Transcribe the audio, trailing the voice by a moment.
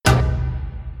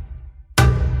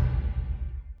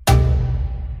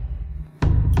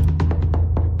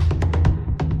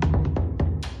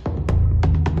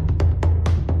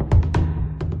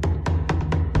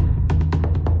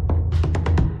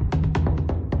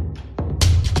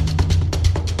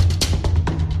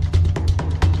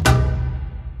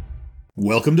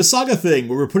Welcome to Saga Thing,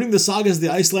 where we're putting the sagas of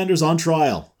the Icelanders on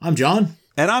trial. I'm John.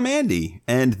 And I'm Andy,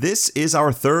 and this is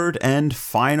our third and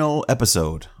final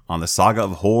episode on the saga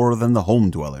of Horth and the Home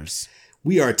Dwellers.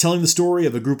 We are telling the story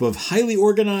of a group of highly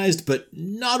organized but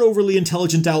not overly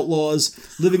intelligent outlaws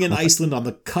living in Iceland on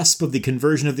the cusp of the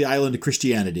conversion of the island to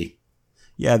Christianity.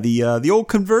 Yeah, the old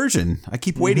conversion. I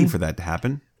keep waiting for that to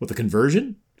happen. What, the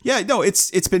conversion? Yeah, no,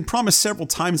 it's been promised several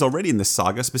times already in this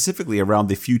saga, specifically around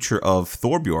the future of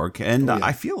Thorbjorg, and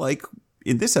I feel like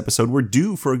in this episode we're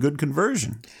due for a good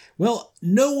conversion. Well,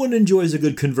 no one enjoys a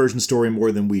good conversion story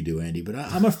more than we do, Andy, but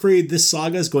I'm afraid this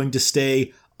saga is going to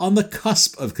stay on the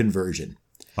cusp of conversion.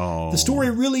 Oh. The story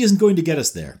really isn't going to get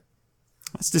us there.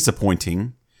 That's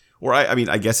disappointing. Or,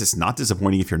 I guess it's not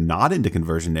disappointing if you're not into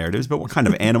conversion narratives, but what kind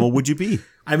of animal would you be?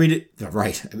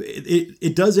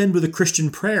 It does end with a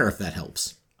Christian prayer, if that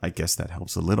helps. I guess that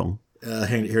helps a little.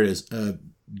 Here it is.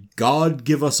 God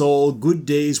give us all good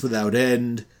days without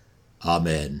end.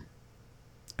 Amen.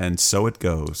 And so it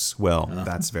goes. Well,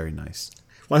 that's very nice.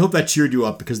 Well, I hope that cheered you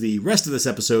up, because the rest of this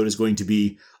episode is going to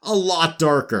be a lot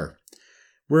darker.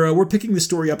 We're picking the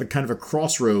story up at kind of a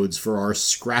crossroads for our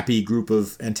scrappy group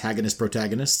of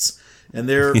antagonist-protagonists, and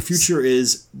their future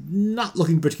is not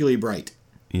looking particularly bright.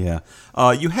 Yeah.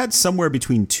 You had somewhere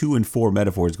between 2 and 4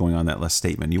 metaphors going on that last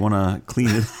statement. You want to clean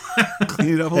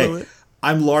it up a little bit?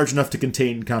 I'm large enough to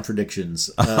contain contradictions.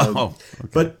 Okay.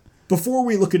 But before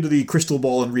we look into the crystal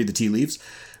ball and read the tea leaves,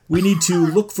 we need to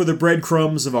look for the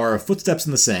breadcrumbs of our footsteps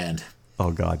in the sand.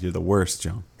 Oh, God, you're the worst,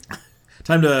 John.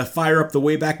 Time to fire up the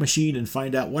Wayback Machine and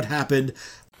find out what happened.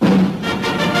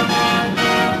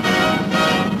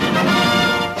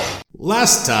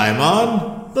 Last time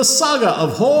on The Saga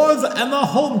of Horth and the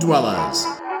Home Dwellers.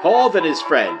 Horth and his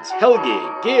friends,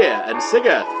 Helgi, Geir, and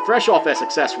Sigurd, fresh off their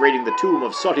success raiding the tomb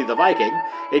of Soti the Viking,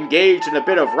 engaged in a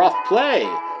bit of rough play,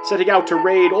 setting out to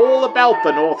raid all about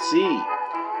the North Sea.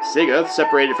 Sigurd,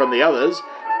 separated from the others,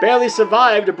 barely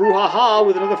survived a brouhaha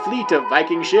with another fleet of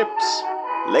Viking ships.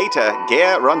 Later,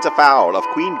 Geir runs afoul of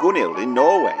Queen Gunhild in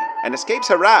Norway and escapes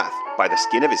her wrath by the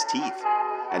skin of his teeth.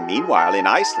 And meanwhile in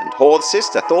Iceland, Horth's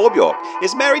sister Thorbjorg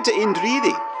is married to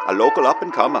Indridi, a local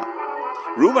up-and-comer.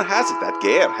 Rumour has it that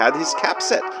Geir had his cap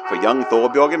set for young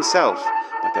Thorbjorg himself,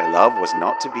 but their love was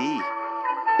not to be.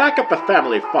 Back at the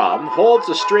family farm, Horth's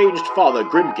estranged father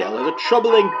Grimkel has a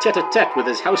troubling tete-a-tete with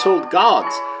his household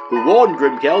gods, who warn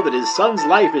Grimkel that his son's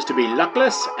life is to be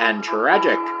luckless and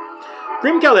tragic.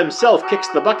 Grimkel himself kicks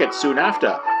the bucket soon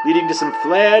after, leading to some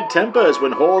flared tempers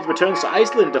when Horth returns to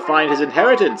Iceland to find his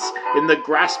inheritance in the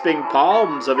grasping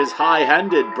palms of his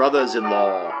high-handed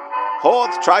brothers-in-law.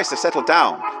 Horth tries to settle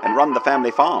down and run the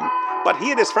family farm, but he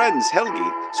and his friends Helgi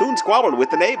soon squabble with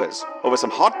the neighbours over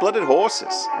some hot-blooded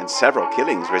horses, and several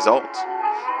killings result.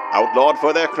 Outlawed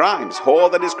for their crimes,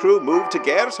 Horth and his crew move to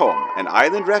Geir's home, an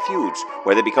island refuge,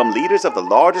 where they become leaders of the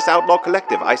largest outlaw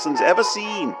collective Iceland's ever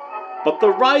seen. But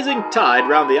the rising tide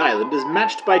round the island is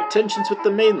matched by tensions with the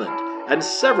mainland, and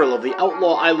several of the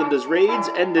outlaw islanders' raids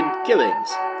end in killings.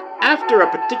 After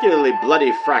a particularly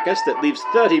bloody fracas that leaves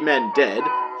 30 men dead,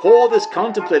 Horth is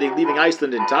contemplating leaving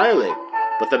Iceland entirely,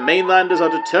 but the mainlanders are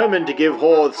determined to give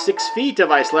Horth 6 feet of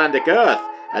Icelandic earth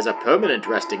as a permanent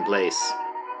resting place.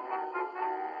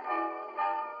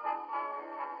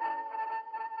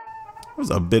 It was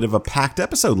a bit of a packed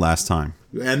episode last time.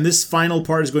 And this final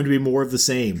part is going to be more of the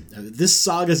same. This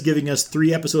saga is giving us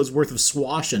 3 episodes worth of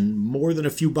swash and more than a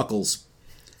few buckles.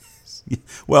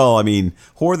 Well, I mean,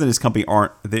 Horth and his company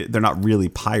they're not really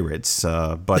pirates,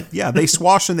 but yeah, they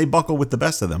swash and they buckle with the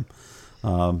best of them.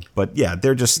 But yeah,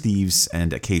 they're just thieves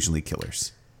and occasionally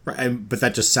killers. Right, but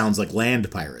that just sounds like land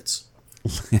pirates.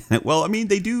 Well, I mean,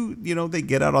 they do, they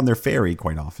get out on their ferry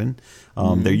quite often.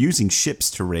 They're using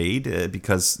ships to raid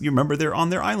because, you remember, they're on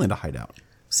their island to hide out.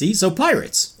 See? So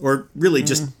pirates. Or really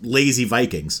just lazy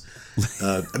Vikings.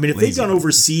 If they'd gone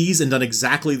overseas and done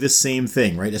exactly this same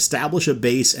thing, right? Establish a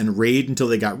base and raid until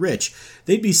they got rich,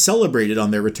 they'd be celebrated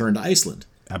on their return to Iceland.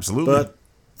 Absolutely. But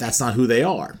that's not who they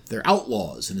are. They're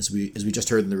outlaws, and as we just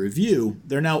heard in the review,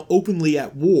 they're now openly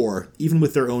at war, even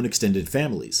with their own extended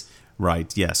families.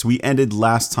 Right, yes. We ended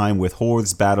last time with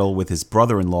Horth's battle with his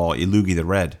brother-in-law, Illugi the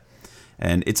Red.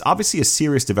 And it's obviously a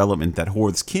serious development that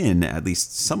Horth's kin, at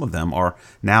least some of them, are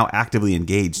now actively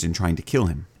engaged in trying to kill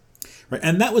him. Right,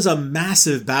 and that was a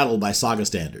massive battle by saga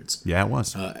standards. Yeah, it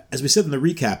was. As we said in the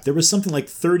recap, there was something like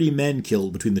 30 men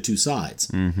killed between the two sides.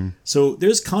 Mm-hmm. So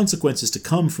there's consequences to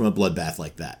come from a bloodbath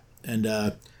like that.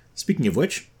 And speaking of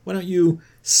which, why don't you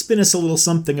spin us a little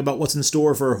something about what's in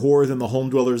store for Horth and the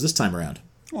Home Dwellers this time around?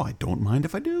 Oh, I don't mind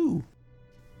if I do.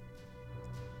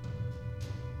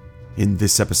 In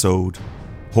this episode,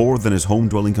 Horth and his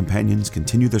home-dwelling companions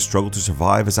continue their struggle to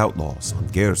survive as outlaws on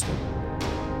Gersholm.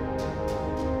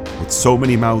 With so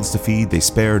many mouths to feed, they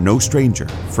spare no stranger,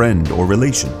 friend, or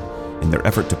relation in their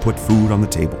effort to put food on the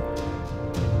table.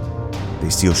 They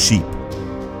steal sheep.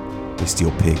 They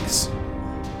steal pigs.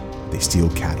 They steal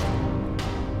cattle,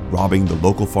 robbing the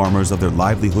local farmers of their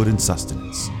livelihood and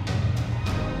sustenance.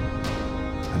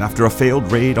 And after a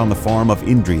failed raid on the farm of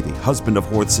Indri, the husband of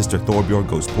Horth's sister Thorbjorg,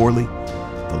 goes poorly,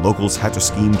 the locals hatch a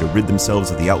scheme to rid themselves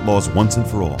of the outlaws once and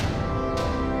for all.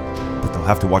 But they'll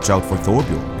have to watch out for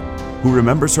Thorbjorg, who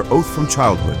remembers her oath from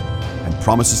childhood and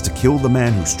promises to kill the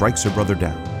man who strikes her brother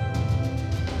down.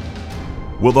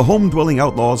 Will the home-dwelling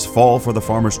outlaws fall for the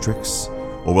farmer's tricks,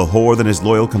 or will Horth and his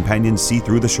loyal companions see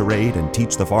through the charade and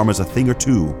teach the farmers a thing or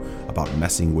two about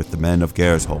messing with the men of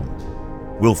Gersholm?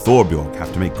 Will Thorbjorg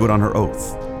have to make good on her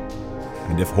oath?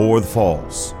 And if Horth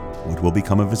falls, what will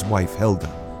become of his wife Helga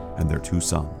and their 2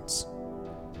 sons?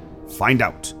 Find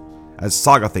out as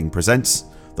Saga Thing presents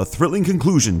the thrilling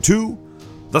conclusion to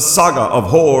The Saga of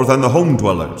Horth and the Home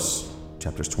Dwellers,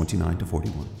 chapters 29 to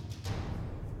 41.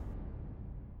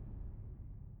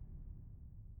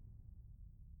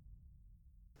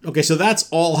 Okay, so that's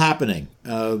all happening.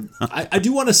 I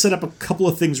do want to set up a couple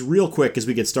of things real quick as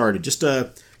we get started. Just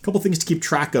a couple things to keep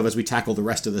track of as we tackle the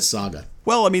rest of this saga.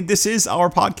 Well, I mean, this is our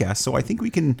podcast, so I think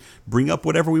we can bring up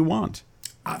whatever we want.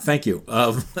 Thank you.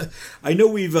 I know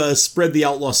we've spread the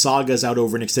Outlaw sagas out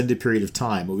over an extended period of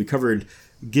time. We covered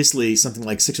Gisli something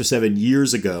like 6 or 7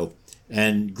 years ago,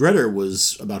 and Grettir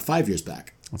was about 5 years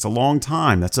back. That's a long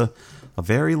time. That's a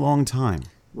very long time.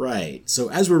 Right. So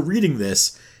as we're reading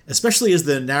this, especially as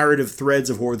the narrative threads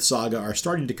of Horth's saga are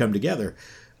starting to come together,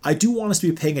 I do want us to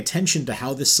be paying attention to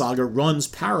how this saga runs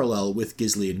parallel with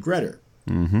Gisli and Grettir.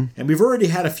 Mm-hmm. And we've already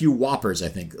had a few whoppers, I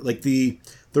think, like the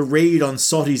raid on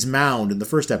Sotti's Mound in the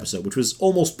first episode, which was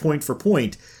almost point for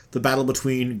point the battle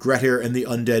between Grettir and the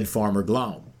undead farmer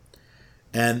Glaum.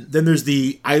 And then there's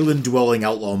the island-dwelling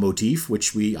outlaw motif,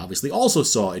 which we obviously also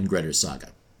saw in Grettir's saga.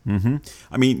 Mm-hmm.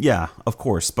 I mean, yeah, of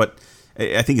course, but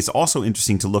I think it's also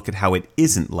interesting to look at how it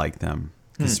isn't like them.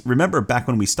 Because remember, back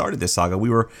when we started this saga, we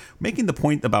were making the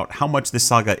point about how much this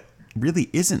saga really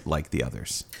isn't like the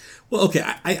others. Well, okay,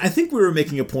 I think we were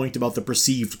making a point about the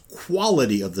perceived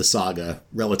quality of the saga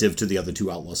relative to the other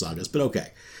 2 outlaw sagas, but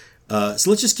okay. So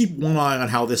let's just keep one eye on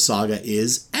how this saga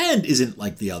is and isn't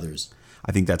like the others.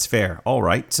 I think that's fair. All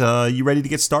right, you ready to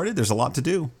get started? There's a lot to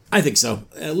do. I think so.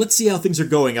 Let's see how things are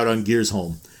going out on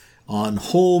Gersholm. On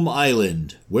Holm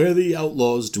Island, where the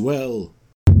outlaws dwell.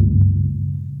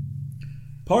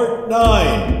 Part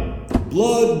 9.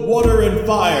 Blood, Water, and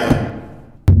Fire.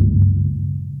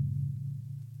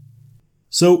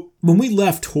 So, when we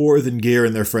left Horth and Geir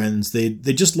and their friends, they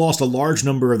just lost a large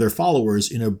number of their followers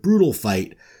in a brutal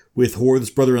fight with Horth's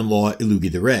brother-in-law,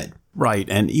 Illugi the Red. Right,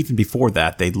 and even before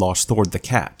that, they'd lost Thord the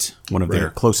Cat, one of their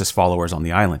closest followers on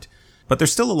the island. But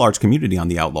there's still a large community on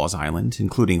the Outlaws Island,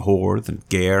 including Horth and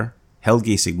Geir,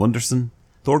 Helgi Sigmundarson,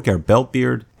 Thorgeir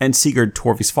Beltbeard, and Sigurd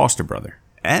Torvi's foster brother.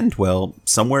 And, well,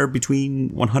 somewhere between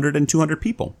 100 and 200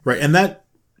 people. Right, and that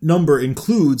number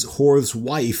includes Horth's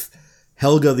wife,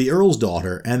 Helga the Earl's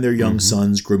daughter, and their young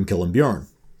sons, Grimkel and Bjorn.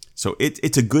 So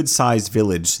it's a good-sized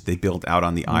village they built out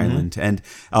on the island. And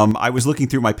I was looking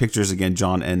through my pictures again,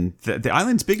 John, and the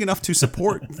island's big enough to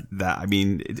support that. I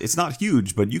mean, it's not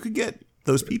huge, but you could get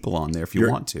those people on there if you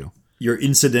want to. Your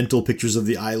incidental pictures of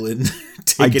the island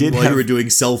taken while you were doing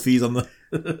selfies on the...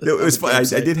 It was fun.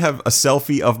 I did have a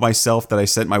selfie of myself that I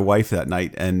sent my wife that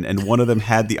night, and one of them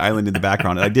had the island in the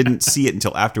background. And I didn't see it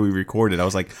until after we recorded. I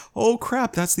was like, oh,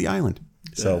 crap, that's the island.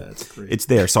 So it's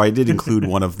there. So I did include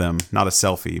one of them, not a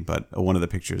selfie, but one of the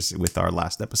pictures with our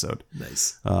last episode.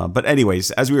 Nice. But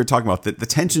anyways, as we were talking about, the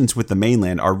tensions with the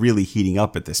mainland are really heating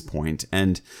up at this point,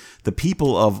 and the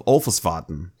people of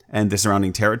Ulfsvatn and the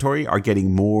surrounding territory are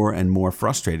getting more and more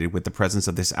frustrated with the presence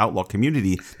of this outlaw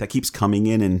community that keeps coming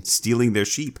in and stealing their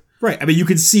sheep. Right. I mean, you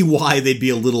can see why they'd be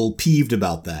a little peeved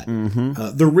about that.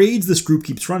 The raids this group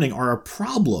keeps running are a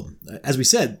problem. As we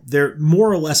said, they're more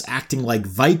or less acting like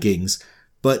Vikings,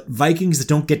 but Vikings that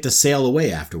don't get to sail away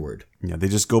afterward. Yeah, they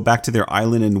just go back to their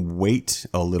island and wait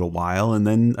a little while and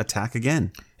then attack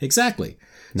again. Exactly.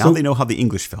 Now they know how the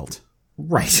English felt.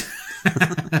 Right.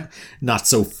 Not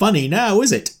so funny now,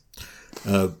 is it?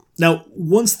 Now,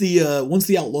 once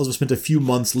the outlaws have spent a few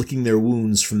months licking their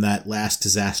wounds from that last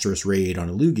disastrous raid on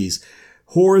Illugi's,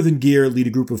 Horth and Geir lead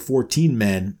a group of 14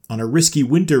 men on a risky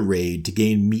winter raid to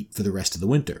gain meat for the rest of the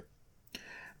winter.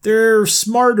 They're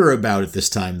smarter about it this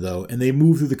time, though, and they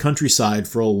move through the countryside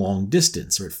for a long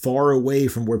distance, or far away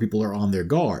from where people are on their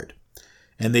guard.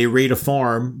 and they raid a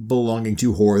farm belonging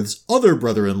to Horth's other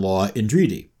brother-in-law,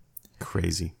 Indridi.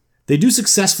 Crazy. They do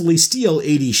successfully steal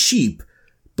 80 sheep,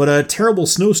 but a terrible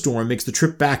snowstorm makes the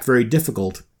trip back very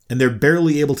difficult, and they're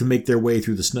barely able to make their way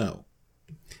through the snow.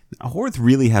 Horth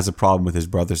really has a problem with his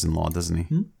brothers-in-law, doesn't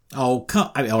he? Oh,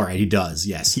 all right, he does,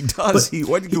 yes. He does.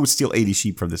 Why did you go steal 80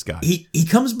 sheep from this guy? He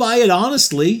comes by it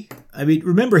honestly. I mean,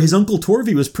 remember, his uncle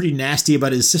Torvi was pretty nasty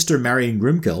about his sister marrying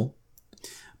Grimkill.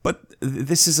 But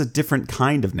this is a different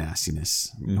kind of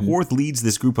nastiness. Horth leads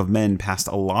this group of men past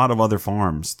a lot of other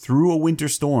farms, through a winter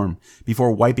storm,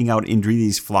 before wiping out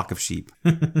Indridi's flock of sheep.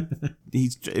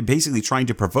 He's basically trying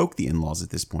to provoke the in-laws at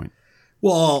this point.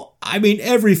 Well, I mean,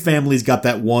 every family's got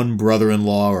that one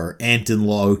brother-in-law or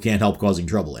aunt-in-law who can't help causing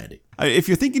trouble, Andy. If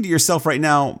you're thinking to yourself right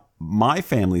now, my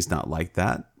family's not like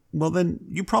that, well, then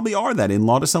you probably are that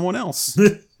in-law to someone else.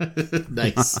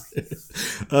 Nice.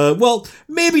 Well,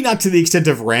 maybe not to the extent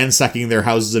of ransacking their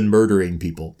houses and murdering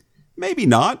people. Maybe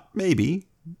not. Maybe.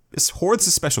 Horth's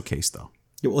a special case, though.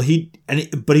 Yeah, well,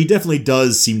 but he definitely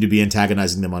does seem to be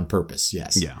antagonizing them on purpose,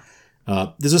 yes. Yeah.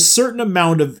 There's a certain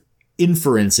amount of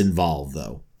inference involved,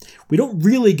 though. We don't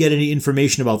really get any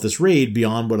information about this raid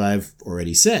beyond what I've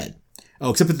already said.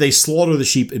 Oh, except that they slaughter the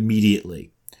sheep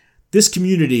immediately. This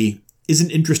community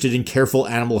isn't interested in careful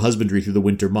animal husbandry through the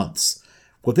winter months.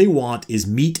 What they want is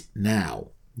meat now.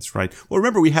 That's right. Well,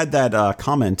 remember we had that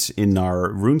comment in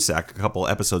our Runesack a couple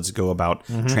episodes ago about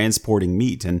transporting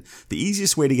meat, and the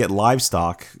easiest way to get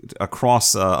livestock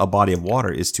across a body of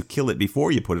water is to kill it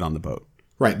before you put it on the boat.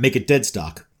 Right, make it dead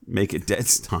stock. Make it dead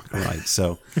stock, right.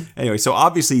 So anyway, so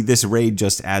obviously this raid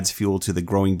just adds fuel to the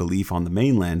growing belief on the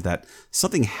mainland that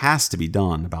something has to be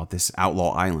done about this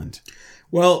outlaw island.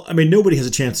 Well, I mean, nobody has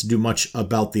a chance to do much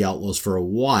about the outlaws for a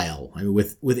while. I mean,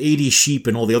 with 80 sheep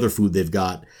and all the other food they've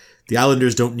got, the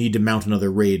islanders don't need to mount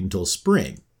another raid until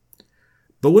spring.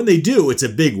 But when they do, it's a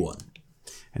big one.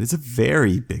 And it's a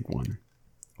very big one.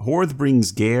 Horth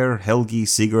brings Geir, Helgi,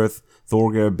 Sigurd,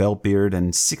 Thorgeir, Beltbeard,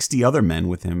 and 60 other men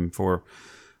with him for...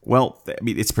 Well, I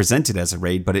mean, it's presented as a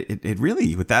raid, but it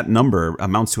really, with that number,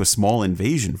 amounts to a small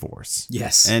invasion force.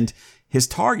 Yes. And his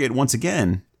target, once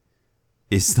again,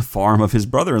 is the farm of his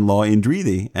brother-in-law,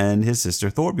 Indridi, and his sister,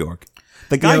 Thorbjorg.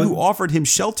 The guy who offered him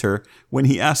shelter when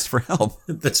he asked for help.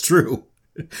 That's true.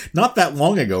 Not that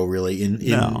long ago, really,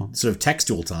 in sort of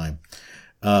textual time.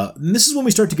 And this is when we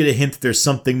start to get a hint that there's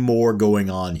something more going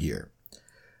on here.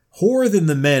 Horth and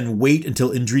the men wait until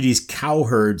Indridi's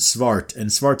cowherd, Svart, and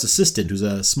Svart's assistant, who's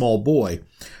a small boy,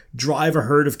 drive a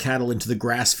herd of cattle into the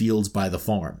grass fields by the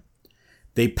farm.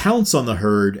 They pounce on the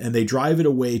herd, and they drive it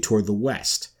away toward the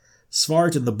west.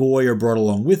 Svart and the boy are brought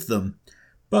along with them,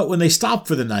 but when they stop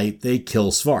for the night, they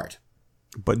kill Svart.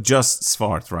 But just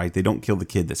Svart, right? They don't kill the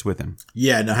kid that's with him.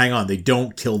 Yeah, no, hang on. They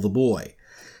don't kill the boy.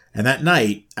 And that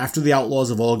night, after the outlaws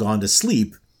have all gone to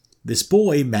sleep, this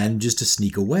boy manages to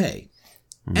sneak away.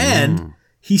 And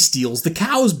he steals the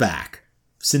cows back.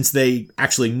 Since they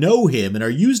actually know him and are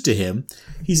used to him,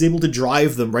 he's able to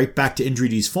drive them right back to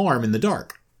Indridi's farm in the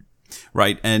dark.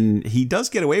 Right, and he does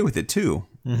get away with it too.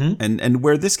 And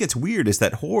where this gets weird is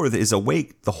that Horth is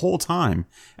awake the whole time,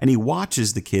 and he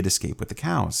watches the kid escape with the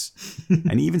cows.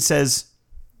 And he even says,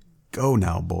 "Go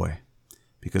now, boy,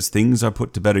 because things are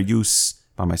put to better use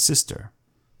by my sister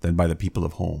than by the people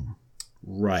of home."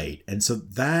 Right, and so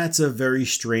that's a very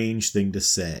strange thing to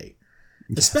say.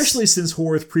 Yes. Especially since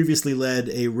Horth previously led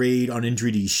a raid on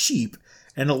Indridi's sheep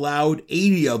and allowed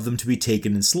 80 of them to be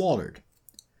taken and slaughtered.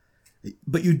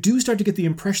 But you do start to get the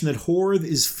impression that Horth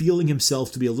is feeling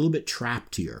himself to be a little bit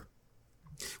trapped here.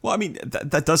 Well, I mean,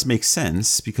 that does make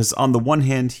sense, because on the one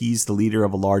hand, he's the leader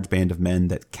of a large band of men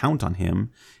that count on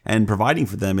him, and providing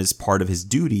for them is part of his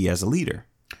duty as a leader.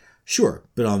 Sure,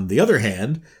 but on the other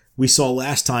hand, we saw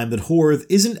last time that Horth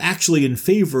isn't actually in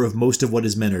favor of most of what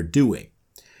his men are doing.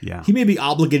 Yeah. He may be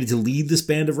obligated to lead this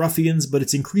band of ruffians, but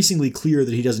it's increasingly clear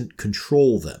that he doesn't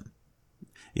control them.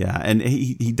 Yeah, and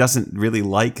he doesn't really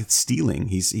like stealing.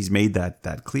 He's made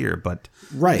that clear, but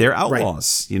they're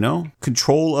outlaws, you know?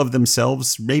 Control of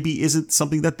themselves maybe isn't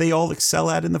something that they all excel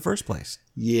at in the first place.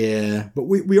 Yeah, but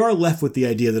we are left with the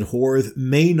idea that Horth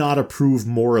may not approve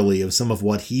morally of some of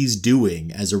what he's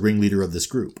doing as a ringleader of this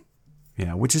group.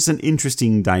 Yeah, which is an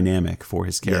interesting dynamic for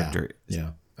his character.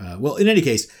 Yeah. Well, in any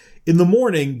case, in the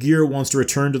morning, Geir wants to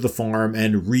return to the farm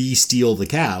and re-steal the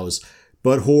cows,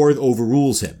 but Horth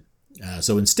overrules him.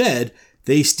 So instead,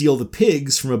 they steal the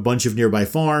pigs from a bunch of nearby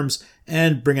farms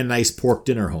and bring a nice pork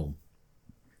dinner home.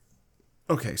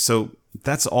 Okay, so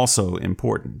that's also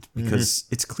important, because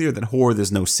it's clear that Horth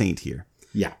is no saint here.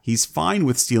 Yeah. He's fine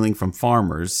with stealing from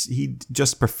farmers. He'd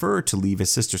just prefer to leave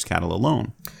his sister's cattle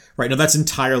alone. Right, now that's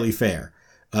entirely fair.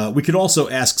 We could also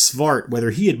ask Svart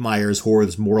whether he admires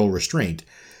Horth's moral restraint,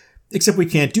 except we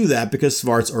can't do that because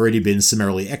Svart's already been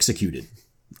summarily executed.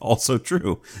 Also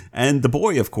true. And the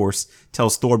boy, of course,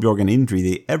 tells Thorbjorg and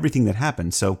Indri everything that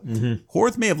happened, so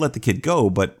Horth may have let the kid go,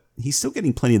 but he's still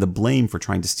getting plenty of the blame for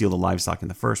trying to steal the livestock in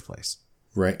the first place.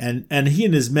 Right, and he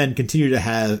and his men continue to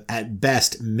have, at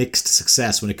best, mixed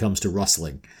success when it comes to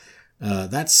rustling.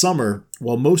 That summer,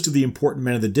 while most of the important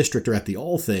men of the district are at the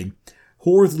Althing,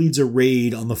 Horth leads a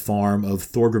raid on the farm of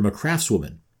Thorgrim, a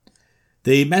craftswoman.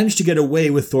 They manage to get away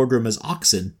with Thorgrim's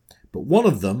oxen, but one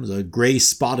of them, the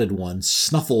gray-spotted one,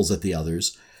 snuffles at the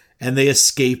others, and they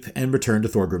escape and return to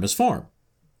Thorgrim's farm.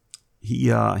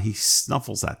 He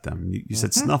snuffles at them. You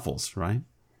said snuffles, right?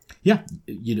 Yeah,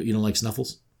 you don't like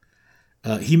snuffles?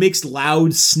 He makes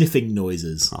loud sniffing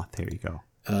noises. Oh, there you go.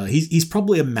 He's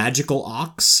probably a magical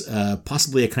ox,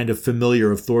 possibly a kind of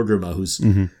familiar of Thorgrima, who's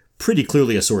pretty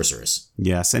clearly a sorceress.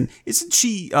 Yes, and isn't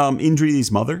she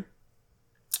Indri's mother?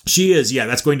 She is, yeah.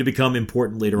 That's going to become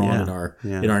important later on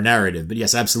in our narrative. But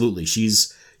yes, absolutely,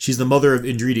 she's the mother of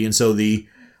Indridi, and so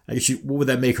what would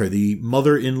that make her? The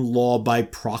mother-in-law by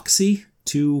proxy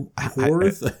to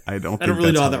Horth? I don't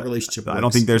really know how that relationship works. I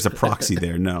don't think there's a proxy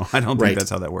there, no. I don't think that's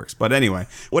how that works. But anyway,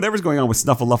 whatever's going on with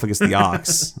Snuffleupagus the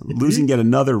ox, losing yet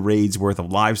another raid's worth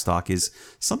of livestock is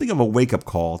something of a wake-up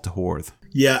call to Horth.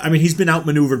 Yeah, I mean, he's been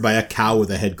outmaneuvered by a cow with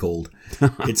a head cold.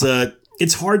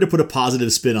 It's hard to put a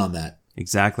positive spin on that.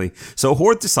 Exactly. So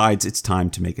Horth decides it's time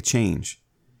to make a change.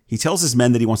 He tells his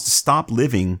men that he wants to stop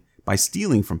living by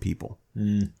stealing from people.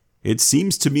 It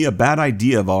seems to me a bad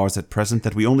idea of ours at present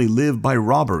that we only live by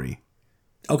robbery.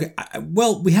 Okay,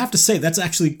 well, we have to say that's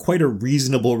actually quite a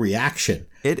reasonable reaction.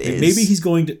 It is. Maybe he's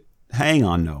going to... Hang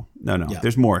on, no. Yeah.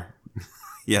 There's more.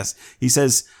 Yes, he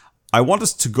says, I want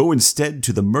us to go instead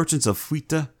to the merchants of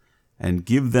Fuita and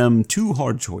give them two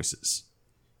hard choices.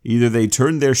 Either they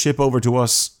turn their ship over to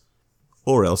us,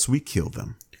 or else we kill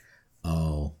them.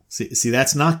 Oh, see,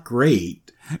 that's not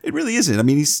great. It really isn't. I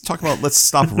mean, he's talking about let's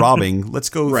stop robbing. Let's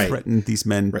go threaten these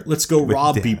men. Right. Let's go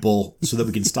rob people so that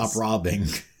we can stop robbing.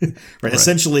 Right.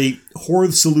 Essentially,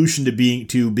 Horth's solution to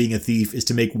being a thief is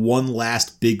to make one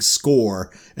last big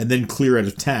score and then clear out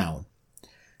of town.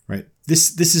 Right.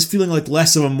 This is feeling like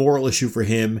less of a moral issue for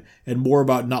him and more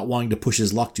about not wanting to push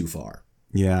his luck too far.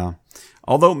 Yeah.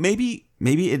 Although maybe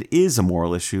it is a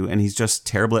moral issue and he's just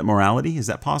terrible at morality. Is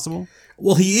that possible?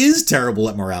 Well, he is terrible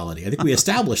at morality. I think we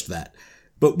established that.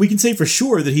 But we can say for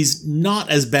sure that he's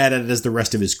not as bad at it as the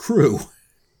rest of his crew.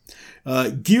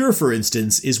 Gear, for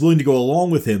instance, is willing to go along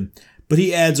with him, but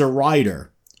he adds a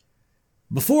rider.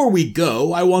 Before we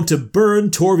go, I want to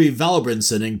burn Torvi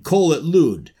Valbranson and Colet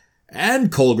Lund,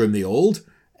 and Kolgrim the Old,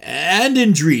 and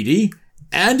Indridi,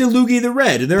 and Illugi the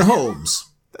Red in their homes.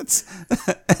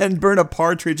 And burn a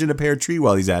partridge in a pear tree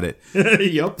while he's at it.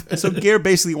 Yup. So Gear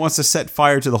basically wants to set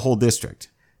fire to the whole district.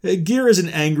 Gear is an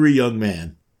angry young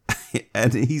man.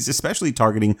 And he's especially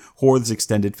targeting Horth's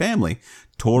extended family.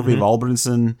 Torvi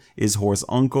Valbranson is Horth's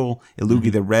uncle.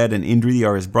 Illugi the Red and Indri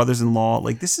are his brothers-in-law.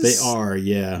 Like, this is... They are,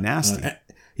 yeah. Nasty.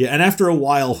 And after a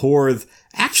while, Horth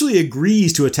actually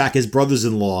agrees to attack his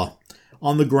brothers-in-law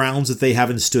on the grounds that they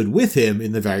haven't stood with him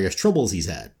in the various troubles he's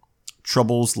had.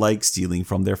 Troubles like stealing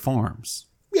from their farms.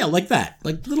 Yeah, like that.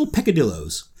 Like little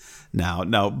peccadillos.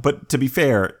 No, but to be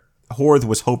fair, Horth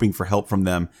was hoping for help from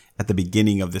them at the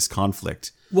beginning of this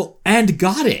conflict. Well, and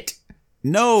got it.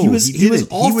 No, he was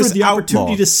offered the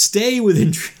opportunity outlawed. To stay with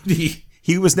Indridi.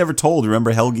 He was never told.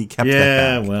 Remember, Helgi kept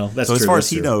that back. Well, that's so true. So as far as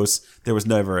he knows, there was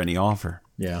never any offer.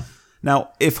 Yeah.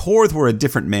 Now, if Horth were a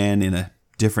different man in a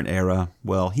different era,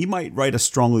 well, he might write a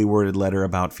strongly worded letter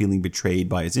about feeling betrayed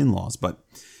by his in-laws, but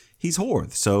he's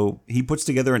Horth, so he puts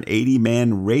together an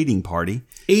 80-man raiding party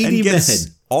 80 and gets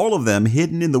men. all of them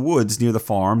hidden in the woods near the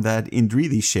farm that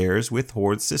Indriði shares with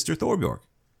Horth's sister Thorbjorg.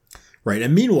 Right,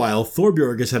 and meanwhile,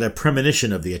 Thorbjorg has had a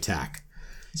premonition of the attack.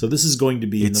 So this is going to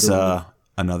be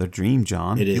another dream,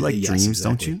 John. It is. You like dreams, exactly.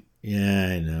 don't you? Yeah,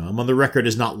 I know. I'm on the record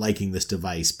as not liking this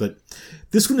device, but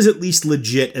this one is at least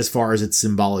legit as far as its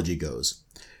symbology goes.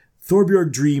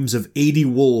 Thorbjorg dreams of 80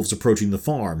 wolves approaching the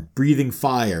farm, breathing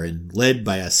fire and led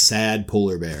by a sad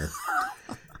polar bear.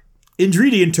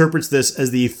 Indridi interprets this as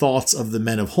the thoughts of the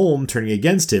men of Holm turning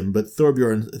against him, but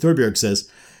Thorbjorg says,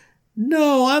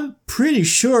 "No, I'm pretty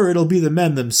sure it'll be the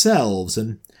men themselves,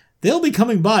 and they'll be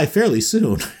coming by fairly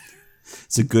soon."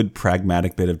 It's a good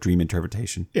pragmatic bit of dream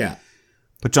interpretation. Yeah.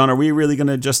 But John, are we really going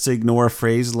to just ignore a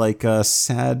phrase like a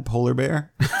sad polar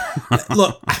bear?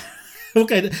 Look,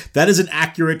 Okay, that is an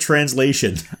accurate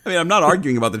translation. I mean, I'm not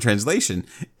arguing about the translation.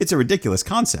 It's a ridiculous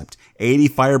concept. 80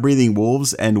 fire-breathing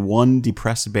wolves and 1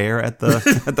 depressed bear at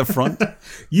the front.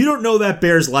 You don't know that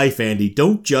bear's life, Andy.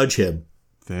 Don't judge him.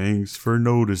 Thanks for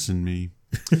noticing me.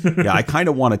 Yeah, I kind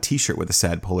of want a t-shirt with a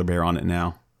sad polar bear on it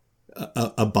now.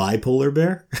 A bipolar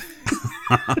bear?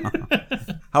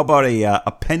 How about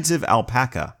a pensive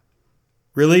alpaca?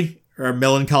 Really? Or a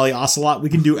melancholy ocelot? We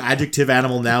can do adjective,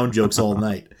 animal, noun jokes all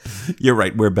night. You're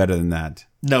right. We're better than that.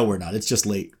 No, we're not. It's just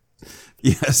late.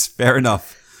 Yes, fair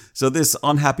enough. So this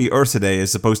unhappy Ursidae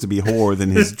is supposed to be Hor than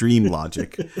his dream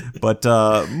logic. But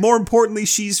more importantly,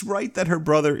 she's right that her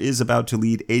brother is about to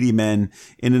lead 80 men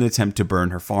in an attempt to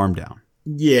burn her farm down.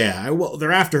 Yeah, well,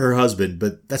 they're after her husband,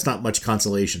 but that's not much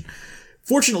consolation.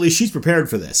 Fortunately, she's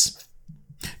prepared for this.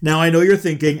 Now, I know you're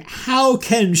thinking, how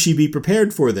can she be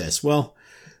prepared for this? Well,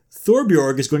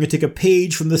 Thorbjorg is going to take a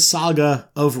page from the saga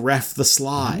of Ref the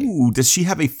Sly. Ooh, does she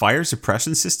have a fire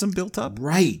suppression system built up?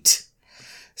 Right.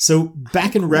 So,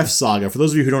 back in Ref's saga, for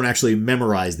those of you who don't actually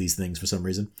memorize these things for some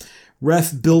reason,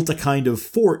 Ref built a kind of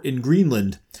fort in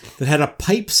Greenland that had a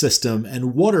pipe system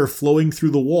and water flowing through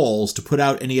the walls to put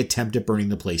out any attempt at burning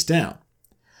the place down.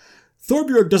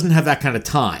 Thorbjorg doesn't have that kind of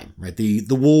time, right? The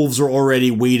wolves are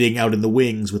already waiting out in the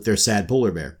wings with their sad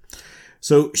polar bear.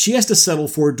 So she has to settle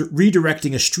for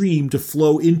redirecting a stream to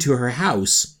flow into her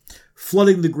house,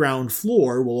 flooding the ground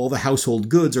floor while all the household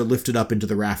goods are lifted up into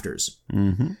the rafters.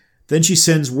 Mm-hmm. Then she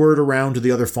sends word around to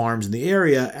the other farms in the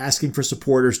area asking for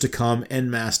supporters to come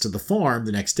en masse to the farm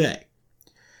the next day.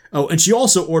 Oh, and she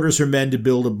also orders her men to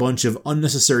build a bunch of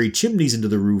unnecessary chimneys into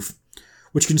the roof,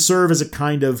 which can serve as a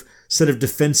kind of set of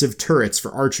defensive turrets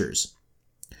for archers.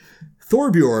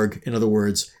 Thorbjorg, in other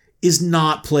words, is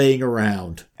not playing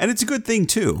around. And it's a good thing,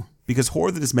 too, because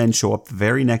Horth and his men show up the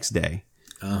very next day.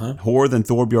 Horth and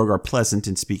Thorbjorg are pleasant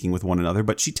in speaking with one another,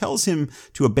 but she tells him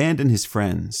to abandon his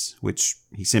friends, which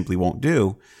he simply won't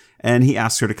do, and he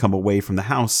asks her to come away from the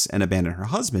house and abandon her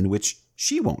husband, which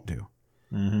she won't do.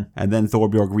 Mm-hmm. And then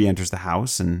Thorbjorg re-enters the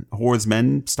house, and Horth's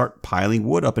men start piling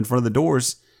wood up in front of the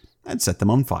doors and set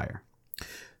them on fire.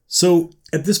 So,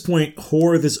 at this point,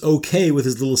 Horth is okay with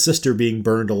his little sister being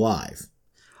burned alive.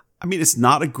 I mean, it's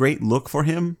not a great look for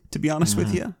him, to be honest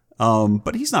with you,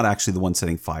 but he's not actually the one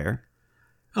setting fire.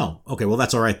 Oh, okay, well,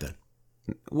 that's all right then.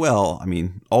 Well, I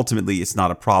mean, ultimately, it's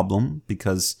not a problem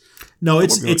because... No,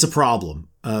 it's a problem.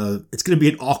 It's going to be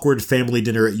an awkward family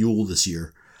dinner at Yule this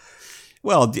year.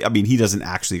 Well, I mean, he doesn't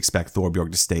actually expect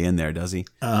Thorbjorg to stay in there, does he?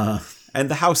 And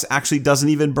the house actually doesn't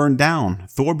even burn down.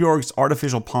 Thorbjorg's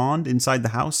artificial pond inside the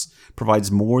house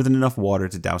provides more than enough water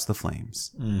to douse the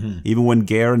flames. Mm-hmm. Even when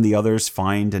Geir and the others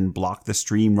find and block the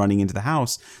stream running into the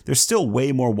house, there's still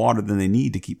way more water than they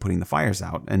need to keep putting the fires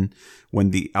out. And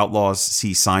when the outlaws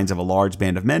see signs of a large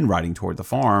band of men riding toward the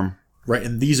farm... Right,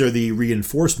 and these are the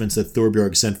reinforcements that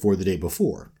Thorbjorg sent for the day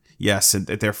before. Yes, and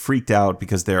they're freaked out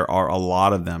because there are a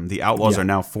lot of them. The outlaws are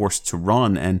now forced to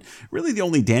run, and really the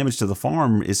only damage to the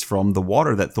farm is from the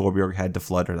water that Thorbjorg had to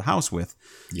flood the house with.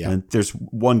 Yeah. And there's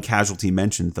one casualty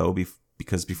mentioned, though,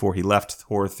 because before he left,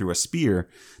 Thor threw a spear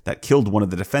that killed one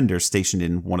of the defenders stationed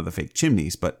in one of the fake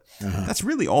chimneys, but that's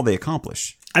really all they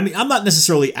accomplish. I mean, I'm not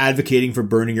necessarily advocating for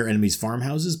burning your enemy's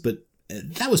farmhouses, but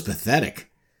that was pathetic.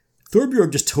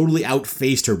 Thorbjorg just totally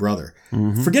outfaced her brother.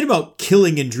 Mm-hmm. Forget about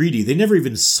killing Indridi. They never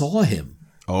even saw him.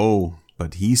 Oh,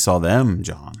 but he saw them,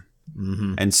 John.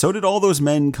 Mm-hmm. And so did all those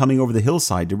men coming over the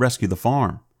hillside to rescue the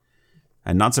farm.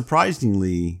 And not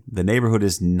surprisingly, the neighborhood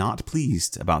is not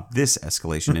pleased about this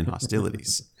escalation in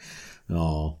hostilities.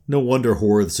 Oh, no wonder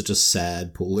Horth's such a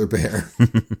sad polar bear.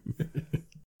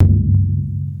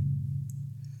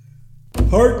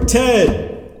 Part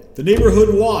 10. The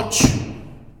Neighborhood Watch.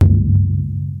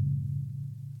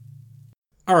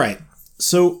 Alright,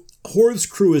 so Horth's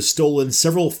crew has stolen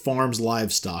several farms'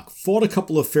 livestock, fought a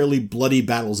couple of fairly bloody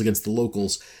battles against the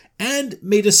locals, and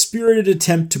made a spirited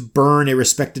attempt to burn a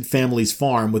respected family's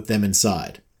farm with them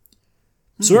inside.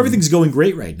 So everything's going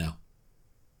great right now.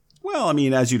 Well, I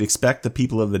mean, as you'd expect, the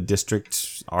people of the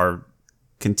district are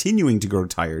continuing to grow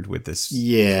tired with this.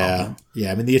 Yeah,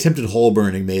 I mean, the attempted hall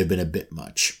burning may have been a bit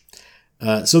much.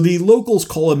 So the locals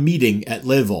call a meeting at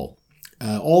Leval.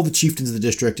 All the chieftains of the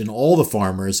district and all the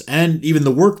farmers and even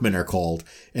the workmen are called,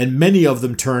 and many of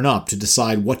them turn up to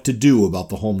decide what to do about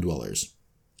the home dwellers.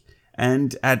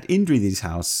 And at Indridi's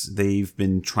house, they've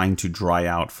been trying to dry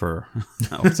out for...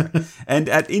 And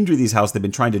at Indridi's house, they've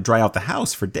been trying to dry out the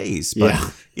house for days. But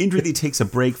Indridi takes a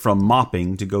break from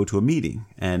mopping to go to a meeting.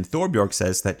 And Thorbjorg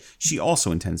says that she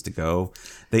also intends to go.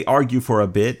 They argue for a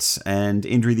bit, and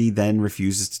Indridi then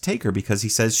refuses to take her because he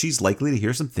says she's likely to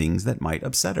hear some things that might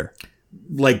upset her.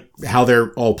 like how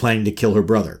they're all planning to kill her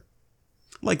brother.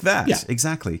 Like that, Yeah.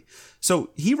 exactly.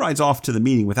 So he rides off to the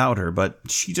meeting without her, but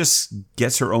she just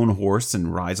gets her own horse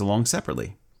and rides along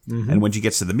separately. And when she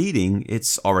gets to the meeting,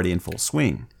 it's already in full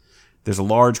swing. There's a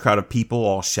large crowd of people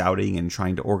all shouting and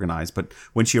trying to organize, but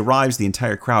when she arrives, the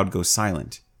entire crowd goes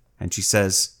silent. And she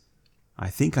says, "I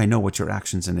think I know what your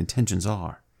actions and intentions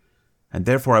are, and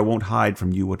therefore I won't hide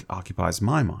from you what occupies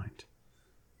my mind.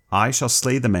 I shall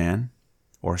slay the man,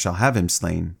 or shall have him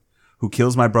slain, who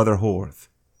kills my brother Horth."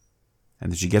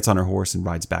 And then she gets on her horse and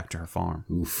rides back to her farm.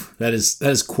 Oof, that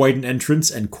is quite an entrance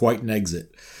and quite an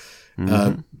exit.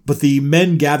 But the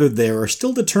men gathered there are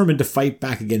still determined to fight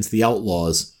back against the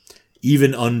outlaws,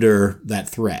 even under that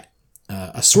threat.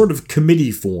 A sort of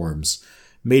committee forms,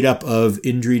 made up of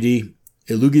Indridi,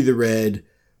 Illugi the Red,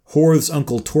 Horth's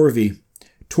uncle Torvi,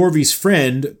 Torvi's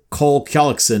friend Kol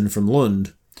Kjallaksen from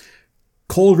Lund,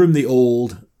 Kolgrim the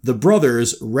Old, the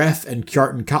brothers Ref and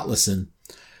Kjartan Katlason,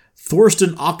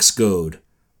 Thorsten Oxgoad,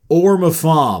 Orm of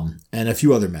Fam, and a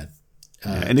few other men.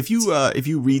 And if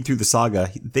you read through the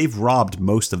saga, they've robbed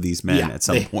most of these men at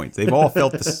some point. They've all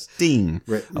felt the sting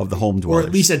of the home dwellers, or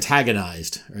at least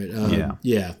antagonized. Right?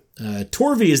 Yeah.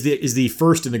 Torvi is the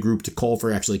first in the group to call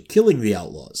for actually killing the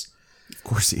outlaws. Of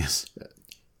course he is.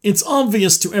 It's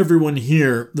obvious to everyone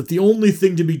here that the only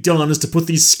thing to be done is to put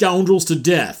these scoundrels to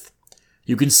death.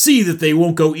 You can see that they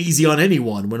won't go easy on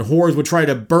anyone when Horth would try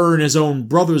to burn his own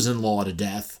brothers-in-law to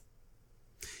death.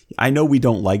 I know we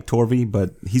don't like Torvi,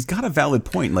 but he's got a valid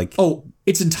point. Oh,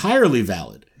 it's entirely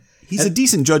valid. He's a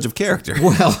decent judge of character.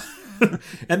 Well,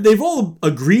 and they've all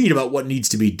agreed about what needs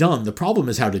to be done. The problem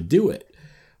is how to do it.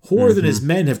 Horth and his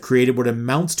men have created what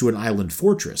amounts to an island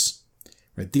fortress.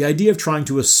 Right? The idea of trying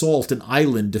to assault an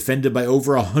island defended by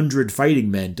over 100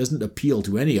 fighting men doesn't appeal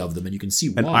to any of them, and you can see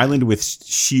why. An island with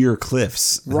sheer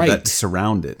cliffs that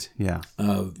surround it. Yeah.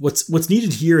 What's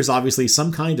needed here is obviously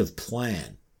some kind of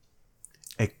plan.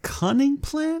 A cunning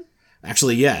plan?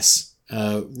 Actually, yes.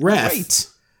 Ref,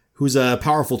 who's a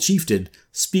powerful chieftain,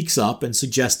 speaks up and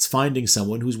suggests finding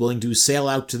someone who's willing to sail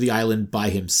out to the island by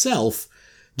himself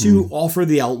to offer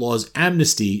the outlaws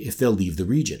amnesty if they'll leave the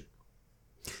region.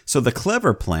 So the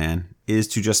clever plan is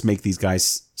to just make these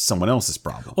guys someone else's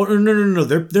problem. Oh, no.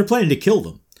 They're planning to kill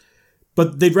them.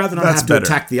 But they'd rather not have to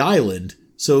attack the island,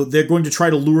 so they're going to try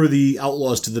to lure the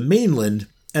outlaws to the mainland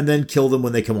and then kill them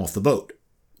when they come off the boat.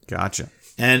 Gotcha.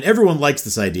 And everyone likes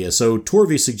this idea, so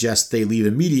Torvi suggests they leave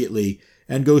immediately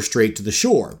and go straight to the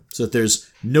shore, so that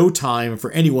there's no time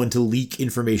for anyone to leak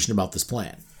information about this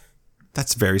plan.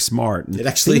 That's very smart. It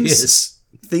actually is.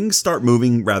 Things start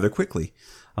moving rather quickly.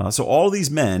 So all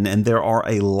these men, and there are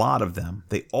a lot of them,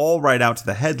 they all ride out to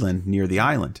the headland near the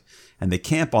island, and they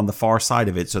camp on the far side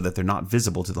of it so that they're not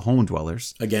visible to the home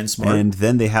dwellers. Again, smart. And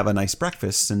then they have a nice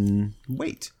breakfast and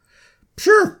wait.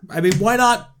 Sure. I mean, why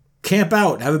not camp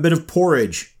out, have a bit of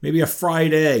porridge, maybe a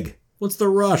fried egg? What's the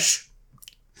rush?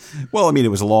 Well, I mean,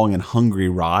 it was a long and hungry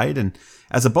ride, and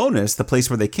as a bonus, the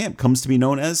place where they camp comes to be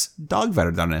known as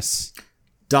Dagverdanes.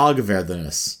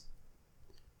 Dagverdanes.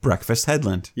 Breakfast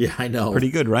Headland. Yeah, I know. Pretty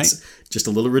good, right? It's just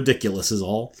a little ridiculous is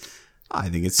all. I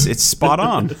think it's spot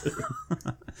on.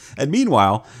 And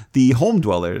meanwhile, the home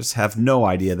dwellers have no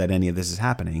idea that any of this is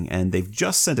happening, and they've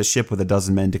just sent a ship with a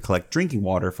dozen men to collect drinking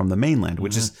water from the mainland,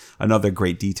 which is another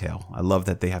great detail. I love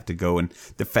that they have to go and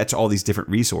to fetch all these different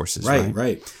resources.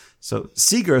 Right. So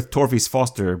Sigurd, Torfi's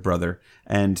foster brother,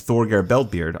 and Thorgeir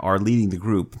Beltbeard are leading the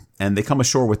group, and they come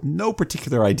ashore with no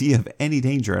particular idea of any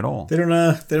danger at all. They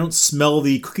don't smell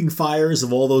the cooking fires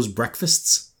of all those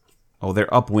breakfasts. Oh,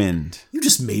 they're upwind. You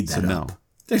just made that up. No.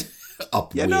 They're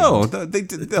upwind. Yeah, no,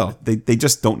 they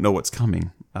just don't know what's coming.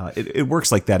 It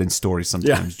works like that in stories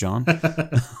sometimes, John.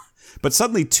 But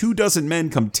suddenly 24 men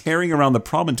come tearing around the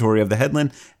promontory of the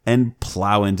headland and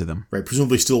plow into them. Right,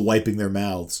 presumably still wiping their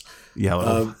mouths.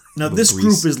 Yeah. Now, this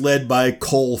group is led by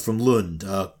Kol from Lund,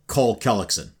 Kol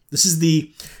Kjallaksen. This is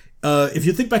if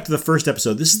you think back to the first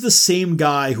episode, this is the same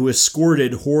guy who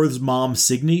escorted Horth's mom,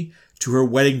 Signy, to her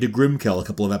wedding to Grimkel a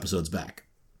couple of episodes back.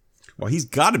 Well, he's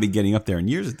got to be getting up there in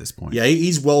years at this point. Yeah,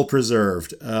 he's well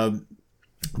preserved. But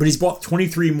he's brought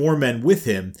 23 more men with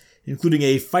him, including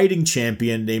a fighting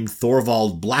champion named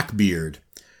Thorvald Blackbeard,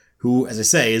 who, as I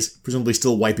say, is presumably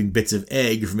still wiping bits of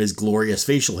egg from his glorious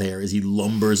facial hair as he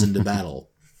lumbers into battle.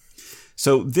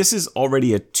 So this is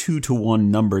already a 2-to-1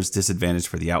 numbers disadvantage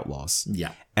for the outlaws.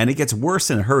 Yeah. And it gets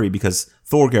worse in a hurry because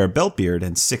Thorgeir Beltbeard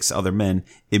and 6 other men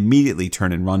immediately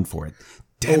turn and run for it.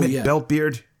 Damn it,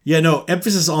 Beltbeard. Yeah, no,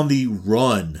 emphasis on the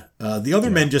run. The other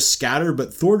men just scatter, but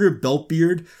Thorgeir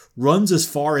Beltbeard runs as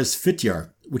far as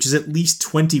Fitjar, which is at least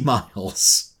 20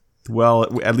 miles.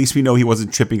 Well, at least we know he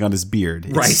wasn't tripping on his beard.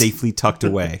 It's Right. safely tucked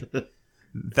away.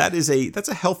 That's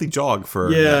a healthy jog for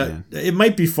that Yeah, man. it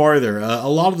might be farther. A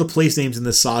lot of the place names in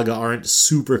this saga aren't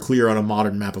super clear on a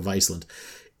modern map of Iceland.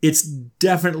 It's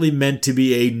definitely meant to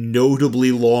be a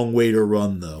notably long way to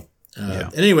run, though.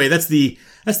 Anyway, that's the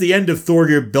end of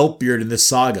Thorgir Beltbeard in this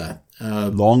saga.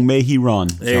 Long may he run.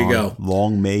 There you John. go.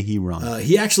 Long may he run.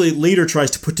 He actually later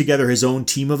tries to put together his own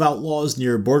team of outlaws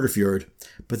near Borgarfjord,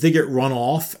 but they get run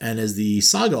off, and as the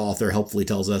saga author helpfully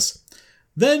tells us,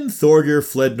 then Thorgir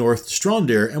fled north to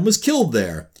Strondir and was killed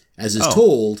there, as is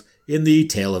told in the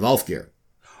Tale of Alfgeir.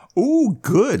 Ooh,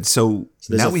 good. So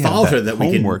There's now a we have father that that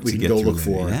we homework to can get go through look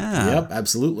there. for. Yeah. Yep,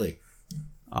 absolutely.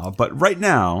 But right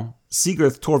now,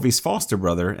 Sigurd, Torvi's foster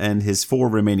brother, and his 4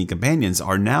 remaining companions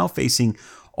are now facing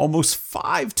almost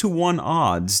 5-1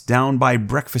 odds down by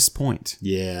Breakfast Point.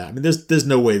 Yeah, I mean, there's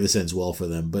no way this ends well for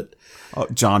them, but Oh,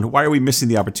 John, why are we missing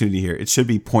the opportunity here? It should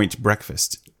be Point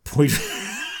Breakfast. point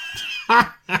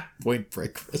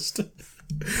breakfast.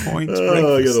 Point Oh,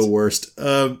 Breakfast. you're the worst.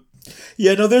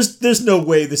 Yeah, no, there's no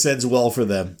way this ends well for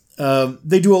them.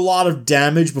 They do a lot of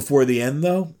damage before the end,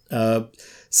 though.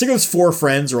 Sigurd's 4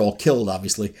 friends are all killed,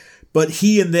 obviously, but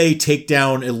he and they take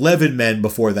down 11 men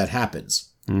before that happens.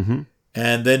 Mm-hmm.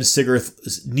 And then Sigurd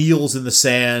kneels in the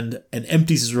sand and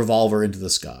empties his revolver into the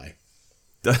sky.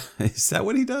 Is that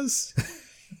what he does?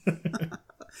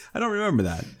 I don't remember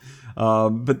that.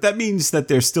 But that means that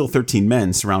there's still 13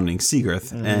 men surrounding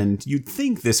Sigurd, and you'd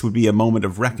think this would be a moment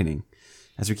of reckoning.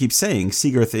 As we keep saying,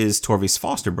 Sigurd is Torvi's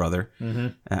foster brother,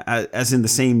 as in the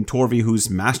same Torvi who's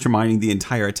masterminding the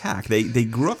entire attack. They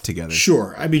grew up together.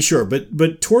 Sure, but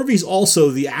Torvi's also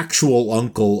the actual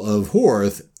uncle of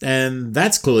Horth, and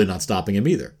that's clearly not stopping him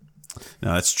either.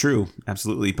 No, that's true,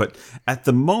 absolutely. But at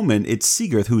the moment, it's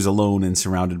Sigurd who's alone and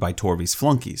surrounded by Torvi's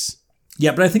flunkies.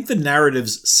 Yeah, but I think the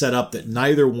narrative's set up that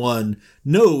neither one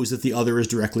knows that the other is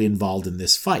directly involved in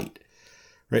this fight.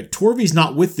 Right? Torvi's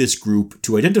not with this group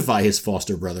to identify his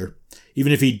foster brother,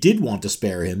 even if he did want to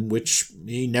spare him, which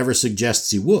he never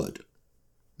suggests he would.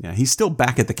 Yeah, he's still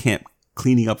back at the camp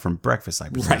cleaning up from breakfast, I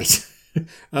presume. Right.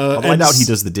 Although I doubt he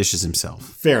does the dishes himself.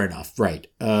 Fair enough, right.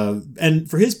 And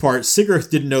for his part, Sigurd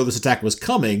didn't know this attack was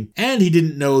coming, and he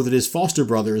didn't know that his foster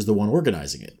brother is the one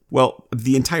organizing it. Well,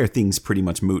 the entire thing's pretty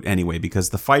much moot anyway,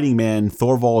 because the fighting man,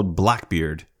 Thorvald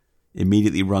Blackbeard,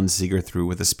 immediately runs Sigurd through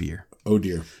with a spear. Oh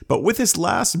dear. But with his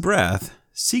last breath,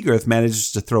 Sigurd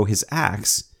manages to throw his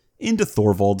axe into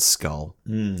Thorvald's skull.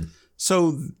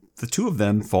 So the two of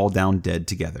them fall down dead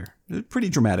together. Pretty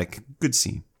dramatic. Good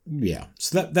scene. Yeah.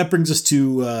 So that brings us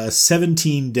to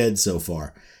 17 dead so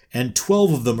far, and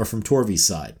 12 of them are from Torvi's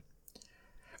side.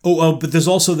 But there's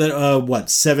also that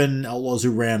 7 outlaws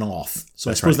who ran off.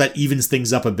 So I suppose that evens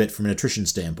things up a bit from an attrition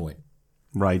standpoint.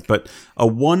 Right, but a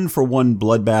 1-for-1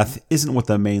 bloodbath isn't what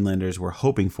the mainlanders were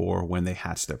hoping for when they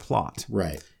hatched their plot.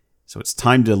 Right. So it's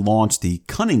time to launch the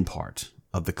cunning part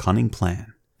of the cunning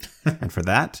plan. And for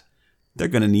that, they're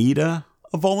going to need a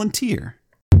volunteer.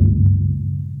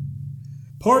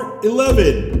 Part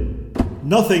 11.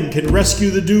 Nothing can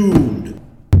rescue the doomed.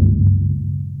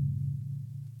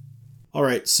 All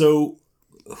right, so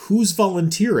who's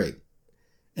volunteering?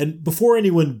 And before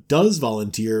anyone does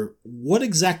volunteer, what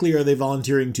exactly are they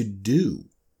volunteering to do?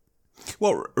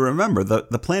 Well, remember,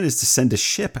 the plan is to send a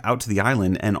ship out to the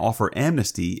island and offer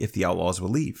amnesty if the outlaws will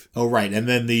leave. Oh, right, and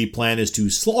then the plan is to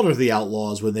slaughter the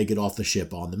outlaws when they get off the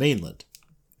ship on the mainland.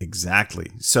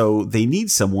 Exactly. So they need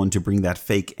someone to bring that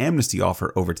fake amnesty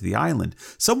offer over to the island.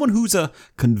 Someone who's a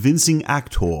convincing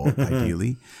actor,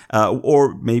 ideally.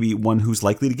 Or maybe one who's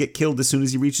likely to get killed as soon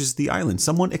as he reaches the island.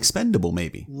 Someone expendable,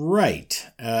 maybe. Right.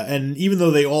 And even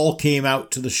though they all came out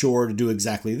to the shore to do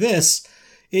exactly this,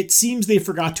 it seems they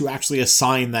forgot to actually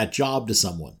assign that job to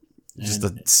someone. Just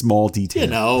a small detail. You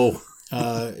know,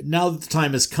 now that the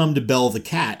time has come to bell the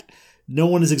cat, no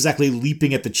one is exactly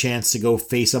leaping at the chance to go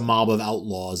face a mob of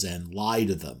outlaws and lie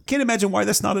to them. Can't imagine why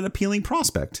that's not an appealing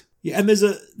prospect. Yeah, and there's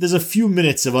a few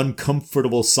minutes of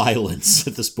uncomfortable silence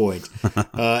at this point.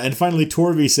 And finally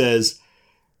Torvi says,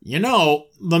 "You know,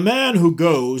 the man who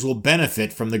goes will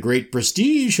benefit from the great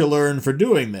prestige he'll earn for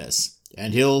doing this,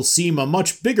 and he'll seem a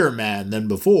much bigger man than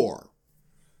before."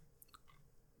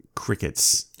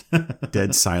 Crickets.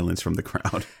 Dead silence from the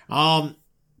crowd.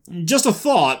 Just a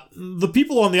thought, the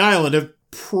people on the island have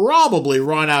probably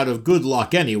run out of good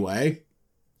luck anyway.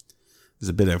 There's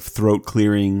a bit of throat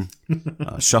clearing,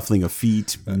 shuffling of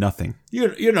feet, nothing.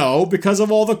 You know, because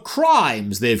of all the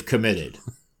crimes they've committed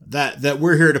that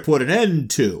we're here to put an end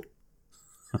to.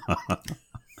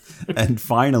 And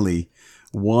finally,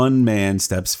 one man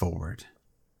steps forward.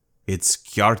 It's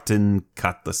Kjartan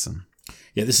Katlason.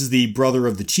 Yeah, this is the brother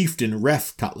of the chieftain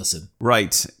Ref Katlason.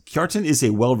 Right. Kjartan is a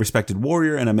well-respected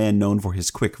warrior and a man known for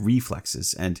his quick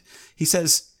reflexes. And he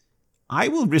says, I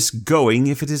will risk going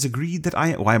if it is agreed that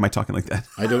I... Why am I talking like that?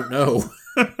 I don't know.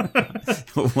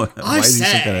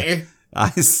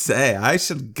 I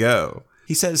should go.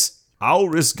 He says, I'll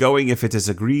risk going if it is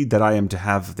agreed that I am to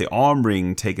have the arm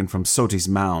ring taken from Soti's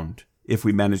mound, if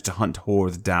we manage to hunt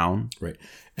Horth down. Right.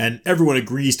 And everyone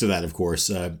agrees to that, of course,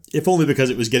 if only because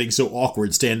it was getting so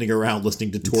awkward standing around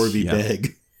listening to Torvi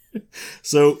beg.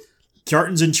 So,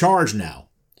 Kjartan's in charge now.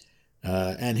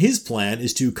 And his plan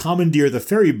is to commandeer the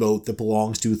ferry boat that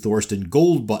belongs to Thorsten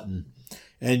Goldbutton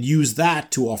and use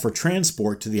that to offer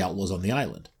transport to the outlaws on the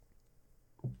island.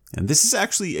 And this is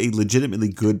actually a legitimately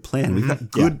good plan. We've got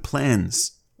good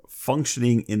plans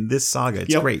functioning in this saga.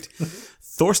 It's great.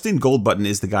 Thorsten Goldbutton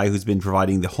is the guy who's been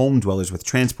providing the home dwellers with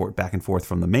transport back and forth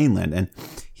from the mainland, and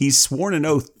he's sworn an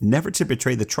oath never to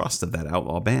betray the trust of that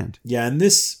outlaw band. Yeah, and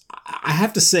this, I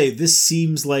have to say, this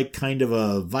seems like kind of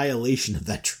a violation of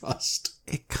that trust.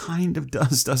 It kind of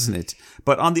does, doesn't it?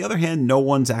 But on the other hand, no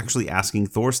one's actually asking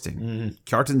Thorsten.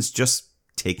 Kjartan's just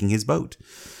taking his boat.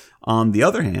 On the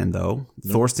other hand, though,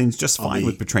 Thorsten's just fine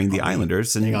with betraying the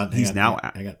islanders, and he's now...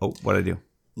 Hang on. Oh, what'd I do?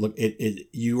 Look,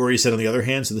 you already said on the other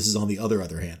hand, so this is on the other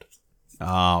hand.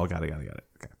 Oh, got it.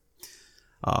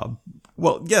 Okay.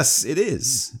 Well, yes, it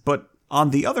is. But on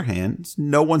the other hand,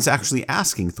 no one's actually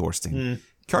asking Thorsten.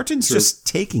 Kjartan's just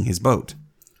taking his boat.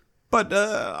 But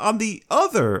on the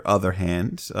other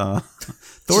hand,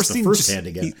 Thorsten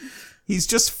he's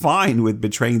just fine with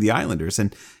betraying the islanders,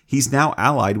 and he's now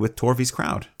allied with Torvi's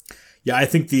crowd. Yeah, I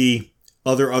think the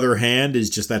other hand is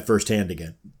just that first hand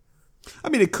again. I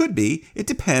mean, it could be. It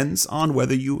depends on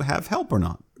whether you have help or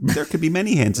not. There could be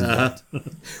many hands involved.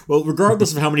 Well,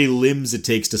 regardless of how many limbs it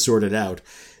takes to sort it out,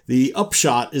 the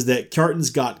upshot is that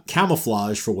Kjartan's got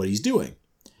camouflage for what he's doing.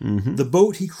 The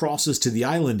boat he crosses to the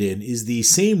island in is the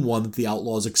same one that the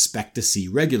outlaws expect to see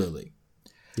regularly.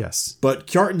 Yes. But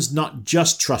Kjartan's not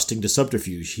just trusting to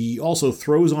subterfuge. He also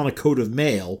throws on a coat of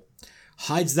mail,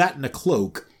 hides that in a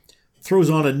cloak, throws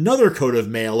on another coat of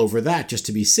mail over that just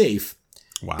to be safe,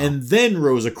 and then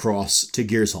rows across to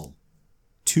Gearsholm.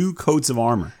 2 coats of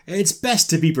armor. It's best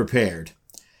to be prepared.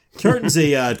 Kjartan's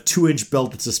a 2-inch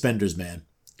belt and suspenders man.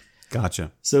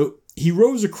 Gotcha. So he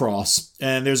rows across,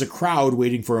 and there's a crowd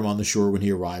waiting for him on the shore when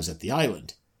he arrives at the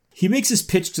island. He makes his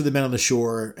pitch to the men on the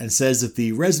shore and says that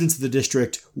the residents of the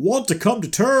district want to come to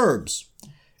terms,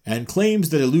 and claims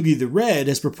that Illugi the Red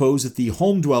has proposed that the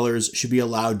home dwellers should be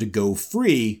allowed to go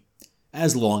free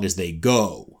as long as they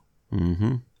go.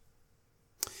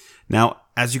 Now,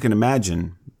 as you can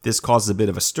imagine, this causes a bit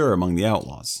of a stir among the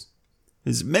outlaws,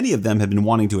 as many of them have been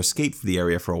wanting to escape from the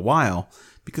area for a while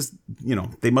because,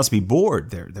 they must be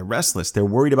bored, they're restless, they're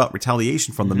worried about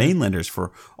retaliation from the mainlanders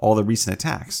for all the recent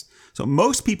attacks. So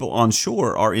most people on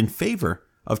shore are in favor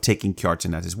of taking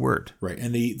Kjartan at his word. Right,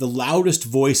 and the loudest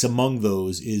voice among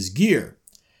those is Geir,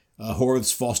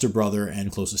 Horth's foster brother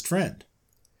and closest friend.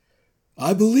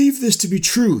 I believe this to be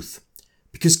truth,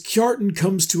 because Kjartan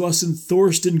comes to us in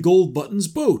Thorsten Goldbutton's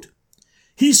boat.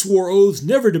 He swore oaths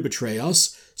never to betray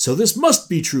us, so this must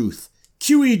be truth.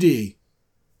 QED.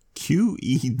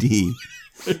 QED.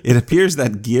 It appears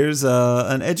that Geir's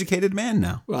an educated man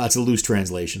now. Well, that's a loose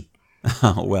translation.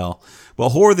 Well,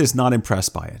 Horth is not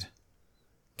impressed by it.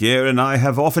 Geir and I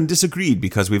have often disagreed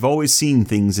because we've always seen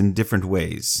things in different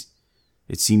ways.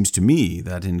 It seems to me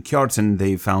that in Kjartan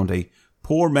they've found a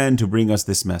poor man to bring us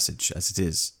this message, as it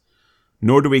is.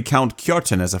 Nor do we count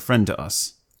Kjartan as a friend to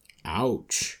us.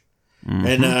 Ouch.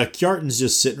 And Kjartan's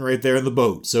just sitting right there in the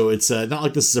boat, so it's not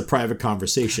like this is a private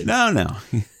conversation. No.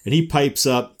 And he pipes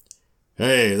up,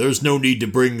 hey, there's no need to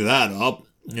bring that up.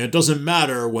 It doesn't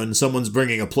matter when someone's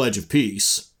bringing a pledge of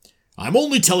peace. I'm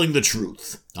only telling the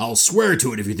truth. I'll swear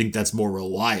to it if you think that's more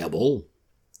reliable.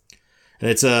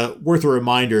 And it's worth a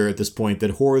reminder at this point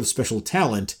that Horth's special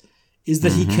talent is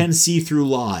that he can see through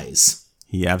lies.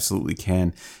 He absolutely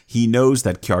can. He knows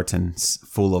that Kjartan's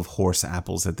full of horse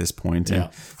apples at this point, and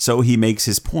so he makes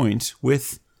his point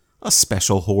with a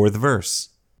special Horth verse.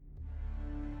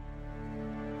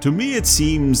 To me it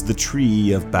seems the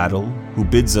tree of battle, who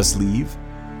bids us leave,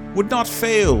 would not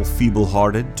fail,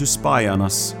 feeble-hearted, to spy on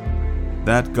us.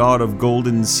 That god of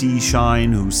golden sea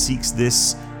shine who seeks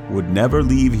this would never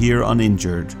leave here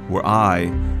uninjured, were I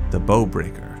the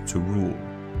bowbreaker to rule.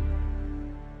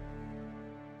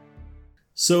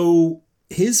 So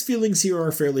his feelings here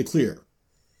are fairly clear.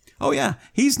 Oh yeah,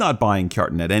 he's not buying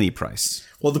Kjartan at any price.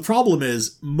 Well, the problem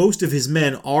is most of his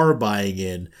men are buying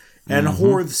in, and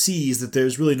Horth sees that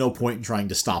there's really no point in trying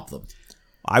to stop them.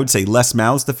 I would say less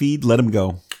mouths to feed, let him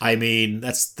go. I mean,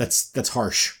 that's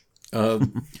harsh.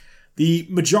 The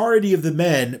majority of the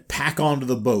men pack onto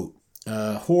the boat.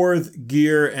 Horth,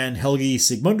 Gyr, and Helgi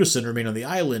Sigmundsson remain on the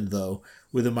island, though,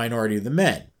 with a minority of the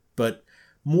men. But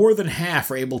more than half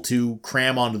are able to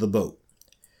cram onto the boat.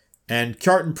 And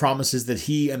Kjartan promises that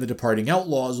he and the departing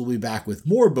outlaws will be back with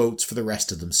more boats for the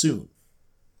rest of them soon.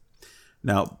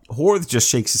 Now, Horth just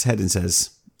shakes his head and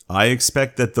says, I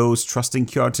expect that those trusting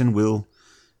Kjartan will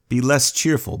be less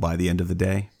cheerful by the end of the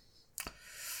day.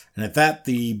 And at that,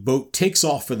 the boat takes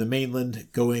off for the mainland,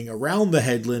 going around the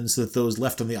headland so that those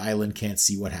left on the island can't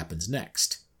see what happens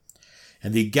next.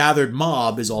 And the gathered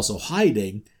mob is also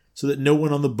hiding so that no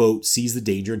one on the boat sees the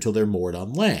danger until they're moored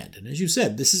on land. And as you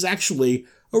said, this is actually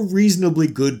a reasonably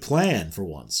good plan for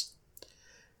once.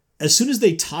 As soon as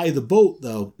they tie the boat,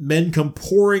 though, men come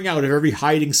pouring out of every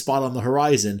hiding spot on the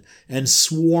horizon and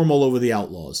swarm all over the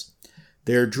outlaws.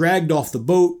 They're dragged off the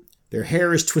boat, their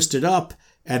hair is twisted up,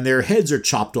 and their heads are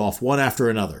chopped off one after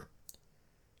another.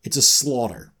 It's a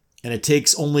slaughter, and it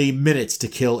takes only minutes to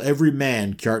kill every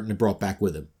man Kjartan had brought back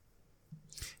with him.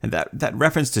 And that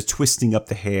reference to twisting up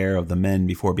the hair of the men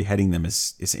before beheading them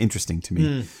is interesting to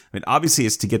me. I mean, obviously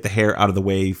it's to get the hair out of the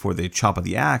way for the chop of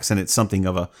the axe, and it's something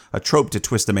of a trope to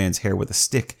twist a man's hair with a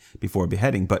stick before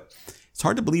beheading, but it's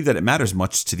hard to believe that it matters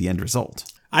much to the end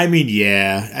result. I mean,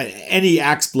 yeah, any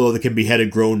axe blow that can behead a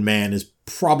grown man is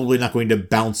probably not going to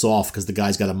bounce off because the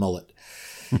guy's got a mullet.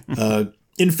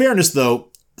 In fairness,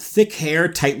 though, thick hair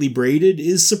tightly braided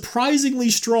is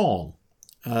surprisingly strong.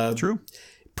 True.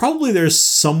 Probably there's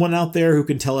someone out there who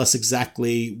can tell us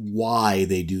exactly why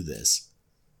they do this.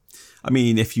 I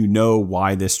mean, if you know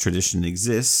why this tradition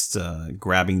exists,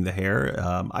 grabbing the hair,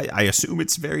 I assume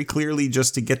it's very clearly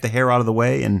just to get the hair out of the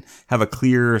way and have a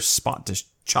clear spot to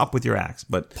chop with your axe.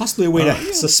 But possibly a way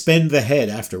to suspend the head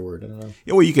afterward. I don't know.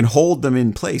 Yeah, well, you can hold them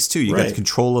in place too. You Right. got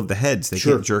control of the heads; they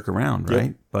Sure. can't jerk around, Yep.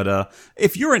 right? But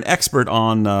if you're an expert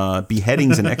on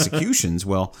beheadings and executions,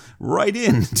 well, write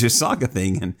in to Saga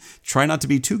Thing and try not to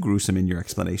be too gruesome in your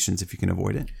explanations if you can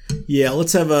avoid it. Yeah,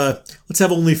 let's have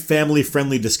only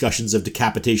family-friendly discussions of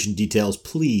decapitation details,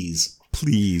 please.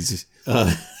 Please.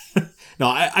 No,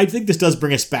 I think this does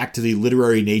bring us back to the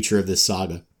literary nature of this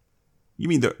saga. You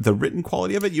mean the written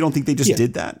quality of it? You don't think they just Yeah.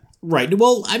 did that? Right.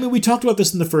 Well, I mean, we talked about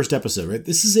this in the first episode, right?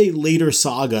 This is a later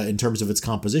saga in terms of its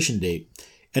composition date,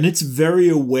 and it's very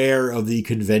aware of the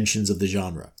conventions of the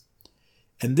genre.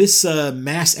 And this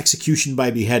mass execution by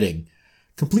beheading,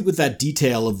 complete with that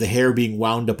detail of the hair being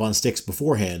wound up on sticks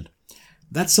beforehand,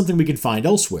 that's something we can find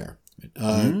elsewhere.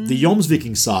 The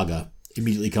Jomsviking saga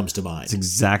immediately comes to mind. That's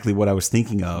exactly what I was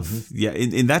thinking of. Yeah,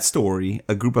 in that story,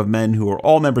 a group of men who are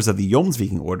all members of the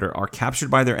Jomsviking order are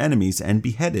captured by their enemies and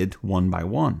beheaded one by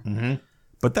one.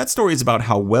 But that story is about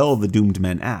how well the doomed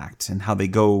men act and how they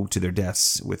go to their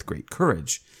deaths with great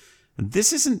courage.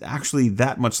 This isn't actually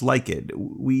that much like it.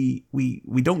 We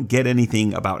don't get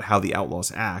anything about how the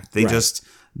outlaws act. They Right. just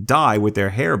die with their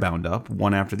hair bound up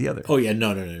one after the other. Oh, yeah,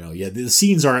 no. Yeah, the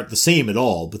scenes aren't the same at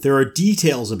all, but there are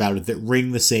details about it that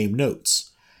ring the same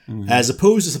notes. As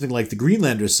opposed to something like the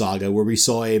Greenlander saga, where we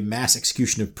saw a mass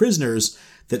execution of prisoners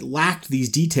that lacked these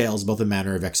details about the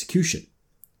manner of execution.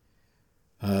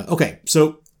 Okay,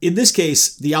 so in this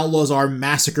case, the outlaws are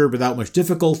massacred without much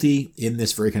difficulty in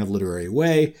this very kind of literary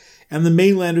way, and the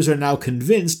mainlanders are now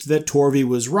convinced that Torvi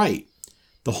was right.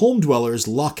 The home dwellers'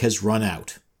 luck has run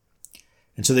out.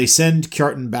 And so they send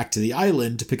Kjartan back to the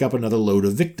island to pick up another load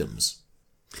of victims.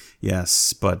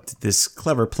 Yes, but this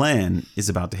clever plan is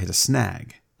about to hit a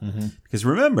snag. Because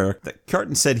remember that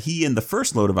Kjartan said he and the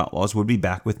first load of outlaws would be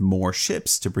back with more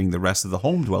ships to bring the rest of the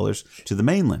home dwellers to the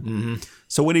mainland.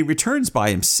 So when he returns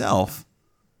by himself,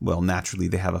 well, naturally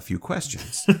they have a few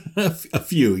questions. A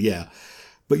few, yeah.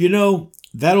 But you know,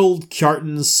 that old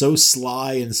Kjartan's so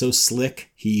sly and so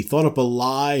slick, he thought up a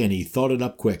lie and he thought it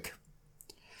up quick.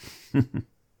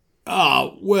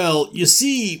 Well, you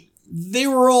see, they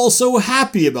were all so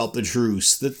happy about the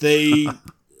truce that they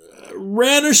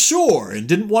ran ashore and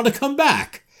didn't want to come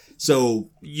back. So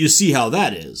you see how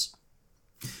that is.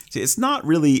 See, it's not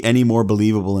really any more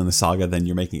believable in the saga than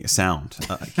you're making it sound.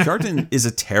 Kjartan is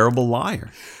a terrible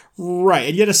liar. Right,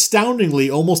 and yet astoundingly,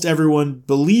 almost everyone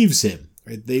believes him.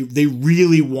 Right? They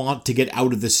really want to get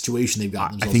out of the situation they've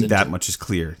gotten I themselves think into. that much is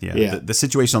clear. Yeah. Yeah. The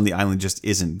situation on the island just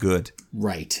isn't good.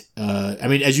 Right. I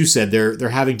mean, as you said, they're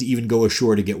having to even go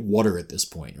ashore to get water at this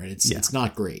point, right? It's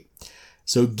not great.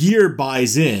 So Gyr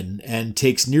buys in and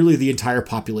takes nearly the entire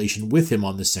population with him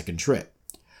on this second trip.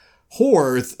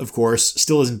 Horth, of course,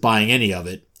 still isn't buying any of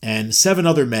it, and 7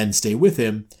 other men stay with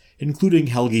him, including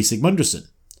Helgi Sigmundsson.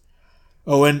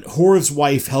 Oh, and Horth's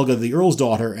wife, Helga the Earl's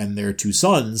daughter, and their 2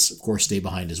 sons, of course, stay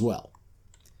behind as well.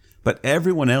 But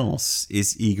everyone else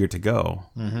is eager to go.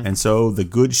 And so the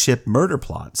good ship murder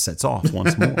plot sets off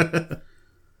once more.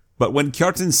 But when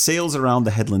Kjartan sails around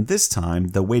the headland this time,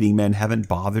 the waiting men haven't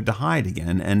bothered to hide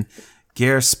again, and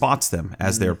Geir spots them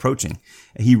as they're approaching.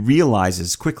 He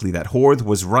realizes quickly that Horth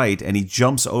was right, and he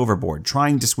jumps overboard,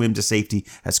 trying to swim to safety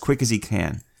as quick as he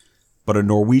can. But a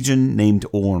Norwegian named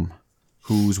Orm,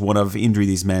 who's one of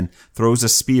Indridi's men, throws a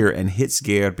spear and hits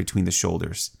Geir between the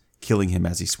shoulders, killing him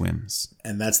as he swims.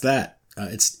 And that's that.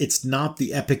 It's not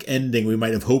the epic ending we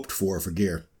might have hoped for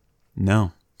Geir.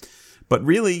 No. But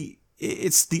really,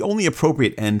 it's the only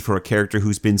appropriate end for a character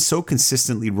who's been so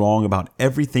consistently wrong about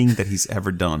everything that he's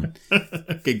ever done.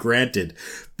 Okay, granted.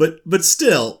 But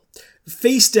still,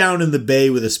 face down in the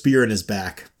bay with a spear in his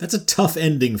back. That's a tough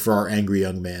ending for our angry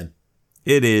young man.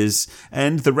 It is,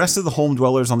 and the rest of the home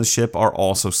dwellers on the ship are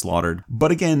also slaughtered.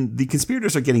 But again, the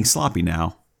conspirators are getting sloppy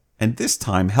now, and this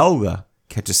time Helga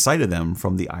catches sight of them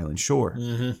from the island shore.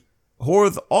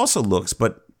 Horth also looks,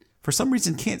 but for some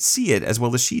reason can't see it as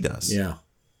well as she does. Yeah.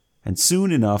 And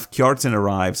soon enough, Kjartan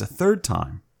arrives a third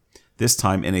time, this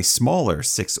time in a smaller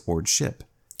 6-oared ship.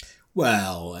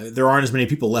 Well, there aren't as many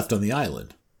people left on the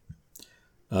island.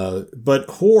 But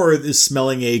Horth is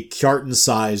smelling a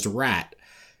Kjartan-sized rat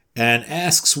and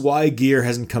asks why Geir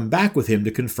hasn't come back with him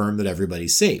to confirm that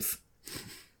everybody's safe.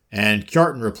 And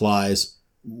Kjartan replies,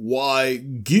 "Why,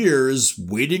 Geir's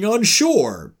waiting on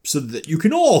shore so that you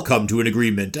can all come to an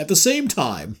agreement at the same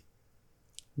time."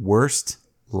 Worst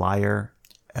liar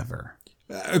ever.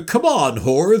 Come on,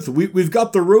 Horth. We've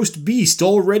got the roast beast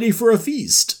all ready for a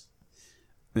feast.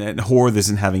 And Horth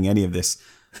isn't having any of this.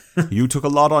 You took a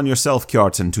lot on yourself,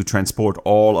 Kjartan, to transport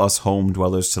all us home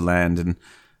dwellers to land, and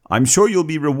I'm sure you'll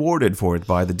be rewarded for it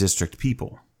by the district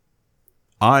people.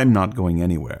 I'm not going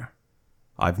anywhere.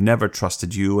 I've never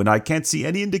trusted you, and I can't see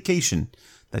any indication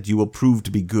that you will prove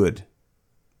to be good.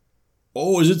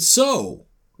 Oh, is it so?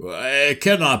 It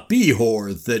cannot be,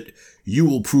 Horth, that you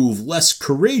will prove less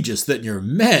courageous than your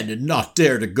men and not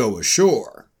dare to go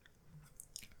ashore.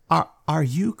 Are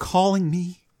you calling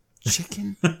me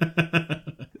chicken?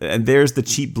 And there's the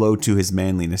cheap blow to his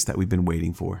manliness that we've been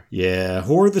waiting for. Yeah,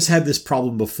 Horth has had this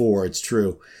problem before, it's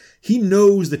true. He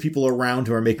knows that people around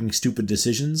him are making stupid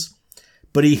decisions,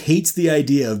 but he hates the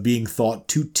idea of being thought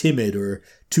too timid or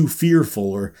too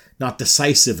fearful or not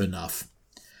decisive enough.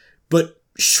 But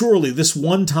surely this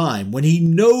one time, when he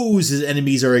knows his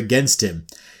enemies are against him,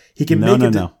 he can make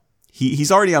it... No.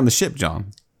 He's already on the ship,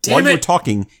 John. Damn While you it! were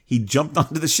talking, he jumped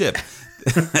onto the ship.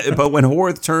 But when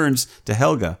Horth turns to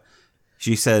Helga,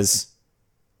 she says,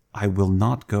 "I will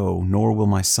not go, nor will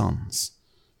my sons.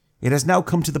 It has now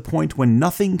come to the point when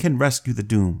nothing can rescue the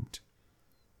doomed."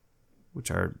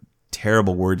 Which are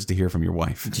terrible words to hear from your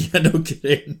wife. Yeah, no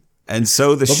kidding. And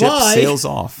so the ship Bye-bye. sails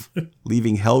off,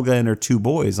 leaving Helga and her 2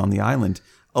 boys on the island.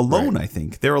 Alone, right. I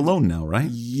think. They're alone now, right?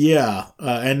 Yeah,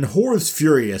 and Horth's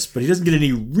furious, but he doesn't get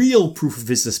any real proof of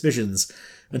his suspicions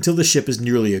until the ship is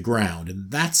nearly aground,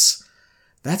 and that's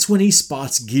when he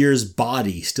spots Geir's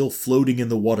body still floating in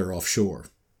the water offshore.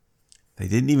 They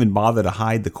didn't even bother to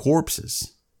hide the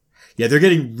corpses. Yeah, they're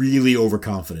getting really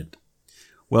overconfident.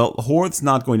 Well, Horth's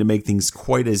not going to make things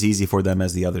quite as easy for them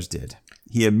as the others did.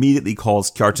 He immediately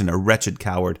calls Kjartan a wretched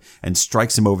coward and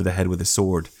strikes him over the head with a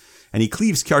sword. And he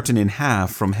cleaves Kjartan in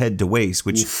half from head to waist,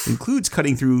 which includes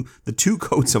cutting through the 2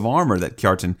 coats of armor that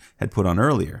Kjartan had put on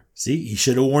earlier. See, he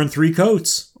should have worn 3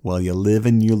 coats. Well, you live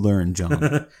and you learn,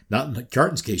 John. Not in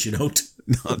Kjartan's case, you don't.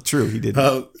 No, true, he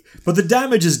didn't. But the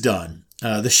damage is done.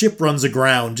 The ship runs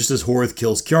aground just as Horth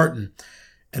kills Kjartan,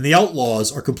 and the outlaws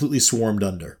are completely swarmed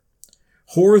under.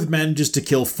 Horth manages to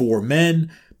kill 4 men,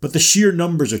 but the sheer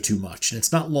numbers are too much, and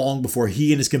it's not long before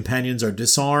he and his companions are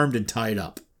disarmed and tied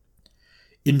up.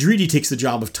 Indridi takes the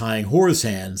job of tying Horth's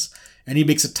hands, and he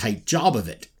makes a tight job of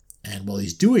it. And while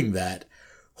he's doing that,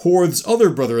 Horth's other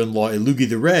brother-in-law, Illugi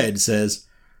the Red, says,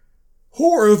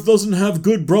 "Horth doesn't have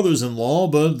good brothers-in-law,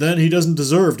 but then he doesn't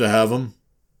deserve to have them."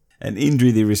 And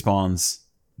Indridi responds,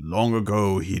 "Long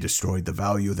ago he destroyed the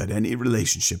value that any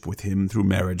relationship with him through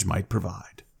marriage might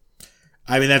provide."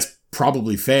 I mean, that's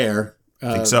probably fair.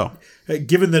 I think so.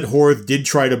 Given that Horth did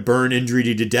try to burn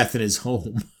Indridi to death in his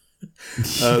home.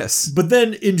 Yes. But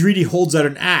then Indridi holds out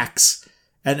an axe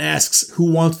and asks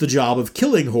who wants the job of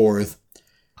killing Horth.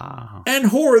 And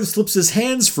Horth slips his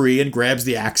hands free and grabs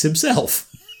the axe himself.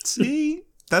 See?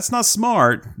 That's not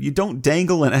smart. You don't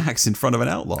dangle an axe in front of an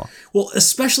outlaw. Well,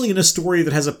 especially in a story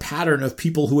that has a pattern of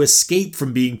people who escape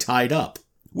from being tied up.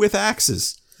 With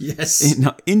axes. Yes.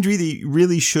 Now, Indridi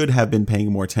really should have been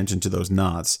paying more attention to those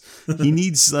knots. He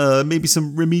needs maybe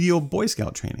some remedial Boy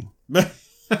Scout training.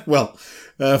 Well,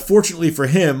 fortunately for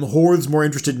him, Horth's more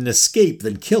interested in escape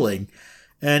than killing,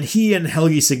 and he and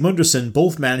Helgi Sigmundsson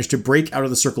both manage to break out of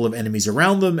the circle of enemies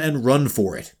around them and run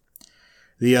for it.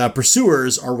 The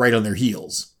pursuers are right on their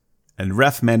heels. And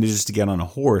Ref manages to get on a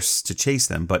horse to chase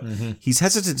them, but he's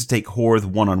hesitant to take Horth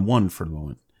one-on-one for the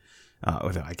moment.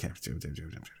 I can't.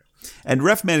 And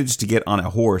Ref manages to get on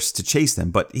a horse to chase them,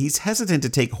 but he's hesitant to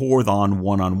take Horth on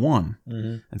one-on-one.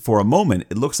 And for a moment,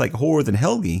 it looks like Horth and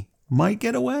Helgi might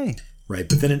get away. Right,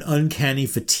 but then an uncanny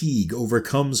fatigue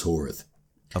overcomes Horth.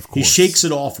 Of course. He shakes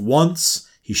it off once,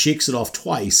 he shakes it off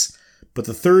twice, but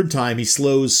the third time he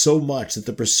slows so much that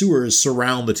the pursuers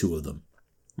surround the two of them.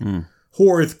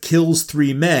 Horth kills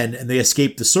 3 men and they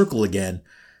escape the circle again,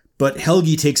 but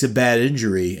Helgi takes a bad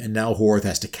injury and now Horth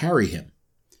has to carry him.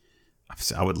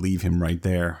 I would leave him right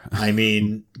there. I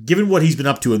mean, given what he's been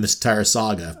up to in this entire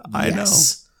saga, I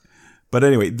yes. know. But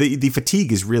anyway, the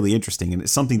fatigue is really interesting, and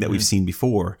it's something that we've seen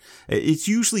before. It's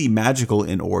usually magical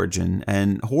in origin,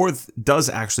 and Horth does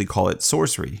actually call it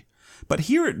sorcery. But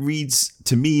here it reads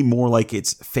to me more like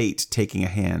it's fate taking a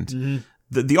hand.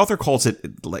 The author calls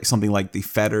it like something like the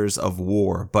fetters of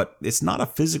war, but it's not a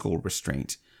physical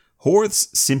restraint. Horth's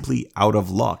simply out of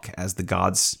luck, as the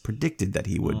gods predicted that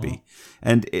he would be.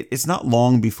 And it's not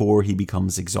long before he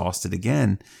becomes exhausted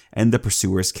again, and the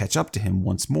pursuers catch up to him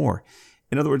once more.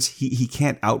 In other words, he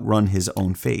can't outrun his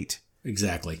own fate.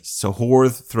 Exactly. So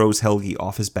Horth throws Helgi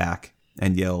off his back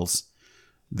and yells,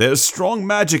 "There's strong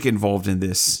magic involved in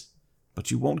this,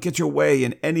 but you won't get your way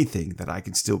in anything that I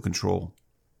can still control."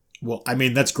 Well, I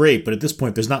mean, that's great, but at this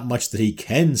point, there's not much that he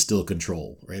can still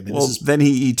control, right? I mean, Well, then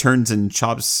he turns and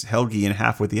chops Helgi in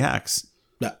half with the axe.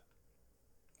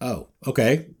 Oh,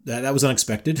 okay. That was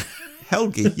unexpected.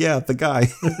 Helgi, yeah, the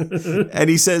guy. And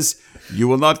he says, "You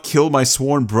will not kill my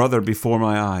sworn brother before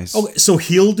my eyes." Oh, so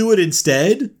he'll do it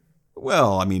instead?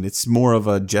 Well, I mean, it's more of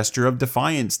a gesture of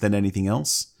defiance than anything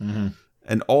else.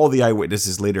 And all the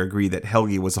eyewitnesses later agree that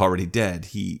Helgi was already dead.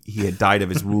 He had died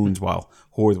of his wounds while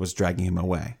Horth was dragging him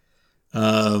away.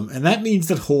 And that means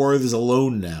that Horth is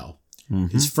alone now.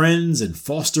 His friends and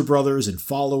foster brothers and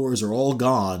followers are all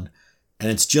gone, and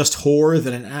it's just Horth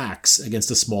and an axe against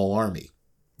a small army.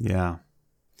 Yeah.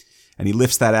 And he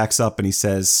lifts that axe up and he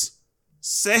says,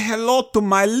 "Say hello to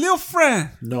my little friend."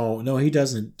 No, he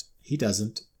doesn't. He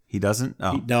doesn't. He doesn't?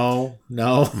 Oh.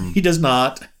 No, he does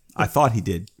not. I thought he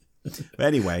did. But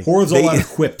anyway. Horth's all out of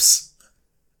quips.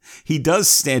 He does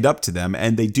stand up to them,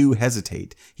 and they do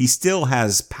hesitate. He still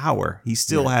has power. He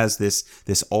still has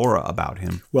this aura about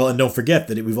him. Well, and don't forget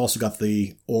that we've also got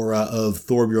the aura of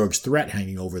Thorbjorg's threat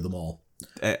hanging over them all.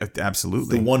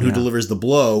 Absolutely. The one who delivers the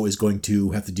blow is going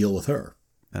to have to deal with her.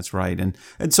 That's right.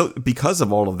 And so because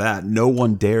of all of that, no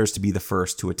one dares to be the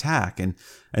first to attack. And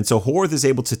so Horth is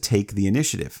able to take the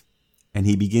initiative. And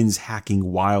he begins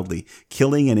hacking wildly,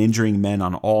 killing and injuring men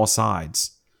on all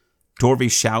sides.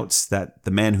 Torvi shouts that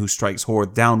the man who strikes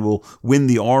Horth down will win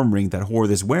the arm ring that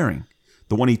Horth is wearing,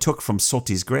 the one he took from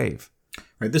Soti's grave.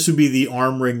 Right, this would be the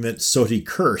arm ring that Soti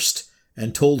cursed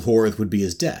and told Horth would be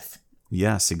his death.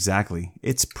 Yes, exactly.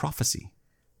 It's prophecy.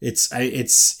 It's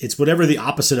whatever the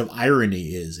opposite of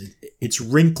irony is. It's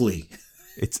wrinkly.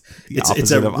 It's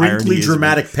a wrinkly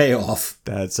dramatic payoff.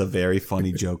 That's a very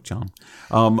funny joke, John.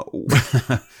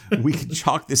 We can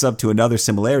chalk this up to another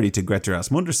similarity to Grettir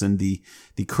Asmundarson,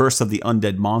 the curse of the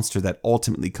undead monster that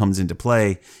ultimately comes into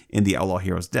play in the Outlaw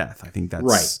Hero's death. I think that's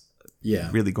right.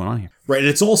 really going on here. Right,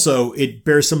 and it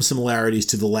bears some similarities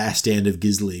to the Last Stand of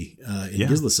Gisli in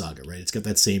Gisla Saga, right? It's got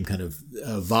that same kind of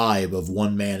vibe of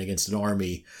one man against an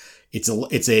army. It's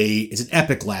an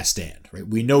epic last stand, right?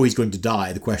 We know he's going to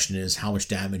die. The question is how much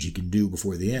damage he can do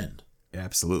before the end.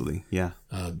 Absolutely, yeah.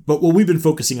 But while we've been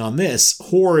focusing on this,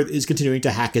 Horth is continuing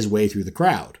to hack his way through the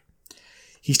crowd.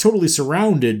 He's totally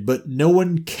surrounded, but no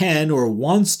one can or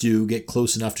wants to get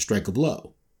close enough to strike a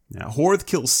blow. Now, Horth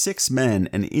kills 6 men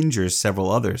and injures several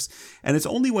others, and it's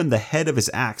only when the head of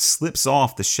his axe slips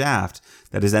off the shaft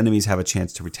that his enemies have a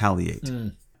chance to retaliate.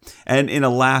 And in a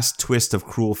last twist of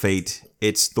cruel fate,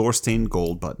 it's Thorstein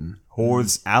Goldbutton,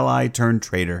 Horth's ally turned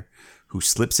traitor, who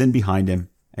slips in behind him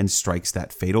and strikes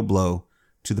that fatal blow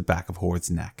to the back of Horth's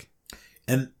neck.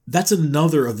 And that's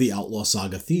another of the Outlaw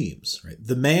Saga themes, right?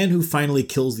 The man who finally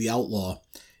kills the outlaw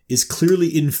is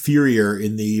clearly inferior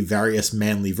in the various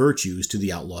manly virtues to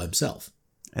the outlaw himself.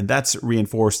 And that's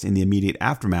reinforced in the immediate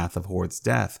aftermath of Horth's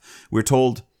death. We're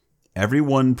told,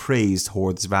 everyone praised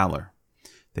Horth's valor.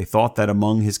 They thought that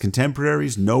among his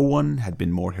contemporaries, no one had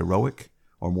been more heroic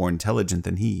or more intelligent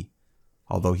than he,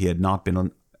 although he had not been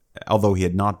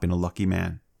a lucky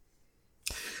man.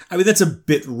 I mean, that's a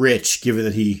bit rich, given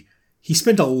that he He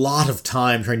spent a lot of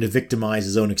time trying to victimize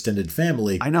his own extended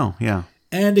family. I know, yeah.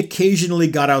 And occasionally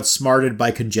got outsmarted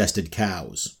by congested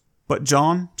cows. But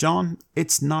John,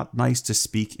 it's not nice to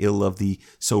speak ill of the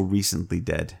so recently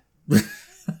dead.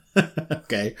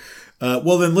 Okay.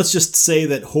 Well, then let's just say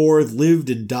that Horth lived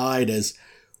and died as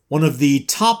one of the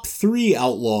top 3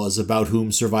 outlaws about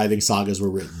whom surviving sagas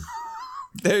were written.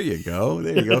 There you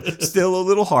go. Still a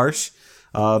little harsh.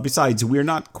 Besides, we're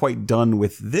not quite done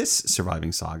with this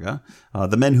surviving saga.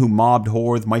 The men who mobbed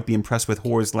Horth might be impressed with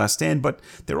Horth's last stand, but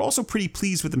they're also pretty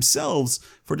pleased with themselves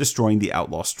for destroying the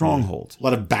outlaw stronghold. A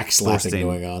lot of backslapping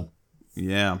going on.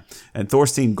 Yeah. And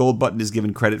Thorstein Goldbutton is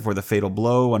given credit for the fatal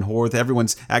blow on Horth.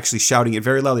 Everyone's actually shouting it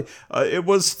very loudly. It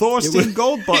was Thorstein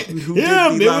Goldbutton who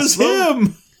did the last blow.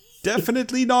 Him!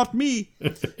 Definitely not me.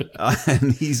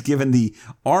 And he's given the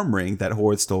arm ring that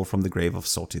Horth stole from the grave of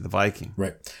Soti the Viking.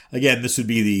 Right. Again, this would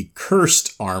be the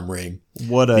cursed arm ring.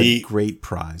 What a great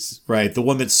prize. Right. The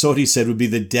one that Soti said would be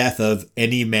the death of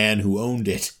any man who owned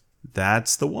it.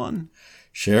 That's the one.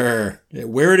 Sure.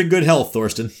 Wear it in good health,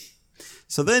 Thorstein.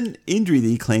 So then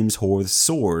Indridi claims Horth's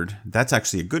sword. That's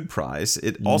actually a good prize.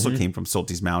 It also came from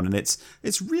Soti's Mound, and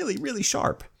it's really, really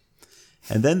sharp.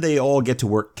 And then they all get to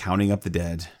work counting up the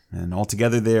dead. And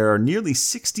altogether there are nearly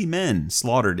 60 men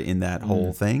slaughtered in that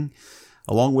whole thing,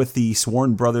 along with the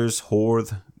sworn brothers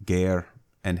Horth, Geir,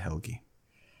 and Helgi.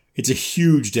 It's a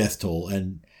huge death toll,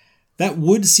 and that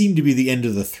would seem to be the end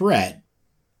of the threat.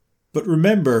 But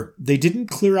remember, they didn't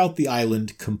clear out the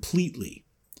island completely.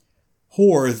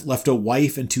 Horth left a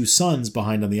wife and 2 sons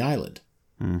behind on the island.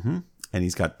 Mm-hmm. And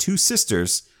he's got 2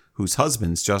 sisters whose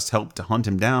husbands just helped to hunt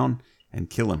him down and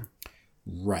kill him.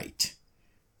 Right.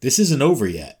 This isn't over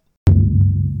yet.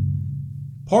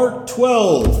 Part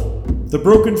 12. The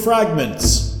Broken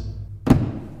Fragments.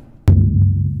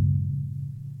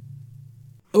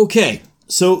 Okay,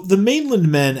 so the mainland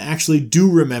men actually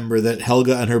do remember that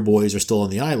Helga and her boys are still on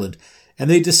the island, and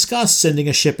they discuss sending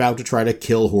a ship out to try to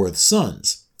kill Horth's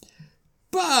sons.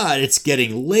 But it's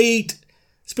getting late.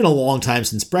 It's been a long time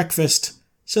since breakfast,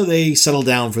 so they settle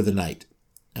down for the night.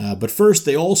 But first,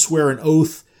 they all swear an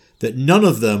oath that none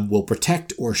of them will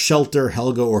protect or shelter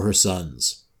Helga or her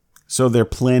sons. So they're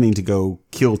planning to go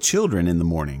kill children in the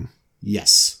morning.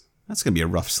 Yes. That's going to be a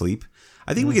rough sleep.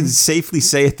 I think we can safely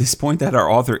say at this point that our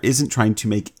author isn't trying to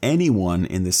make anyone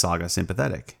in this saga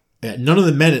sympathetic. None of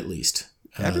the men, at least.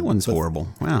 Everyone's horrible.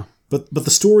 Wow. But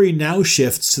the story now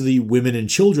shifts to the women and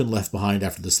children left behind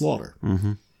after the slaughter.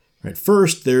 Right.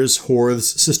 First, there's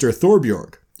Horth's sister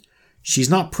Thorbjorg. She's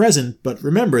not present, but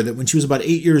remember that when she was about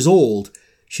 8 years old,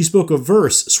 she spoke a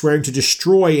verse swearing to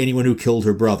destroy anyone who killed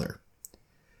her brother.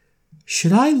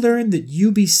 Should I learn that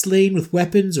you be slain with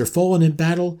weapons or fallen in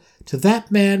battle, to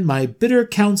that man my bitter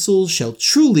counsels shall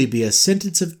truly be a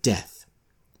sentence of death.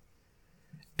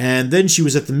 And then she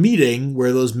was at the meeting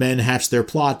where those men hatched their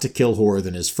plot to kill Horth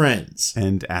and his friends.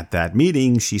 And at that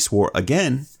meeting, she swore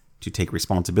again to take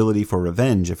responsibility for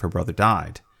revenge if her brother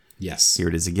died. Yes. Here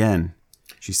it is again.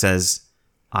 She says,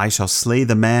 I shall slay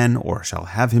the man or shall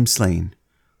have him slain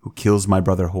who kills my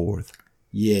brother Horth.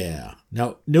 Yeah.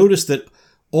 Now, notice that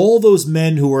all those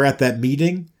men who were at that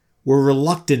meeting were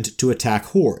reluctant to attack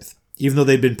Horth, even though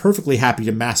they'd been perfectly happy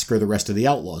to massacre the rest of the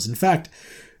outlaws. In fact,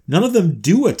 none of them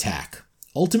do attack.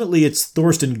 Ultimately, it's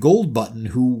Thorstein Goldbutton,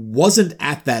 who wasn't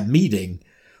at that meeting,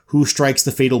 who strikes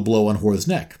the fatal blow on Horth's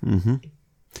neck.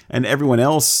 And everyone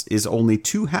else is only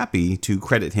too happy to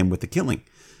credit him with the killing.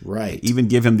 Right. Even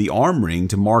give him the arm ring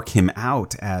to mark him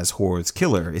out as Horth's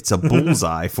killer. It's a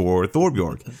bullseye for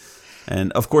Thorbjorg.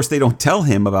 And of course, they don't tell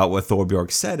him about what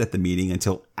Thorbjorg said at the meeting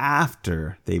until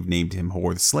after they've named him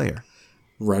Horth's Slayer.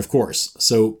 Right, of course.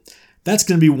 So that's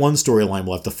going to be one storyline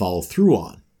we'll have to follow through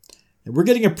on. And we're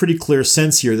getting a pretty clear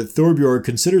sense here that Thorbjorg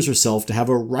considers herself to have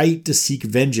a right to seek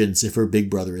vengeance if her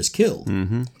big brother is killed.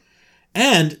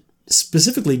 And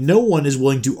specifically, no one is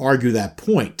willing to argue that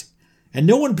point. And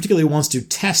no one particularly wants to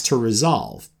test her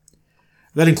resolve.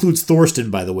 That includes Thorstein,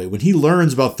 by the way. When he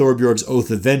learns about Thorbjorg's oath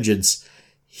of vengeance,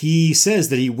 he says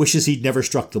that he wishes he'd never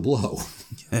struck the blow.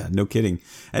 Yeah, no kidding.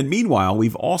 And meanwhile,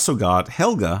 we've also got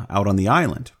Helga out on the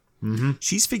island.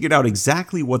 She's figured out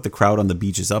exactly what the crowd on the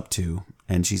beach is up to,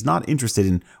 and she's not interested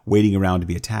in waiting around to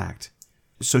be attacked.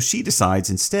 So she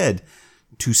decides instead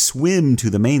to swim to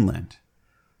the mainland.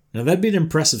 Now that'd be an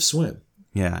impressive swim.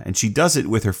 Yeah, and she does it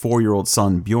with her 4-year-old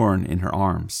son Bjorn in her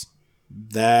arms.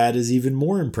 That is even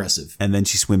more impressive. And then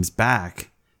she swims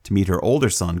back to meet her older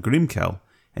son Grimkel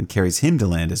and carries him to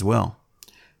land as well.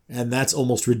 And that's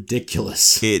almost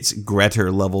ridiculous. It's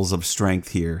Grettir levels of strength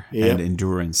here and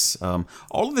endurance.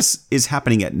 All of this is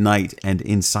happening at night and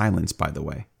in silence, by the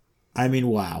way. I mean,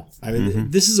 wow. I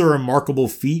mean, this is a remarkable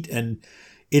feat, and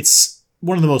it's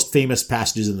one of the most famous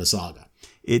passages in the saga.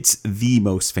 It's the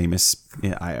most famous,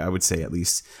 I would say, at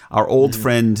least. Our old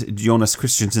friend Jonas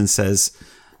Christensen says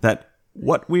that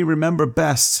what we remember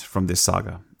best from this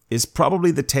saga is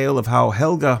probably the tale of how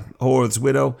Helga, Horth's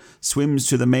widow, swims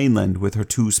to the mainland with her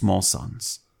 2 small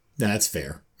sons. That's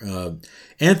fair.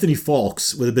 Anthony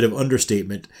Fawkes, with a bit of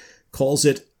understatement, calls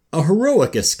it a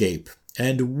heroic escape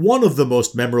and one of the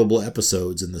most memorable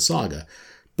episodes in the saga.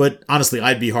 But honestly,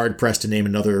 I'd be hard-pressed to name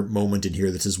another moment in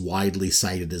here that's as widely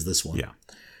cited as this one.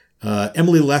 Yeah.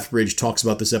 Emily Lethbridge talks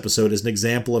about this episode as an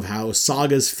example of how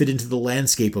sagas fit into the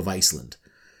landscape of Iceland,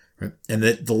 right? And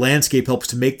that the landscape helps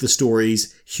to make the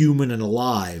stories human and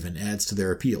alive and adds to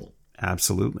their appeal.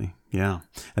 Absolutely, yeah.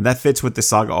 And that fits with the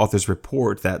saga author's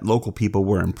report that local people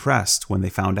were impressed when they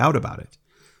found out about it.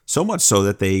 So much so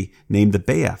that they named the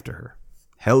bay after her,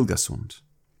 Helgasund.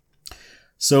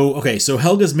 So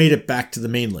Helga's made it back to the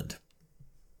mainland.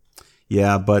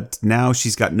 Yeah, but now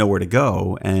she's got nowhere to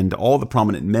go, and all the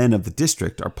prominent men of the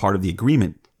district are part of the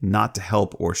agreement not to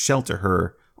help or shelter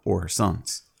her or her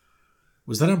sons.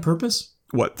 Was that on purpose?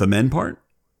 What, the men part?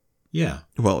 Yeah.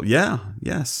 Well, yeah,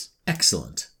 yes.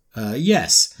 Excellent.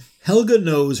 Yes, Helga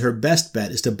knows her best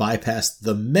bet is to bypass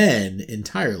the men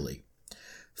entirely.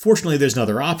 Fortunately, there's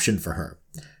another option for her.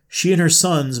 She and her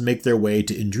sons make their way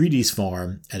to Indridi's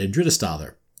farm at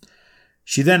Indridastaðir.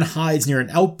 She then hides near an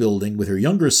outbuilding with her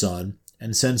younger son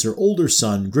and sends her older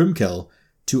son, Grimkel,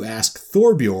 to ask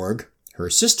Thorbjorg, her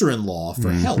sister-in-law,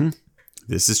 for help.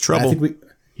 This is trouble.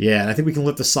 I think we can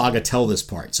let the saga tell this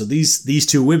part. So these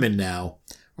 2 women now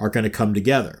are going to come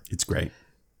together. It's great.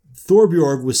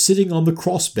 Thorbjorg was sitting on the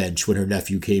crossbench when her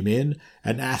nephew came in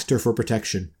and asked her for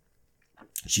protection.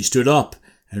 She stood up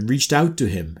and reached out to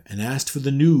him and asked for the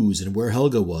news and where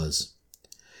Helga was.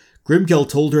 Grimkel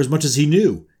told her as much as he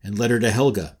knew and led her to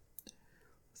Helga.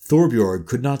 Thorbjorg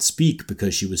could not speak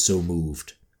because she was so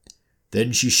moved.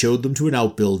 Then she showed them to an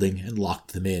outbuilding and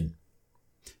locked them in.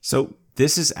 So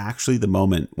this is actually the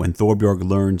moment when Thorbjorg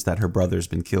learns that her brother's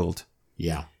been killed.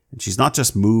 Yeah. And she's not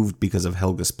just moved because of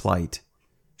Helga's plight.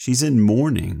 She's in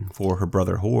mourning for her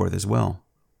brother Horth as well.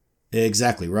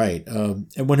 Exactly right. And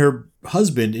when her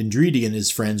husband, Indridi, and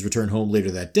his friends return home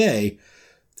later that day,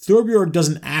 Thorbjorg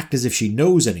doesn't act as if she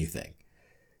knows anything.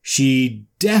 She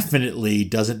definitely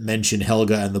doesn't mention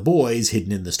Helga and the boys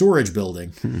hidden in the storage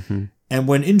building. And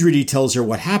when Indridi tells her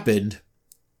what happened,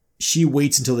 she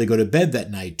waits until they go to bed that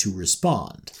night to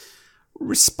respond.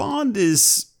 Respond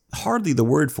is hardly the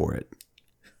word for it,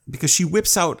 because she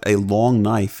whips out a long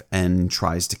knife and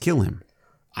tries to kill him.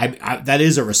 That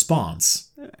is a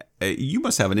response. You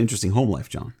must have an interesting home life,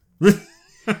 John.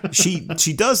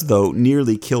 She does, though,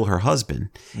 nearly kill her husband.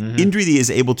 Indridi is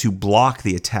able to block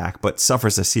the attack, but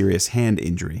suffers a serious hand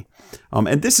injury.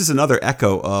 And this is another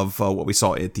echo of what we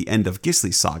saw at the end of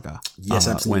Gisli's saga. Yes,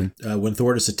 absolutely. When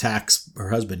Thordis attacks her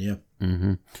husband, yeah.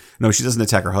 No, she doesn't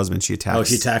attack her husband. She attacks... Oh,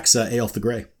 she attacks Eyjolf the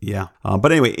Grey. Yeah.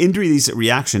 But anyway, Indridi's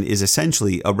reaction is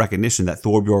essentially a recognition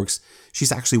that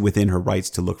she's actually within her rights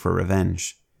to look for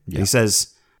revenge. Yeah. He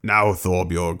says, "Now,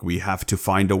 Thorbjorg, we have to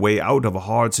find a way out of a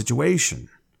hard situation.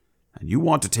 And you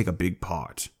want to take a big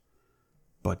part.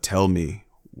 But tell me,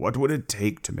 what would it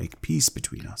take to make peace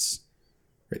between us?"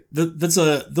 Right.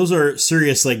 Those are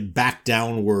serious, back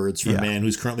down words from a man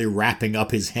who's currently wrapping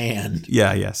up his hand.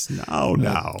 Yeah, yes.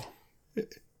 No.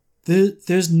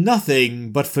 There's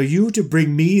nothing but for you to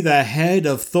bring me the head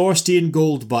of Thorstein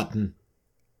Goldbutton.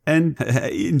 And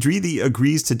Indridi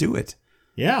agrees to do it.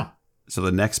 Yeah. So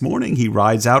the next morning, he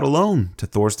rides out alone to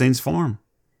Thorstein's farm.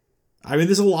 I mean,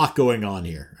 there's a lot going on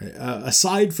here.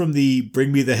 Aside from the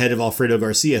bring me the head of Alfredo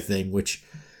Garcia thing, which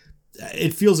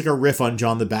it feels like a riff on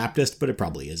John the Baptist, but it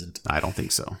probably isn't. I don't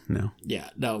think so, no. Yeah,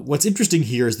 no. What's interesting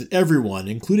here is that everyone,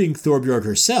 including Thorbjorg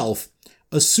herself,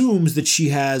 assumes that she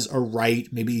has a right,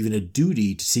 maybe even a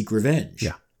duty, to seek revenge.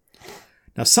 Yeah.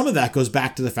 Now, some of that goes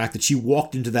back to the fact that she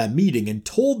walked into that meeting and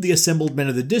told the assembled men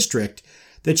of the district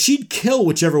that she'd kill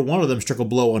whichever one of them struck a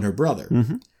blow on her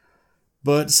brother.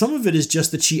 But some of it is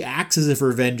just that she acts as if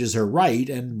revenge is her right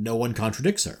and no one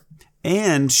contradicts her.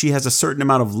 And she has a certain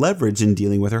amount of leverage in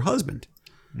dealing with her husband.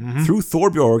 Through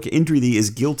Thorbjorg, Indridi is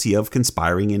guilty of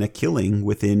conspiring in a killing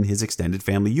within his extended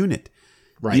family unit.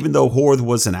 Right. Even though Horth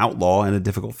was an outlaw and a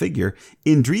difficult figure,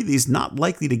 Indridi's not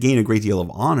likely to gain a great deal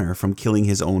of honor from killing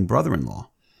his own brother-in-law,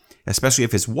 especially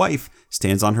if his wife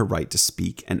stands on her right to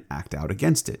speak and act out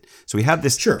against it. So we have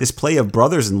this play of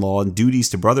brothers-in-law and duties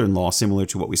to brother-in-law, similar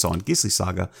to what we saw in Gisli's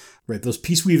saga. Right, those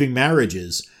peace-weaving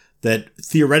marriages that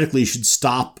theoretically should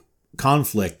stop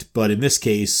conflict, but in this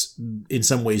case, in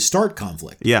some ways start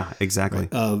conflict. Yeah, exactly.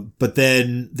 But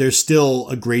then there's still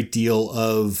a great deal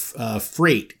of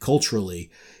freight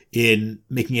culturally in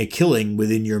making a killing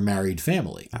within your married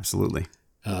family. Absolutely.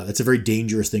 That's a very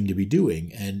dangerous thing to be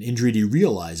doing, and Indridi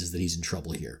realizes that he's in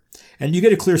trouble here. And you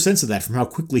get a clear sense of that from how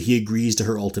quickly he agrees to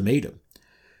her ultimatum.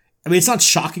 I mean, it's not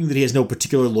shocking that he has no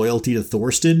particular loyalty to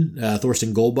Thorsten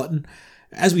Goldbutton.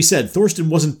 As we said, Thorsten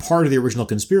wasn't part of the original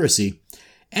conspiracy,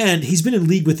 and he's been in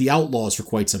league with the outlaws for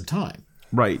quite some time.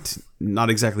 Right. Not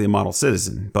exactly a model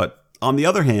citizen. But on the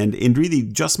other hand,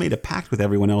 Indridi just made a pact with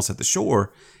everyone else at the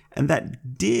shore, and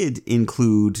that did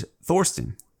include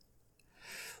Thorsten.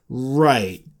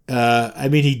 Right. I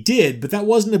mean, he did, but that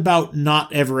wasn't about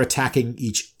not ever attacking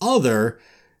each other.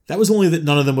 That was only that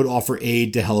none of them would offer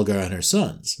aid to Helga and her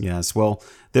sons. Yes, well,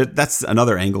 that's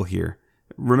another angle here.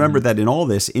 Remember that in all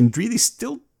this, Indridi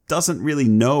still doesn't really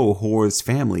know Horth's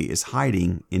family is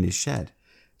hiding in his shed.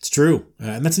 It's true.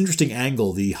 And that's an interesting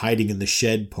angle, the hiding in the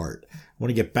shed part. I want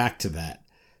to get back to that.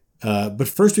 But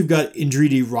first we've got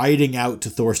Indridi riding out to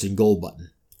Thorsten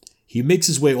Goldbutton. He makes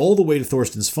his way all the way to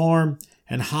Thorsten's farm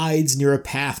and hides near a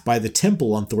path by the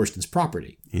temple on Thorsten's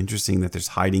property. Interesting that there's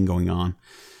hiding going on.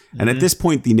 And at this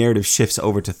point, the narrative shifts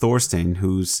over to Thorstein,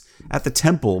 who's at the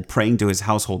temple praying to his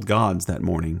household gods that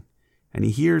morning. And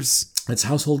he hears... It's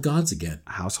household gods again.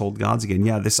 Household gods again.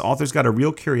 Yeah, this author's got a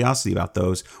real curiosity about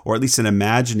those, or at least an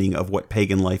imagining of what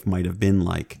pagan life might have been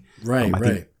like. Right, I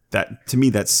think that, to me,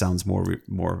 that sounds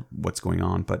more what's going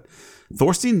on. But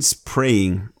Thorstein's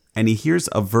praying, and he hears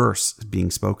a verse being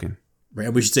spoken.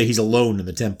 Right, we should say he's alone in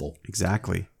the temple.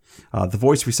 Exactly. The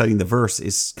voice reciting the verse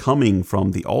is coming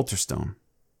from the altar stone.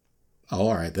 Oh,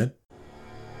 all right then.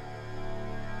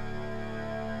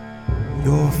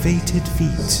 Your fated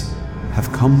feet have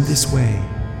come this way,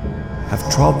 have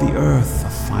trod the earth a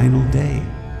final day.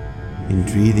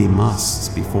 Indridi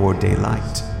must, before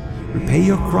daylight, repay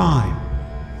your crime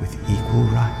with equal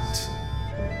right.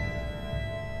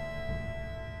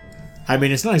 I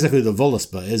mean, it's not exactly the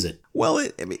Voluspa, is it? Well,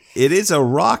 it is a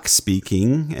rock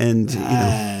speaking, and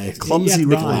clumsy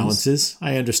with rhymes. Allowances.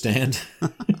 I understand.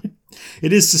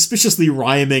 It is suspiciously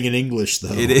rhyming in English, though.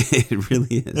 It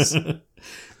really is.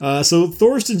 So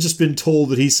Thorsten's just been told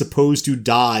that he's supposed to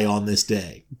die on this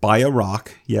day. By a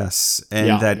rock, yes,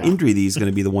 and Indridi is going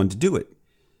to be the one to do it.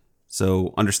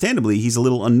 So, understandably, he's a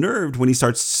little unnerved when he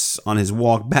starts on his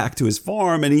walk back to his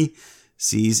farm, and he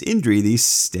sees Indridi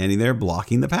standing there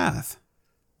blocking the path.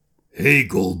 Hey,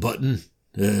 Goldbutton.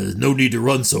 No need to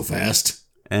run so fast.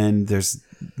 And there's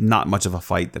not much of a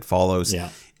fight that follows. Yeah.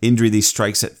 Indridi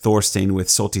strikes at Thorstein with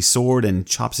Solti's sword and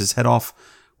chops his head off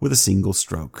with a single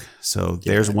stroke. So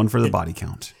there's one for the body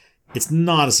count. It's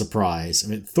not a surprise. I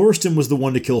mean, Thorsten was the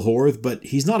one to kill Horth, but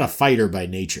he's not a fighter by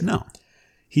nature. No.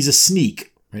 He's a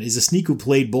sneak. Right? He's a sneak who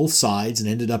played both sides and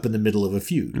ended up in the middle of a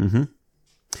feud. Mm-hmm.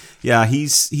 Yeah,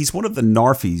 he's one of the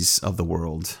Narfies of the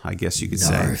world, I guess you could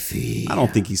say. Narfi. I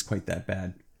don't think he's quite that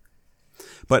bad.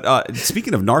 But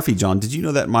speaking of Narfi, John, did you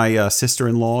know that my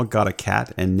sister-in-law got a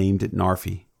cat and named it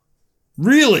Narfi?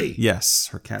 Really? Yes,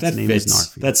 her cat's that name fits. is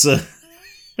Narfi. That's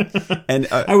and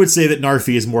I would say that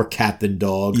Narfi is more cat than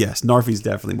dog. Yes, Narfi's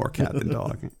definitely more cat than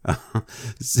dog.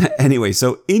 Anyway,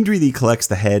 so Indridi collects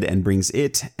the head and brings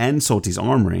it and Solti's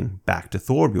arm ring back to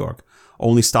Thorbjorg,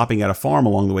 only stopping at a farm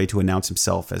along the way to announce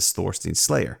himself as Thorstein's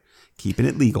slayer, keeping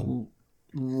it legal.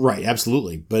 Right,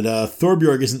 absolutely. But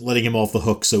Thorbjorg isn't letting him off the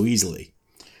hook so easily.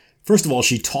 First of all,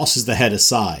 she tosses the head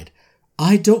aside.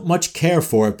 I don't much care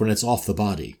for it when it's off the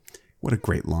body. What a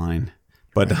great line.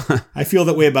 But I feel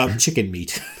that way about chicken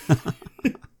meat.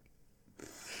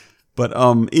 But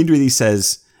Indridi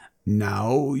says,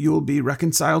 now you'll be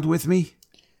reconciled with me?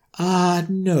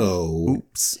 No.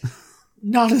 Oops.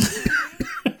 Not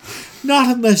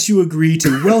unless you agree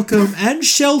to welcome and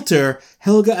shelter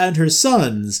Helga and her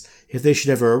sons, if they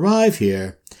should ever arrive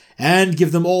here, and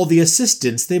give them all the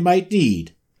assistance they might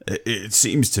need. It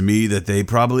seems to me that they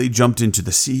probably jumped into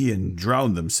the sea and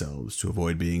drowned themselves to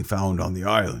avoid being found on the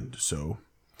island, so...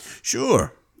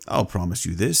 Sure, I'll promise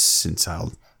you this, since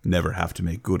I'll never have to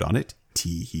make good on it.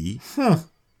 Tee-hee. Huh.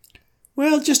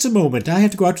 Well, just a moment. I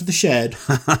have to go out to the shed.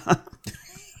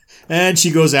 And she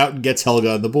goes out and gets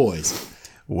Helga and the boys.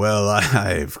 Well,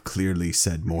 I've clearly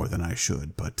said more than I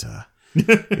should, but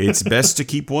it's best to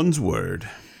keep one's word.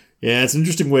 Yeah, it's an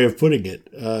interesting way of putting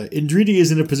it. Indridi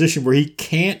is in a position where he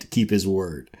can't keep his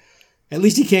word. At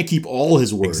least he can't keep all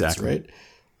his words, exactly.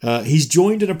 Right? He's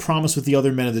joined in a promise with the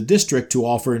other men of the district to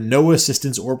offer no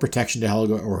assistance or protection to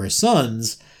Helga or her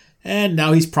sons And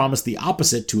now he's promised the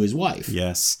opposite to his wife.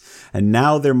 Yes. And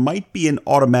now there might be an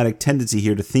automatic tendency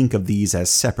here to think of these as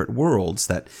separate worlds,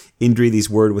 that Indridi's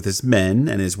word with his men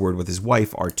and his word with his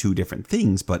wife are two different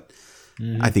things, but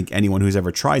I think anyone who's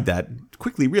ever tried that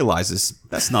quickly realizes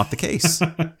that's not the case.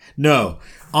 No.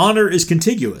 Honor is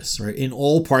contiguous, right, in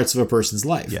all parts of a person's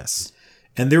life. Yes.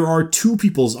 And there are two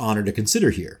people's honor to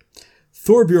consider here.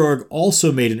 Thorbjorg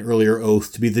also made an earlier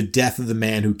oath to be the death of the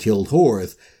man who killed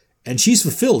Horth, and she's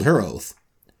fulfilled her oath.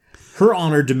 Her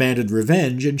honor demanded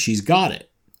revenge, and she's got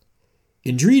it.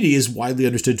 Indridi is widely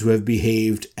understood to have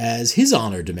behaved as his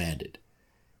honor demanded,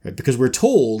 right? Because we're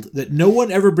told that no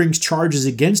one ever brings charges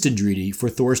against Indridi for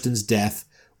Thorsten's death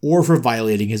or for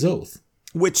violating his oath.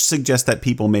 Which suggests that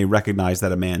people may recognize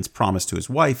that a man's promise to his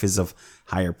wife is of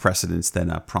higher precedence than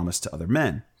a promise to other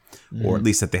men. Or at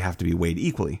least that they have to be weighed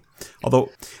equally. Although,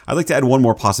 I'd like to add one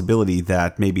more possibility,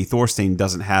 that maybe Thorstein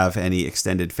doesn't have any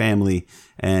extended family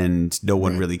and no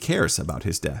one really cares about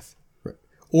his death. Right.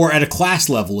 Or at a class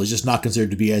level is just not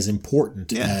considered to be as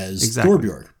important as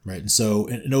Thorbjorg. Right? And so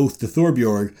an oath to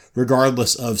Thorbjorg,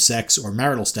 regardless of sex or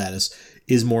marital status,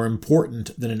 is more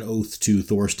important than an oath to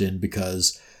Thorstein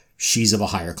because she's of a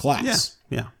higher class.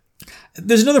 Yeah.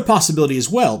 There's another possibility as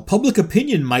well. Public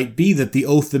opinion might be that the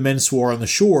oath the men swore on the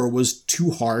shore was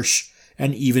too harsh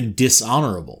and even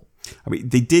dishonorable. I mean,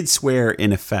 they did swear,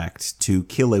 in effect, to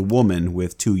kill a woman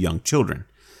with 2 young children.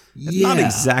 Yeah. Not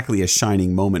exactly a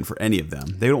shining moment for any of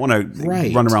them. They don't want to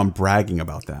run around bragging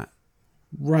about that.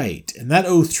 Right. And that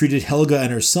oath treated Helga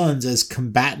and her sons as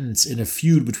combatants in a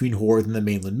feud between Horth and the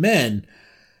mainland men.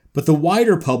 But the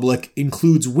wider public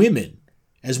includes women,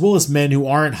 as well as men who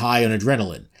aren't high on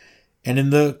adrenaline. And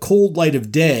in the cold light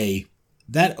of day,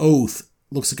 that oath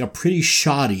looks like a pretty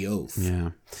shoddy oath. Yeah.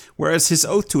 Whereas his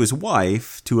oath to his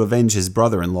wife, to avenge his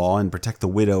brother-in-law and protect the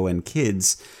widow and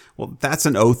kids, well, that's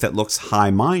an oath that looks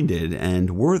high-minded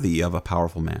and worthy of a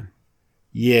powerful man.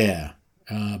 Yeah.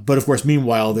 But of course,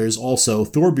 meanwhile, there's also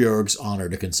Thorbjorg's honor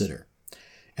to consider.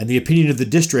 And the opinion of the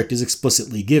district is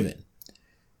explicitly given.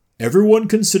 Everyone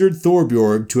considered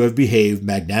Thorbjorg to have behaved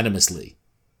magnanimously.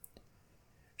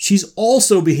 She's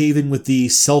also behaving with the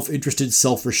self-interested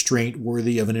self-restraint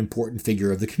worthy of an important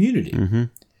figure of the community. Mm-hmm.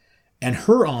 And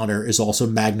her honor is also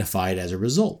magnified as a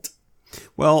result.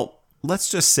 Well, let's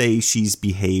just say she's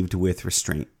behaved with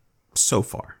restraint so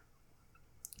far.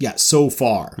 Yeah, so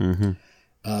far. Mm-hmm.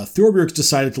 Thorbjorg's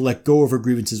decided to let go of her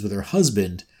grievances with her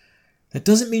husband. That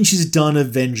doesn't mean she's done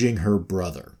avenging her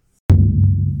brother.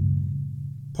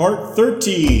 Part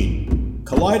 13.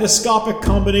 Kaleidoscopic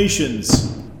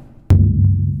Combinations.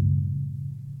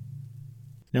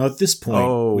 Now, at this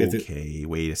point...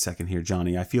 Wait a second here,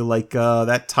 Johnny. I feel like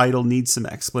that title needs some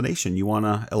explanation. You want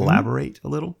to elaborate a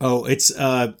little? Oh, it's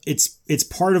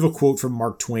part of a quote from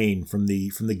Mark Twain from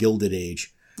the Gilded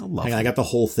Age. Oh, lovely. Hang on, I got the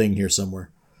whole thing here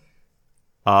somewhere.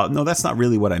 No, that's not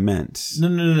really what I meant.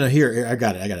 No. Here, I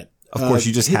got it. Of course,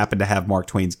 you just happen to have Mark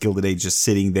Twain's Gilded Age just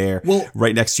sitting there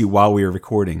right next to you while we were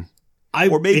recording.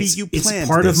 Or maybe you planned It's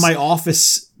part of my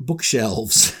office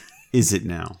bookshelves. Is it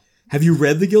now? Have you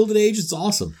read The Gilded Age? It's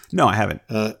awesome. No, I haven't.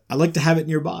 I like to have it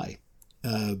nearby.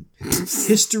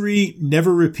 History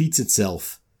never repeats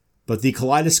itself, but the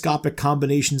kaleidoscopic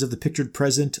combinations of the pictured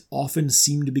present often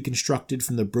seem to be constructed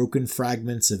from the broken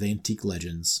fragments of antique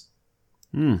legends.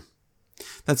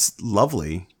 That's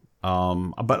lovely.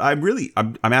 But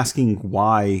I'm asking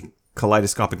why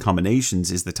Kaleidoscopic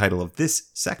Combinations is the title of this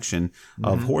section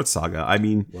of Horth Saga. I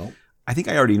mean, I think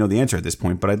I already know the answer at this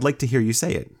point, but I'd like to hear you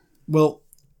say it. Well,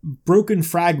 broken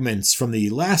fragments from the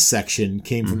last section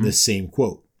came from this same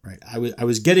quote. Right? I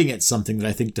was getting at something that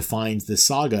I think defines this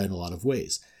saga in a lot of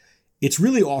ways. It's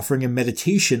really offering a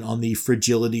meditation on the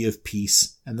fragility of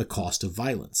peace and the cost of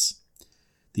violence.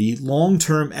 The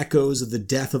long-term echoes of the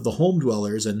death of the home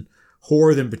dwellers, and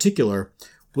Horth in particular,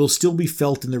 will still be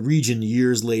felt in the region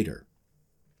years later.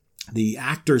 The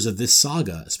actors of this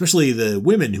saga, especially the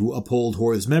women who uphold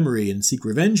Horth's memory and seek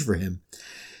revenge for him,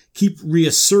 keep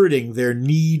reasserting their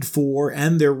need for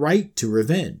and their right to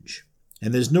revenge.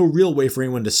 And there's no real way for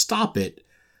anyone to stop it,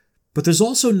 but there's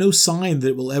also no sign that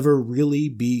it will ever really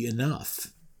be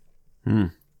enough.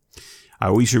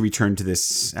 We should return to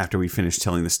this after we finish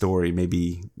telling the story,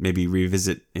 maybe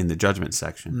revisit in the judgment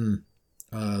section.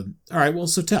 All right, well,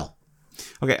 so tell.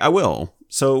 Okay, I will.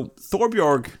 So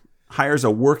Thorbjorg hires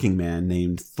a working man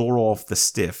named Thorolf the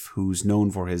Stiff, who's known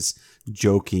for his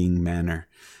joking manner.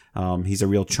 He's a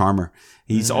real charmer.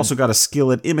 He's also got a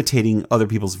skill at imitating other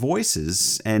people's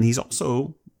voices, and he's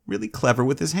also really clever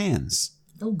with his hands.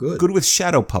 Oh, good. Good with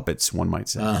shadow puppets, one might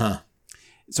say. Uh-huh.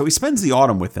 So he spends the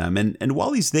autumn with them, and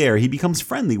while he's there, he becomes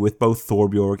friendly with both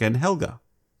Thorbjorg and Helga.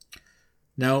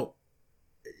 Now,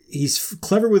 he's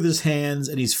clever with his hands,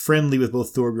 and he's friendly with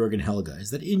both Thorbjorg and Helga.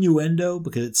 Is that innuendo?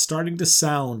 Because it's starting to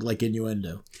sound like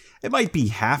innuendo. It might be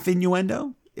half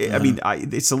innuendo. I mean,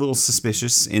 it's a little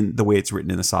suspicious in the way it's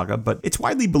written in the saga, but it's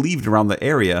widely believed around the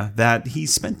area that he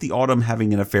spent the autumn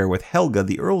having an affair with Helga,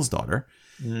 the Earl's daughter,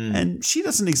 and she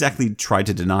doesn't exactly try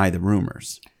to deny the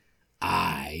rumors.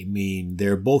 I mean,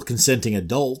 they're both consenting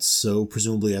adults, so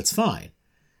presumably that's fine.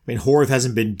 I mean, Horth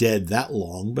hasn't been dead that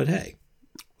long, but hey.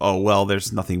 Oh, well,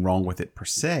 there's nothing wrong with it per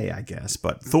se, I guess,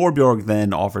 but Thorbjorg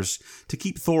then offers to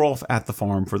keep Thorolf at the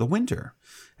farm for the winter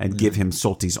and give him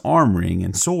Solti's arm ring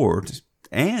and sword,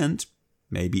 and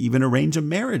maybe even arrange a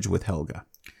marriage with Helga.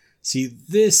 See,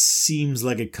 this seems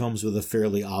like it comes with a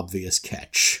fairly obvious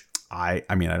catch. I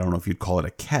mean, I don't know if you'd call it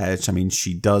a catch. I mean,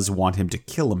 she does want him to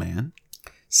kill a man.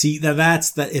 See, now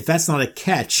if that's not a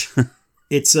catch,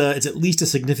 it's at least a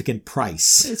significant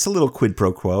price. It's a little quid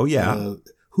pro quo, yeah.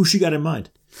 Who she got in mind?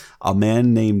 A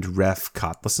man named Ref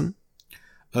Katlason.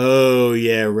 Oh,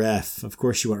 yeah, Ref. Of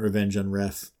course she want revenge on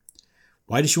Ref.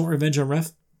 Why does she want revenge on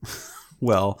Ref?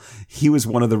 Well, he was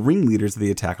one of the ringleaders of the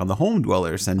attack on the Home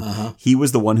Dwellers, and he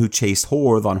was the one who chased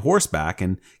Horth on horseback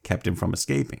and kept him from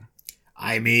escaping.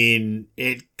 I mean,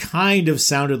 it kind of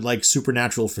sounded like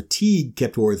supernatural fatigue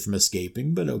kept Horth from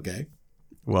escaping, but okay.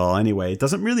 Well, anyway, it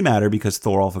doesn't really matter because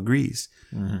Thorolf agrees.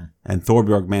 And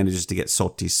Thorbjorg manages to get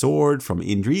Solti's sword from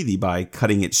Indriði by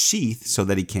cutting its sheath so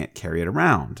that he can't carry it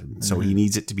around. And so he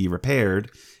needs it to be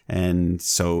repaired, and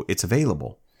so it's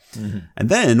available. And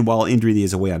then, while Indriði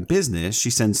is away on business, she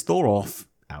sends Thorolf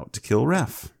out to kill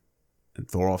Ref. And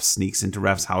Thorolf sneaks into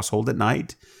Ref's household at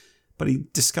night, but he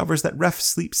discovers that Ref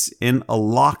sleeps in a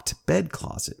locked bed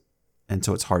closet, and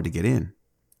so it's hard to get in.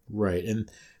 Right, and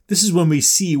this is when we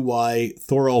see why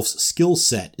Thorolf's skill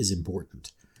set is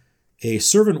important. A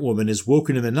servant woman is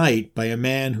woken in the night by a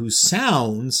man who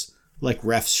sounds like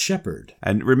Ref's shepherd.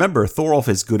 And remember, Thorolf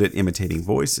is good at imitating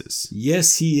voices.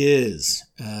 Yes, he is.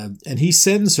 And he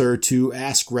sends her to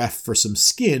ask Ref for some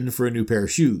skin for a new pair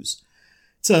of shoes.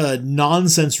 It's a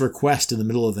nonsense request in the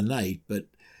middle of the night, but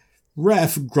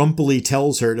Ref grumpily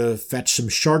tells her to fetch some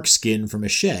shark skin from a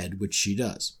shed, which she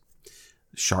does.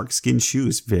 Shark skin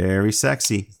shoes, very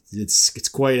sexy. It's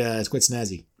quite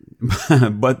snazzy.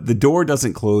 But the door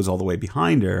doesn't close all the way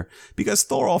behind her because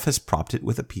Thorolf has propped it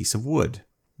with a piece of wood.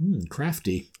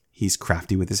 Crafty. He's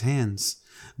crafty with his hands.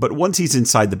 But once he's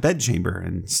inside the bedchamber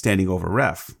and standing over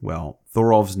Ref, well,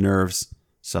 Thorolf's nerves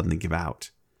suddenly give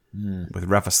out. With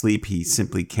Ref asleep, he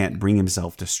simply can't bring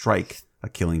himself to strike a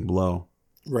killing blow.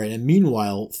 Right, and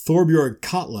meanwhile, Thorbjorg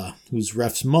Katla, who's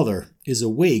Ref's mother, is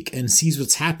awake and sees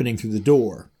what's happening through the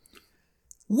door.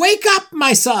 "Wake up,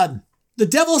 my son! The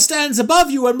devil stands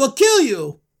above you and will kill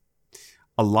you!"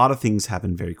 A lot of things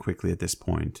happen very quickly at this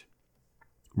point.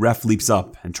 Ref leaps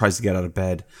up and tries to get out of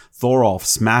bed. Thorolf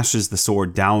smashes the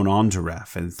sword down onto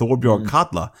Ref, and Thorbjorg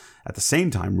Katla, at the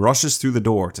same time, rushes through the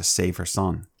door to save her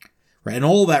son. Right, and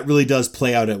all that really does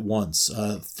play out at once.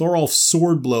 Thorolf's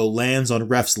sword blow lands on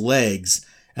Ref's legs,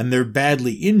 and they're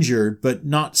badly injured, but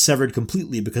not severed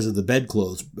completely because of the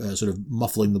bedclothes sort of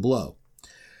muffling the blow.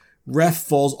 Ref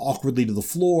falls awkwardly to the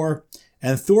floor,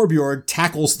 and Thorbjorg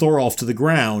tackles Thorolf to the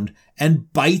ground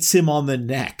and bites him on the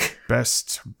neck.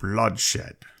 Best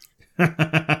bloodshed.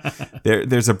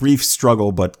 There's a brief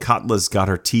struggle, but Katla's got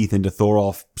her teeth into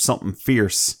Thorolf, something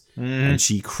fierce, and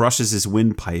she crushes his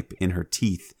windpipe in her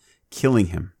teeth, killing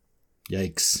him.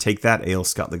 Yikes. Take that, Ale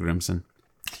Skallagrimsson.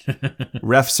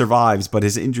 Ref survives, but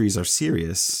his injuries are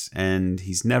serious, and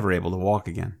he's never able to walk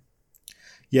again.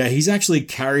 Yeah, he's actually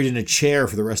carried in a chair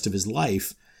for the rest of his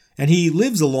life, and he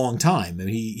lives a long time. I mean,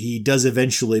 he does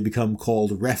eventually become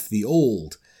called Ref the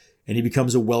Old, and he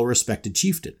becomes a well-respected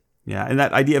chieftain. Yeah, and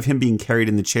that idea of him being carried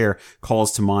in the chair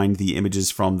calls to mind the images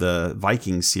from the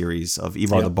Viking series of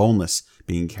Ivar the Boneless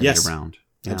being carried around.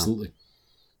 Yeah. Absolutely.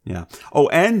 Yeah. Oh,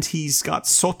 and he's got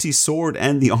Solti's sword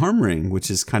and the arm ring, which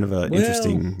is kind of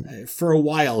interesting. For a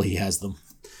while, he has them.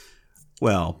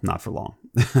 Well, not for long.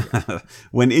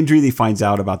 When Indriði finds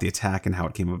out about the attack and how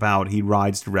it came about, he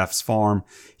rides to Ref's farm.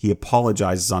 He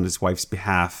apologizes on his wife's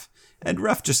behalf, and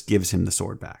Ref just gives him the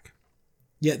sword back.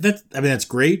 Yeah, that's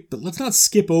great, but let's not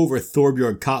skip over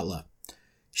Thorbjorg Katla.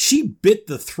 She bit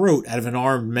the throat out of an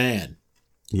armed man.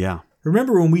 Yeah.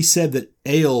 Remember when we said that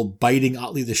Ale biting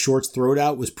Otley the Short's throat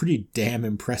out was pretty damn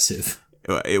impressive?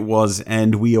 It was,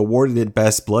 and we awarded it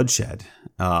Best Bloodshed.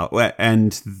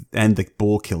 And the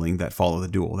bull killing that followed the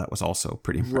duel. That was also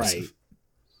pretty impressive. Right.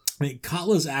 I mean,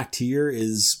 Katla's act here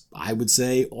is, I would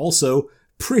say, also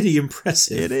pretty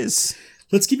impressive. It is.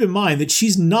 let's keep in mind that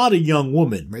she's not a young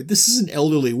woman, right? This is an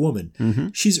elderly woman. Mm-hmm.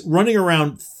 She's running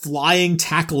around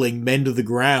tackling men to the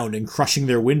ground and crushing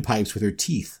their windpipes with her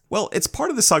teeth. Well, it's part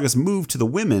of the saga's move to the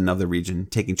women of the region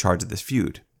taking charge of this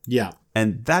feud. Yeah.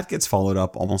 And that gets followed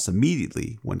up almost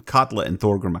immediately when Katla and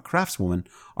Thorgrim, a craftswoman,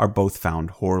 are both found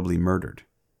horribly murdered.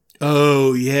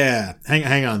 Oh, yeah.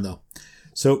 Hang on, though.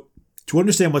 So, to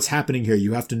understand what's happening here,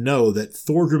 you have to know that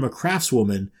Thorgrim, a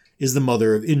craftswoman, is the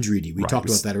mother of Indridi. We talked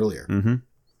about that earlier. Mm-hmm.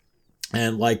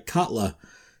 And like Katla,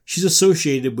 she's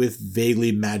associated with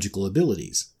vaguely magical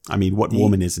abilities. I mean, what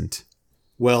woman isn't?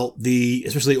 Well,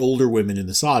 especially older women in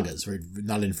the sagas, right?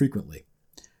 Not infrequently.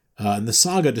 And the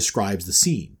saga describes the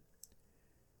scene.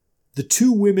 The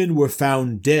two women were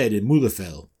found dead in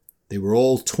Mulafel. They were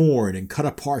all torn and cut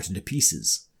apart into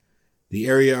pieces. The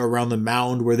area around the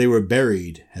mound where they were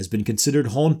buried has been considered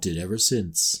haunted ever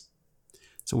since.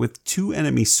 So with two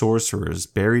enemy sorcerers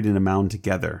buried in a mound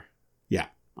together. Yeah.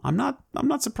 I'm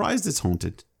not surprised it's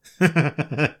haunted.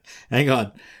 Hang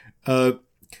on.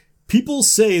 People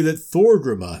say that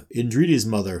Thorgrima, Indridi's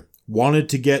mother, wanted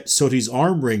to get Soti's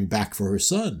arm ring back for her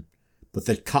son, but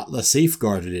that Katla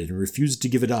safeguarded it and refused to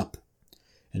give it up.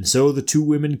 And so the two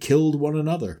women killed one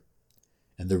another.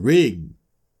 And the ring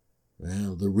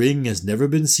has never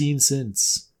been seen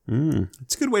since.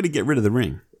 It's a good way to get rid of the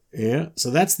ring. Yeah, so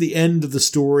that's the end of the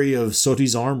story of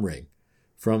Soti's arm ring.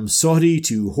 From Soti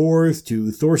to Horth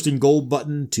to Thorsten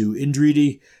Goldbutton to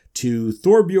Indridi to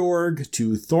Thorbjorg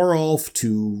to Thorolf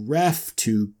to Ref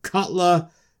to Katla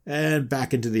and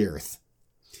back into the earth.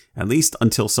 At least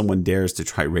until someone dares to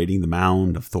try raiding the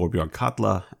mound of Thorbjorg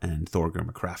Katla and Thorgrim,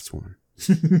 a craftswoman.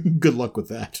 Good luck with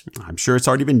that. I'm sure it's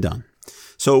already been done.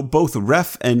 So both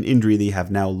Ref and Indridi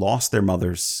have now lost their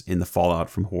mothers in the fallout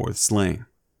from Horth's slaying.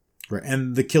 Right,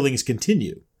 and the killings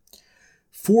continue.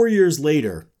 4 years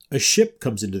later, a ship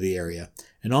comes into the area,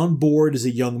 and on board is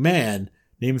a young man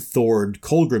named Thord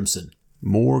Kolgrimson.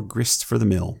 More grist for the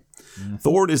mill.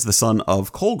 Thord is the son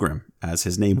of Kolgrim, as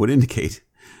his name would indicate.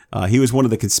 He was one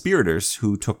of the conspirators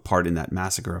who took part in that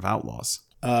massacre of outlaws.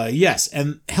 Yes,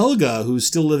 and Helga, who's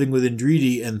still living with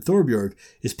Indridi and Thorbjorg,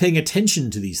 is paying attention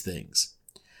to these things.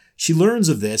 She learns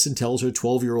of this and tells her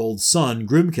 12-year-old son,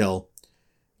 Grimkel,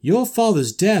 "Your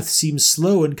father's death seems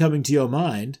slow in coming to your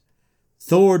mind.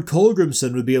 Thord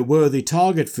Kolgrimson would be a worthy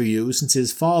target for you, since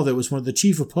his father was one of the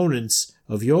chief opponents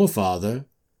of your father."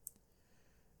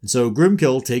 And so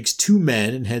Grimkel takes 2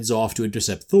 men and heads off to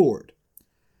intercept Thord.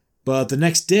 But the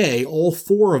next day, all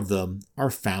 4 of them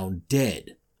are found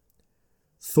dead.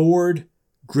 Thord,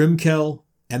 Grimkel,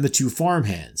 and the 2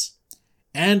 farmhands.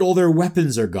 And all their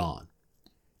weapons are gone.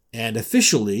 And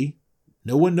officially,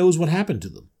 no one knows what happened to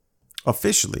them.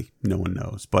 Officially, no one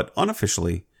knows, but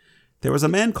unofficially, there was a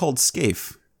man called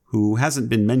Scaife, who hasn't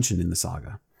been mentioned in the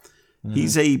saga.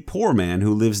 He's a poor man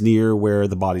who lives near where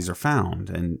the bodies are found,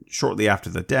 and shortly after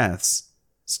the deaths,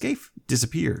 Scaife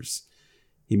disappears.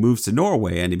 He moves to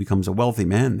Norway and he becomes a wealthy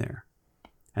man there.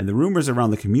 And the rumors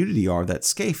around the community are that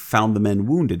Scaife found the men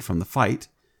wounded from the fight,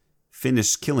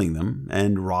 finished killing them,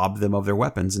 and robbed them of their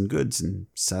weapons and goods and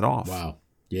set off. Wow.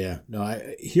 Yeah. No,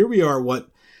 here we are,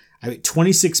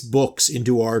 26 books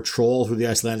into our troll through the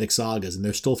Icelandic sagas, and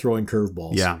they're still throwing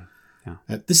curveballs. Yeah.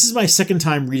 This is my second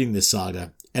time reading this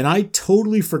saga, and I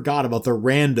totally forgot about the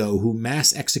rando who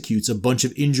mass executes a bunch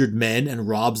of injured men and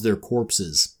robs their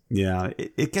corpses. Yeah,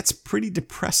 it gets pretty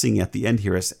depressing at the end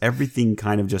here as everything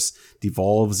kind of just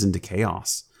devolves into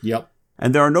chaos. Yep.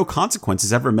 And there are no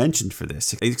consequences ever mentioned for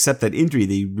this, except that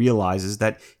Indridi realizes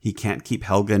that he can't keep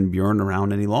Helga and Bjorn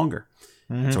around any longer.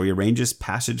 So he arranges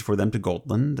passage for them to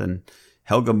Gotland, and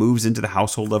Helga moves into the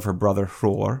household of her brother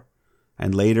Hror.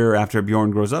 And later, after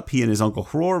Bjorn grows up, he and his uncle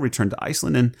Hror return to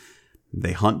Iceland, and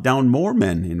they hunt down more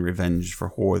men in revenge for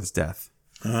Horth's death.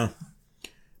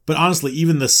 But honestly,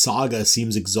 even the saga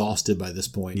seems exhausted by this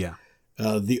point. Yeah.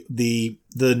 The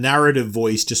narrative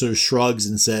voice just sort of shrugs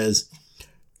and says,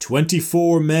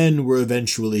 24 men were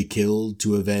eventually killed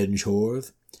to avenge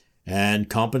Horth, and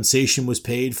compensation was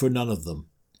paid for none of them.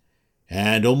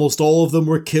 And almost all of them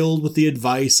were killed with the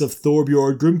advice of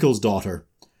Thorbjorg Grimkel's daughter,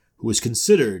 who was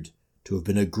considered to have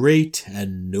been a great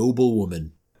and noble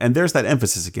woman. And there's that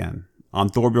emphasis again on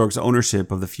Thorbjorg's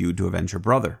ownership of the feud to avenge her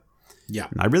brother. Yeah.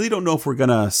 And I really don't know if we're going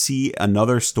to see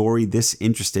another story this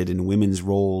interested in women's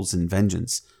roles and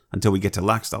vengeance until we get to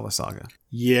Laxdala Saga.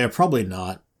 Yeah, probably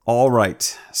not. All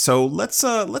right. So let's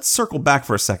circle back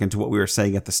for a second to what we were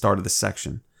saying at the start of this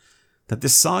section. That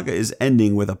this saga is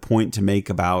ending with a point to make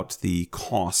about the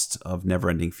cost of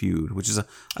never-ending feud, which is,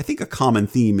 I think, a common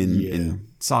theme in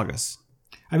sagas.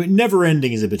 I mean,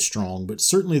 never-ending is a bit strong, but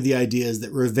certainly the idea is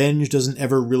that revenge doesn't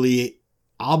ever really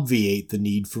obviate the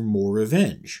need for more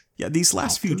revenge. Yeah, these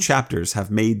last few chapters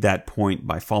have made that point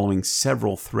by following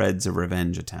several threads of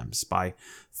revenge attempts by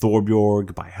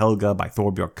Thorbjorg, by Helga, by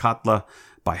Thorbjorg Katla,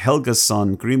 by Helga's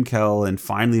son Grimkel, and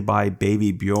finally by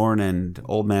baby Bjorn and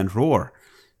old man Hror,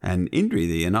 and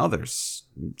Indridi and others.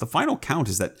 The final count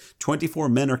is that 24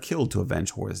 men are killed to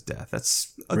avenge Hor's death.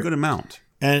 That's a good amount.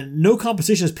 And no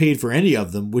compensation is paid for any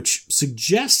of them, which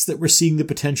suggests that we're seeing the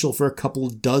potential for a couple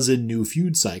dozen new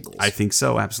feud cycles. I think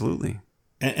so, absolutely.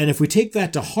 And if we take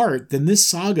that to heart, then this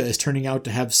saga is turning out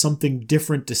to have something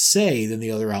different to say than the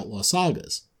other Outlaw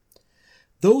sagas.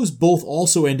 Those both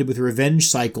also ended with revenge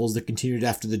cycles that continued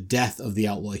after the death of the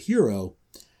Outlaw hero,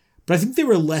 but I think they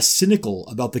were less cynical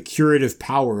about the curative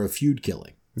power of feud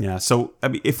killing. Yeah, so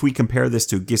if we compare this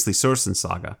to Gisli Sursen's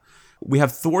saga, we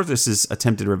have Thordis's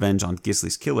attempted revenge on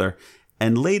Gisli's killer,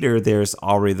 and later there's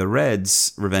Ari the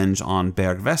Red's revenge on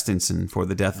Berg Vestinsen for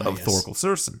the death of Thorkel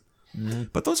Sursen. Mm-hmm.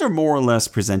 But those are more or less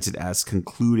presented as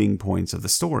concluding points of the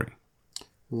story.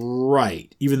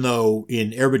 Right, even though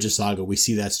in Eyrbyggja's saga we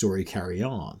see that story carry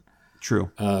on.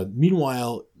 True.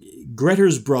 Meanwhile,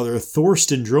 Grettir's brother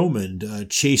Thorsten Dromund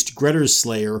chased Grettir's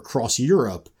slayer across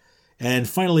Europe and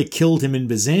finally killed him in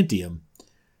Byzantium.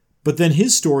 But then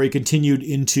his story continued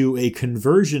into a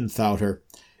conversion thoughter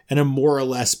and a more or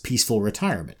less peaceful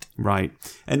retirement. Right.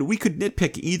 And we could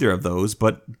nitpick either of those,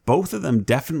 but both of them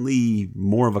definitely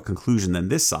more of a conclusion than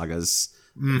this saga's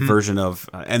version of,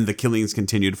 and the killings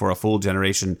continued for a full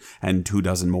generation and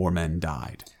 24 more men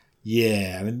died.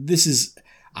 Yeah, I mean, this is,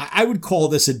 I would call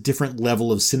this a different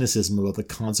level of cynicism about the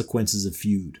consequences of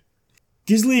feud.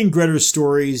 Gisli and Grettir's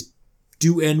stories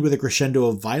do end with a crescendo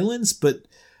of violence, but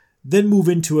then move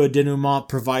into a denouement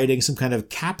providing some kind of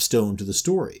capstone to the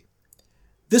story.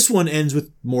 This one ends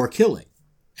with more killing,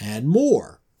 and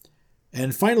more.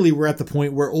 And finally, we're at the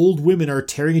point where old women are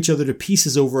tearing each other to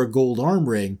pieces over a gold arm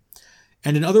ring,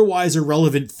 and an otherwise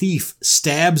irrelevant thief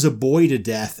stabs a boy to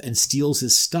death and steals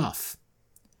his stuff.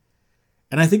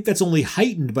 And I think that's only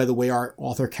heightened by the way our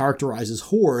author characterizes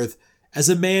Horth as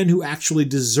a man who actually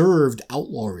deserved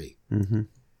outlawry. Mm-hmm.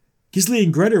 Gisli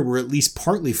and Grettir were at least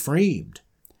partly framed.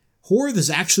 Horth is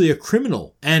actually a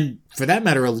criminal, and, for that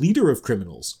matter, a leader of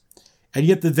criminals. And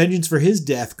yet the vengeance for his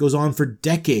death goes on for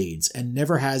decades and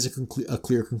never has a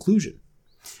clear conclusion.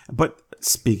 But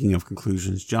speaking of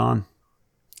conclusions, John,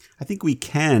 I think we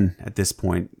can, at this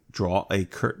point, draw a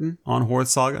curtain on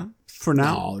Horth's saga for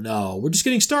now. No, we're just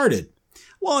getting started.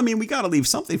 Well, I mean, we got to leave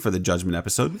something for the judgment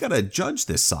episode. We got to judge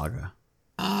this saga.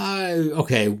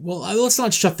 Okay, well, let's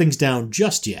not shut things down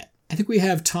just yet. I think we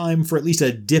have time for at least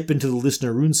a dip into the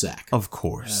listener rune sack. Of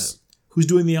course. Who's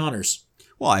doing the honors?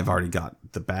 Well, I've already got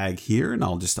the bag here, and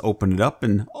I'll just open it up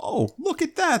and, oh, look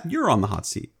at that. You're on the hot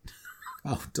seat.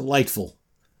 Oh, delightful.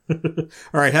 All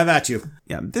right, have at you.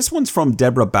 Yeah, this one's from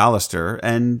Deborah Ballister,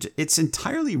 and it's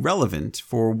entirely relevant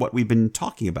for what we've been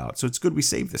talking about, so it's good we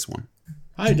saved this one.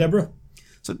 Hi, Deborah.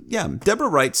 So, yeah, Deborah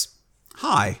writes,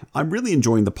 "Hi, I'm really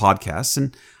enjoying the podcast,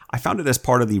 and I found it as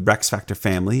part of the Rex Factor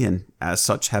family, and as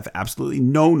such have absolutely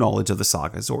no knowledge of the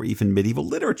sagas or even medieval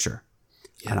literature.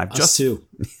 Yeah, and I've just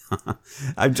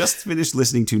finished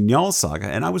listening to Njal's saga,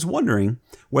 and I was wondering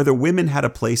whether women had a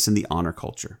place in the honor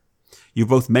culture. You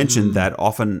both mentioned that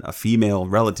often a female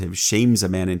relative shames a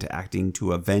man into acting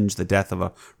to avenge the death of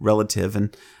a relative,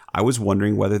 and I was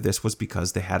wondering whether this was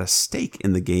because they had a stake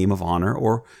in the game of honor,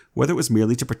 or whether it was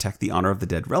merely to protect the honor of the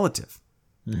dead relative.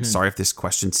 Sorry if this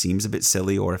question seems a bit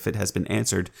silly or if it has been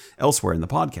answered elsewhere in the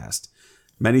podcast.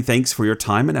 Many thanks for your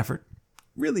time and effort.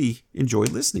 Really enjoyed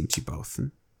listening to you both,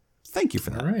 and thank you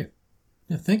for that." All right.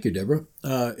 Yeah, thank you, Deborah.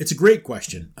 It's a great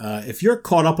question. If you're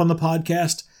caught up on the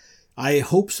podcast, I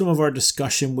hope some of our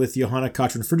discussion with Johanna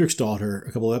Katrin Friedrichsdottir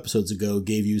a couple of episodes ago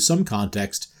gave you some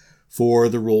context for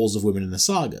the roles of women in the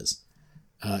sagas.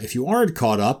 If you aren't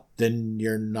caught up, then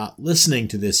you're not listening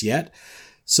to this yet.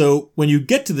 So when you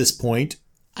get to this point,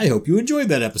 I hope you enjoyed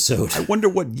that episode. I wonder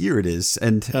what year it is,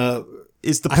 and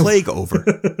is the plague over?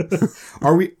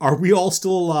 Are we all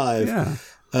still alive?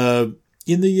 Yeah.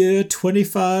 In the year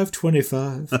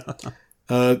 2525.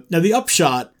 Now, the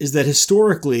upshot is that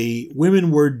historically,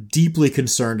 women were deeply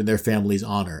concerned in their family's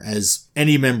honor, as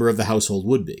any member of the household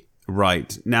would be.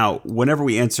 Right. Now, whenever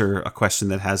we answer a question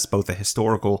that has both a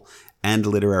historical and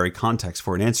literary context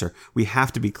for an answer, we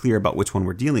have to be clear about which one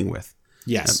we're dealing with.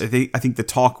 Yes. I think the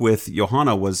talk with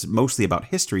Johanna was mostly about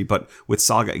history, but with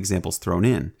saga examples thrown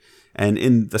in. And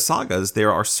in the sagas,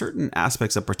 there are certain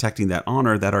aspects of protecting that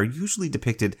honor that are usually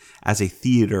depicted as a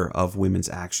theater of women's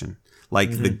action.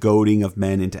 like the goading of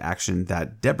men into action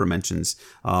that Deborah mentions.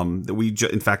 That we,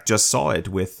 in fact, just saw it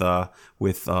with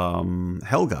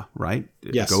Helga, right?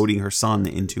 Yes. Goading her son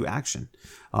into action.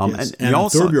 Yes. And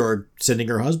Thorbjorg sending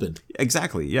her husband.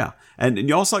 Exactly, yeah. And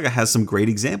Njál Saga has some great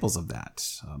examples of that.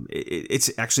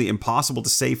 It's actually impossible to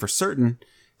say for certain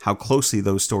how closely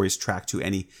those stories track to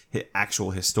any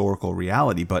actual historical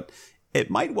reality, but it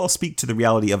might well speak to the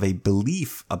reality of a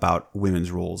belief about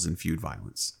women's roles in feud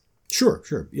violence. Sure.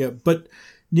 Yeah, but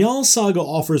Njál Saga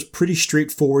offers pretty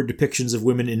straightforward depictions of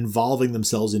women involving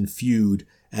themselves in feud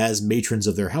as matrons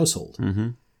of their household. Mm-hmm.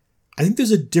 I think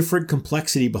there's a different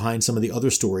complexity behind some of the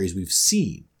other stories we've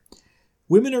seen.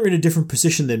 Women are in a different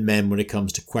position than men when it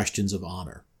comes to questions of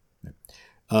honor.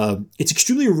 It's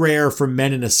extremely rare for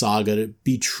men in a saga to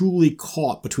be truly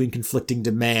caught between conflicting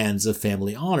demands of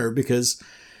family honor because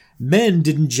men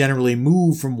didn't generally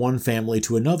move from one family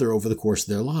to another over the course of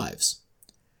their lives.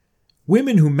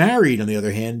 Women who married, on the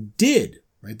other hand, did.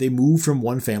 Right? They moved from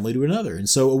one family to another. And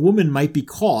so a woman might be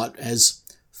caught, as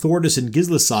Thordis in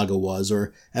Gisle's saga was,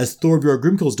 or as Thorbjorg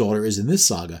Grimkel's daughter is in this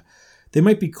saga. They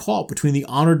might be caught between the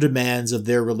honor demands of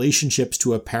their relationships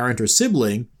to a parent or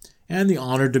sibling and the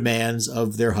honor demands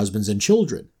of their husbands and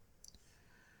children.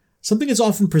 Something that's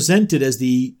often presented as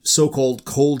the so-called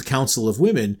cold counsel of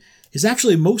women is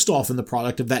actually most often the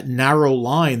product of that narrow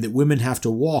line that women have to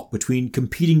walk between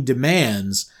competing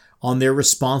demands on their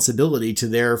responsibility to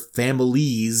their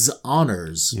family's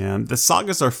honors. Yeah, the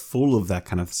sagas are full of that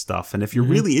kind of stuff. And if you're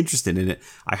really interested in it,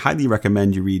 I highly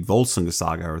recommend you read Volsunga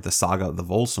Saga, or the Saga of the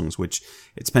Volsungs, which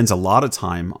it spends a lot of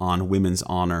time on women's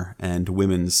honor and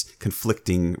women's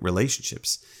conflicting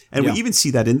relationships. And we even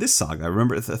see that in this saga.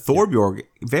 Remember, Thorbjorg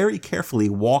very carefully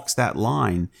walks that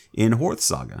line in Horth's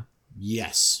saga.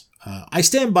 Yes. I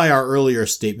stand by our earlier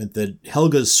statement that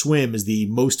Helga's swim is the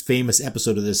most famous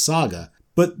episode of this saga.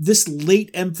 But this late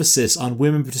emphasis on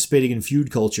women participating in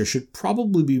feud culture should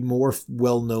probably be more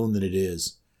well known than it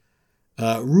is.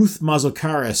 Ruth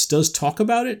Mazokaris does talk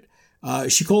about it.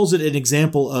 She calls it an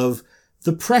example of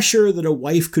the pressure that a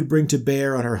wife could bring to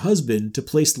bear on her husband to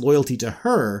place loyalty to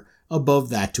her above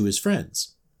that to his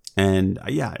friends. And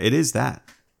yeah, it is that.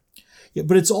 Yeah,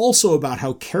 but it's also about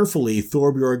how carefully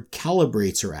Thorbjorg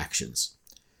calibrates her actions.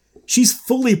 She's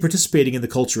fully participating in the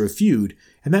culture of feud,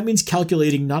 and that means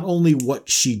calculating not only what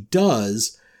she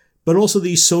does, but also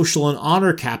the social and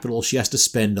honor capital she has to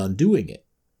spend on doing it.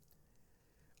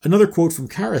 Another quote from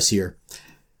Karis here.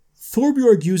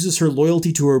 Thorbjorg uses her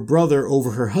loyalty to her brother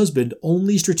over her husband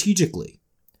only strategically,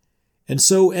 and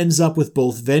so ends up with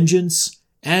both vengeance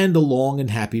and a long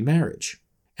and happy marriage.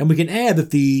 And we can add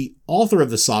that the author of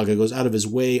the saga goes out of his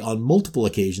way on multiple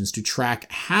occasions to track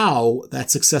how that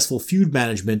successful feud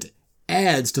management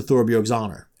adds to Thorbjorg's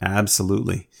honor.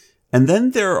 Absolutely. And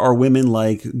then there are women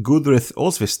like Gudrith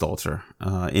Osvisdottir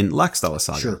in Laxdala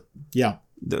Saga. Sure, yeah.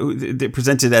 They're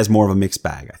presented as more of a mixed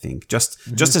bag, I think.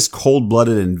 Just as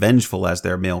cold-blooded and vengeful as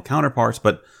their male counterparts,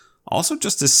 but also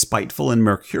just as spiteful and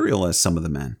mercurial as some of the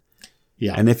men.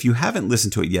 Yeah. And if you haven't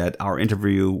listened to it yet, our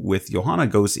interview with Johanna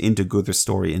goes into Gudrith's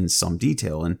story in some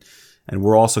detail, and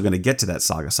we're also going to get to that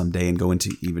saga someday and go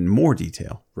into even more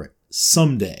detail. Right.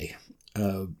 Someday.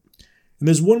 And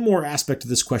there's one more aspect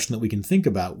of this question that we can think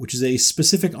about, which is a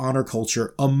specific honor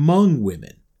culture among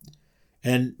women.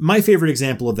 And my favorite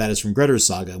example of that is from Grettir's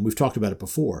saga, and we've talked about it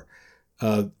before.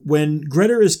 When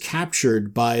Grettir is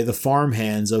captured by the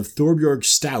farmhands of Thorbjorg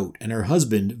Stout and her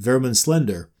husband, Vermund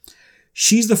Slender,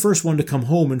 she's the first one to come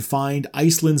home and find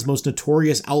Iceland's most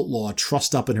notorious outlaw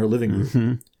trussed up in her living room.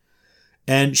 Mm-hmm.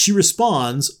 And she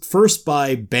responds first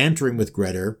by bantering with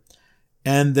Grettir,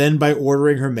 and then by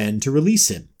ordering her men to release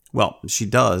him. Well, she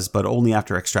does, but only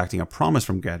after extracting a promise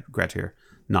from Grettir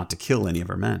not to kill any of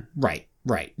her men. Right.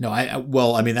 No,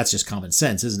 I mean, that's just common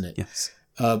sense, isn't it? Yes.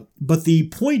 But the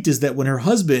point is that when her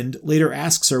husband later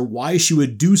asks her why she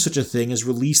would do such a thing as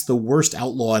release the worst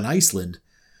outlaw in Iceland,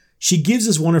 she gives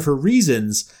as one of her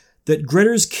reasons that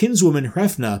Grettir's kinswoman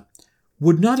Hrefna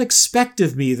would not expect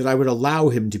of me that I would allow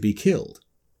him to be killed.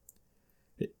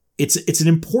 It's an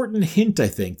important hint, I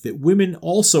think, that women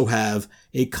also have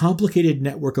a complicated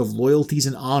network of loyalties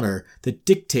and honor that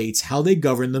dictates how they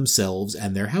govern themselves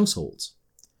and their households.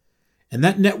 And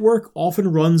that network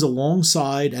often runs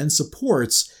alongside and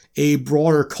supports a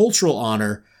broader cultural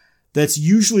honor that's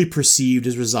usually perceived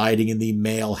as residing in the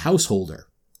male householder.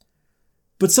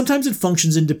 But sometimes it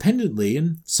functions independently,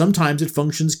 and sometimes it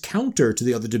functions counter to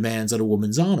the other demands on a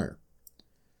woman's honor.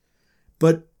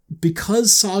 But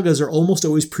because sagas are almost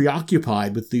always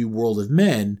preoccupied with the world of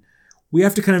men, we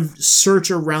have to kind of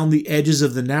search around the edges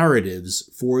of the narratives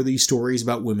for these stories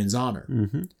about women's honor.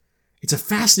 Mm-hmm. It's a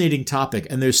fascinating topic,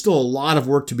 and there's still a lot of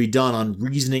work to be done on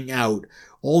reasoning out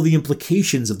all the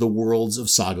implications of the worlds of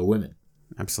saga women.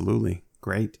 Absolutely.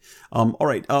 Great. All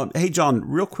right. Hey, John,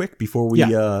 real quick before we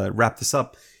wrap this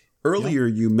up. Earlier,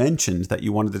 you mentioned that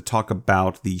you wanted to talk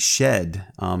about the shed,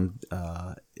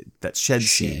 that shed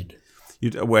scene.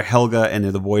 Where Helga and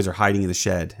the boys are hiding in the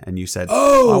shed, and you said,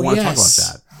 I want to talk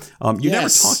about that. You never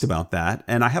talked about that,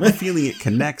 and I have a feeling it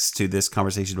connects to this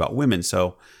conversation about women,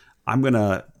 so I'm going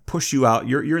to push you out.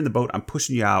 You're in the boat. I'm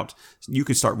pushing you out. You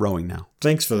can start rowing now.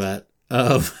 Thanks for that.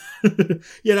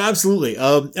 Yeah, no, absolutely.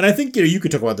 And I think you could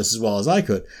talk about this as well as I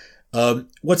could.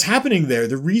 What's happening there,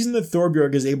 the reason that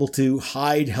Thorbjorg is able to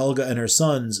hide Helga and her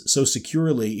sons so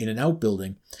securely in an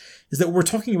outbuilding is that what we're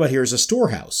talking about here is a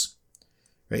storehouse.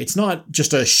 Right? It's not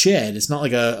just a shed. It's not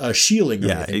like a shieling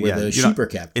or anything where the sheep are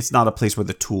kept. It's not a place where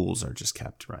the tools are just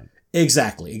kept, right?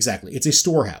 Exactly. It's a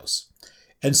storehouse.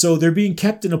 And so they're being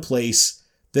kept in a place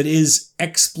that is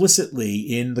explicitly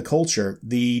in the culture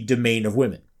the domain of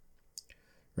women.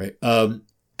 Right?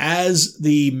 As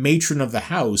the matron of the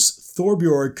house,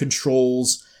 Thorbjorg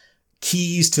controls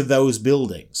keys to those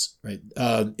buildings. Right?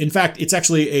 In fact, it's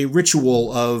actually a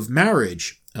ritual of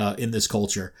marriage in this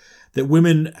culture that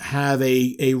women have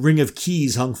a ring of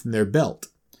keys hung from their belt,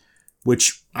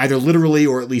 which either literally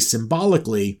or at least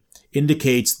symbolically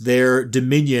indicates their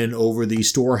dominion over the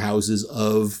storehouses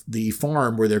of the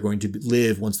farm where they're going to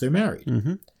live once they're married.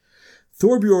 Mm-hmm.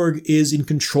 Thorbjorg is in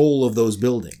control of those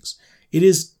buildings. It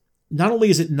is not only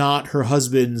is it not her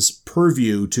husband's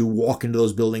purview to walk into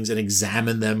those buildings and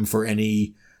examine them for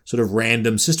any sort of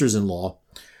random sisters-in-law,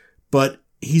 but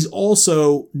he's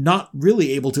also not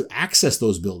really able to access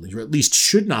those buildings, or at least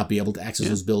should not be able to access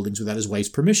those buildings without his wife's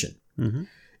permission. Mm-hmm.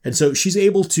 And so she's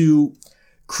able to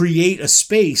create a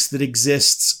space that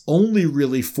exists only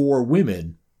really for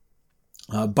women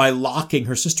by locking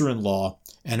her sister-in-law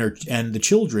and the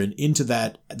children into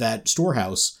that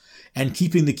storehouse and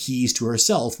keeping the keys to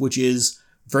herself, which is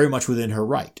very much within her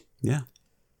right. Yeah.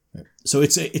 So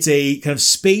it's a kind of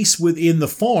space within the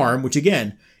farm, which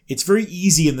again, it's very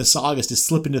easy in the sagas to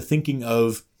slip into thinking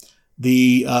of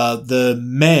the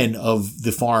men of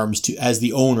the farms as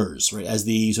the owners, right, as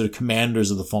the sort of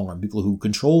commanders of the farm, people who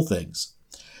control things.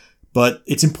 But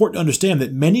it's important to understand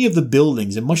that many of the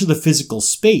buildings and much of the physical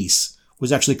space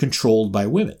was actually controlled by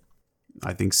women.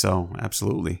 I think so,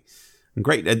 absolutely.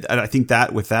 Great. And I think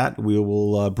that with that, we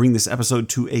will bring this episode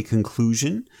to a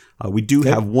conclusion. We do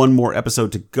have one more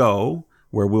episode to go,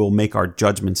 where we'll make our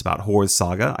judgments about Hor's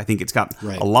Saga. I think it's got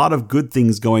a lot of good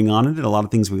things going on in it, a lot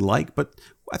of things we like, but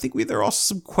I think there are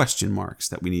also some question marks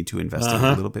that we need to investigate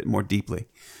a little bit more deeply.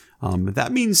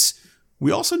 That means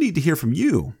we also need to hear from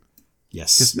you.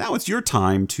 Yes. Because now it's your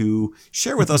time to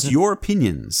share with us your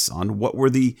opinions on what were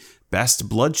the best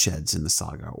bloodsheds in the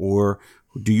saga, or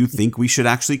do you think we should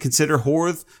actually consider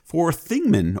Horth for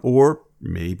Thingmen, or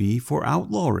maybe for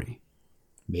outlawry?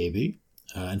 Maybe.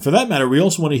 And for that matter, we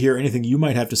also want to hear anything you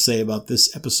might have to say about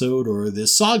this episode or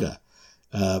this saga.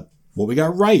 What we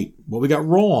got right, what we got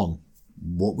wrong,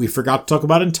 what we forgot to talk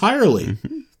about entirely.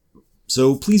 Mm-hmm.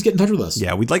 So please get in touch with us.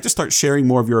 Yeah, we'd like to start sharing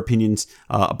more of your opinions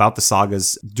about the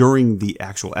sagas during the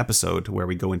actual episode where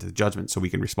we go into the judgment, so we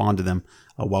can respond to them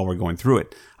while we're going through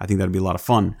it. I think that'd be a lot of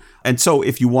fun. And so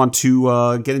if you want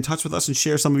to get in touch with us and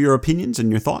share some of your opinions and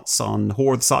your thoughts on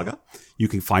Horth Saga, you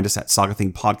can find us at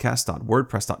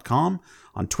sagathingpodcast.wordpress.com,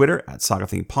 on Twitter at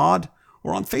sagathingpod,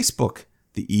 or on Facebook,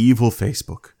 the evil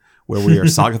Facebook, where we are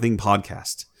Sagathing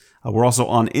Podcast. We're also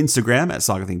on Instagram at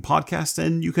Sagathing Podcast,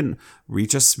 and you can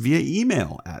reach us via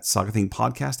email at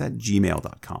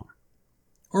sagathingpodcast@gmail.com.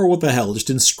 Or what the hell, just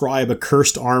inscribe a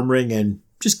cursed arm ring and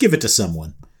just give it to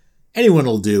someone. Anyone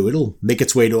will do. It'll make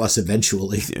its way to us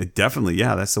eventually. Definitely,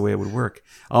 yeah, that's the way it would work.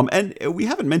 And we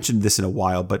haven't mentioned this in a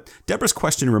while, but Deborah's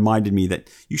question reminded me that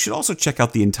you should also check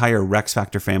out the entire Rex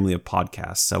Factor family of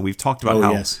podcasts. So we've talked about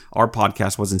how our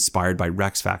podcast was inspired by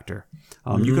Rex Factor.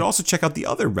 You can also check out the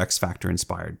other Rex Factor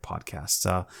inspired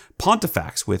podcasts,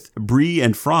 Pontifex with Bree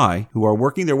and Fry, who are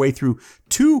working their way through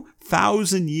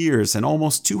 2,000 years and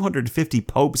almost 250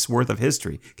 popes worth of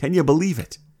history. Can you believe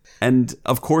it? And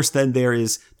of course, then there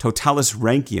is Totalis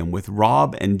Rankium with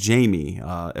Rob and Jamie,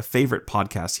 a favorite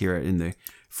podcast here in the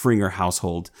Fringer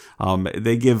household.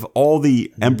 They give all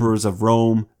the emperors of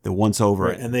Rome the once over.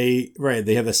 Right, and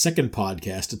they have a second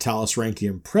podcast, Totalis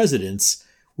Rankium Presidents,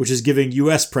 which is giving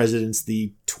U.S. presidents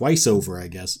the twice over, I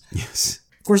guess. Yes.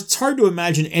 Of course, it's hard to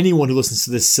imagine anyone who listens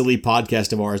to this silly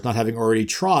podcast of ours not having already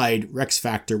tried Rex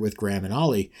Factor with Graham and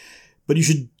Ollie, but you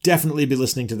should definitely be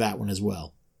listening to that one as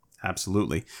well.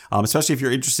 Absolutely. Especially if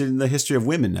you're interested in the history of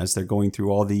women as they're going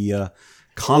through all the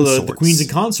consorts. The queens and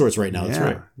consorts right now. Yeah, that's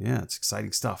right. Yeah, it's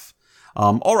exciting stuff.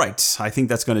 All right, I think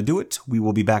that's going to do it. We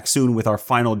will be back soon with our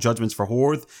final judgments for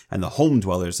Horth and the Home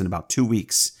Dwellers in about 2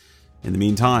 weeks. In the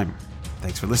meantime,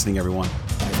 thanks for listening, everyone.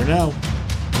 Bye for now.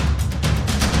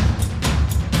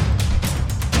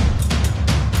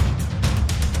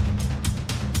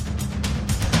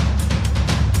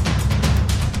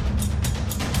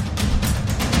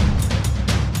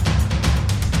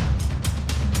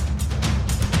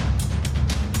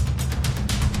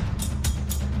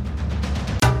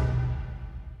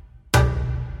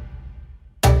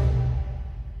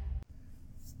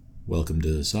 Welcome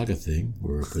to Saga Thing.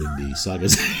 We're putting the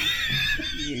sagas.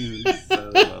 You son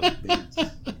of a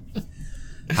bitch.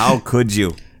 How could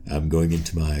you? I'm going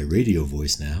into my radio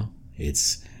voice now.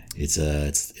 It's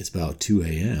about 2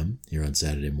 a.m. here on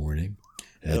Saturday morning.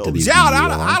 John,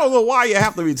 I don't know why you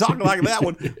have to be talking like that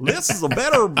one. This is a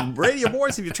better radio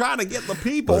voice if you're trying to get the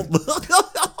people.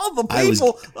 I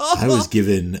was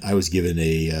given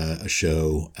a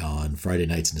show on Friday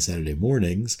nights and Saturday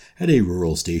mornings at a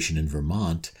rural station in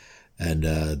Vermont. And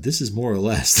this is more or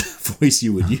less the voice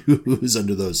you would use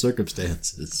under those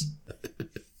circumstances.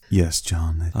 Yes,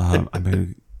 John. I'm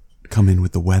going to come in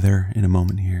with the weather in a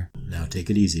moment here. Now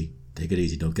take it easy. Take it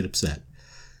easy. Don't get upset.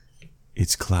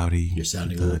 It's cloudy. You're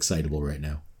sounding a little excitable right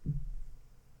now.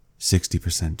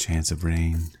 60% chance of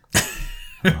rain.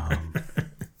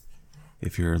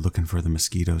 If you're looking for the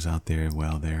mosquitoes out there,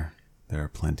 well, there are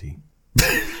plenty.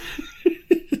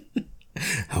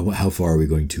 How far are we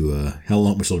going to? How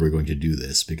much longer are we going to do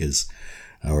this? Because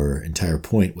our entire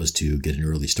point was to get an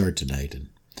early start tonight, and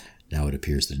now it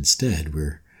appears that instead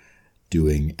we're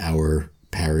doing our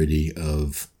parody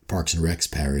of Parks and Rec's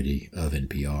parody of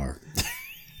NPR.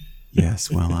 Yes,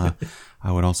 well,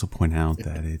 I would also point out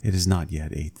that it is not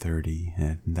yet 8:30,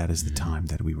 and that is the time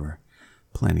that we were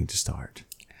planning to start.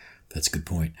 That's a good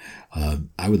point.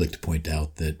 I would like to point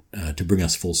out that to bring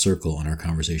us full circle on our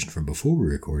conversation from before we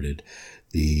recorded,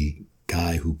 the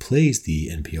guy who plays the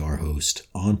NPR host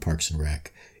on Parks and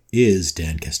Rec is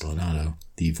Dan Castellaneta,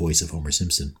 the voice of Homer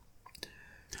Simpson.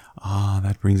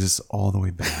 That brings us all the way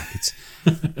back. It's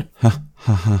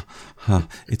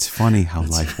It's funny how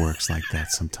life works like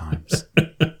that sometimes.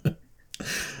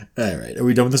 All right, are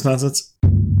we done with this nonsense?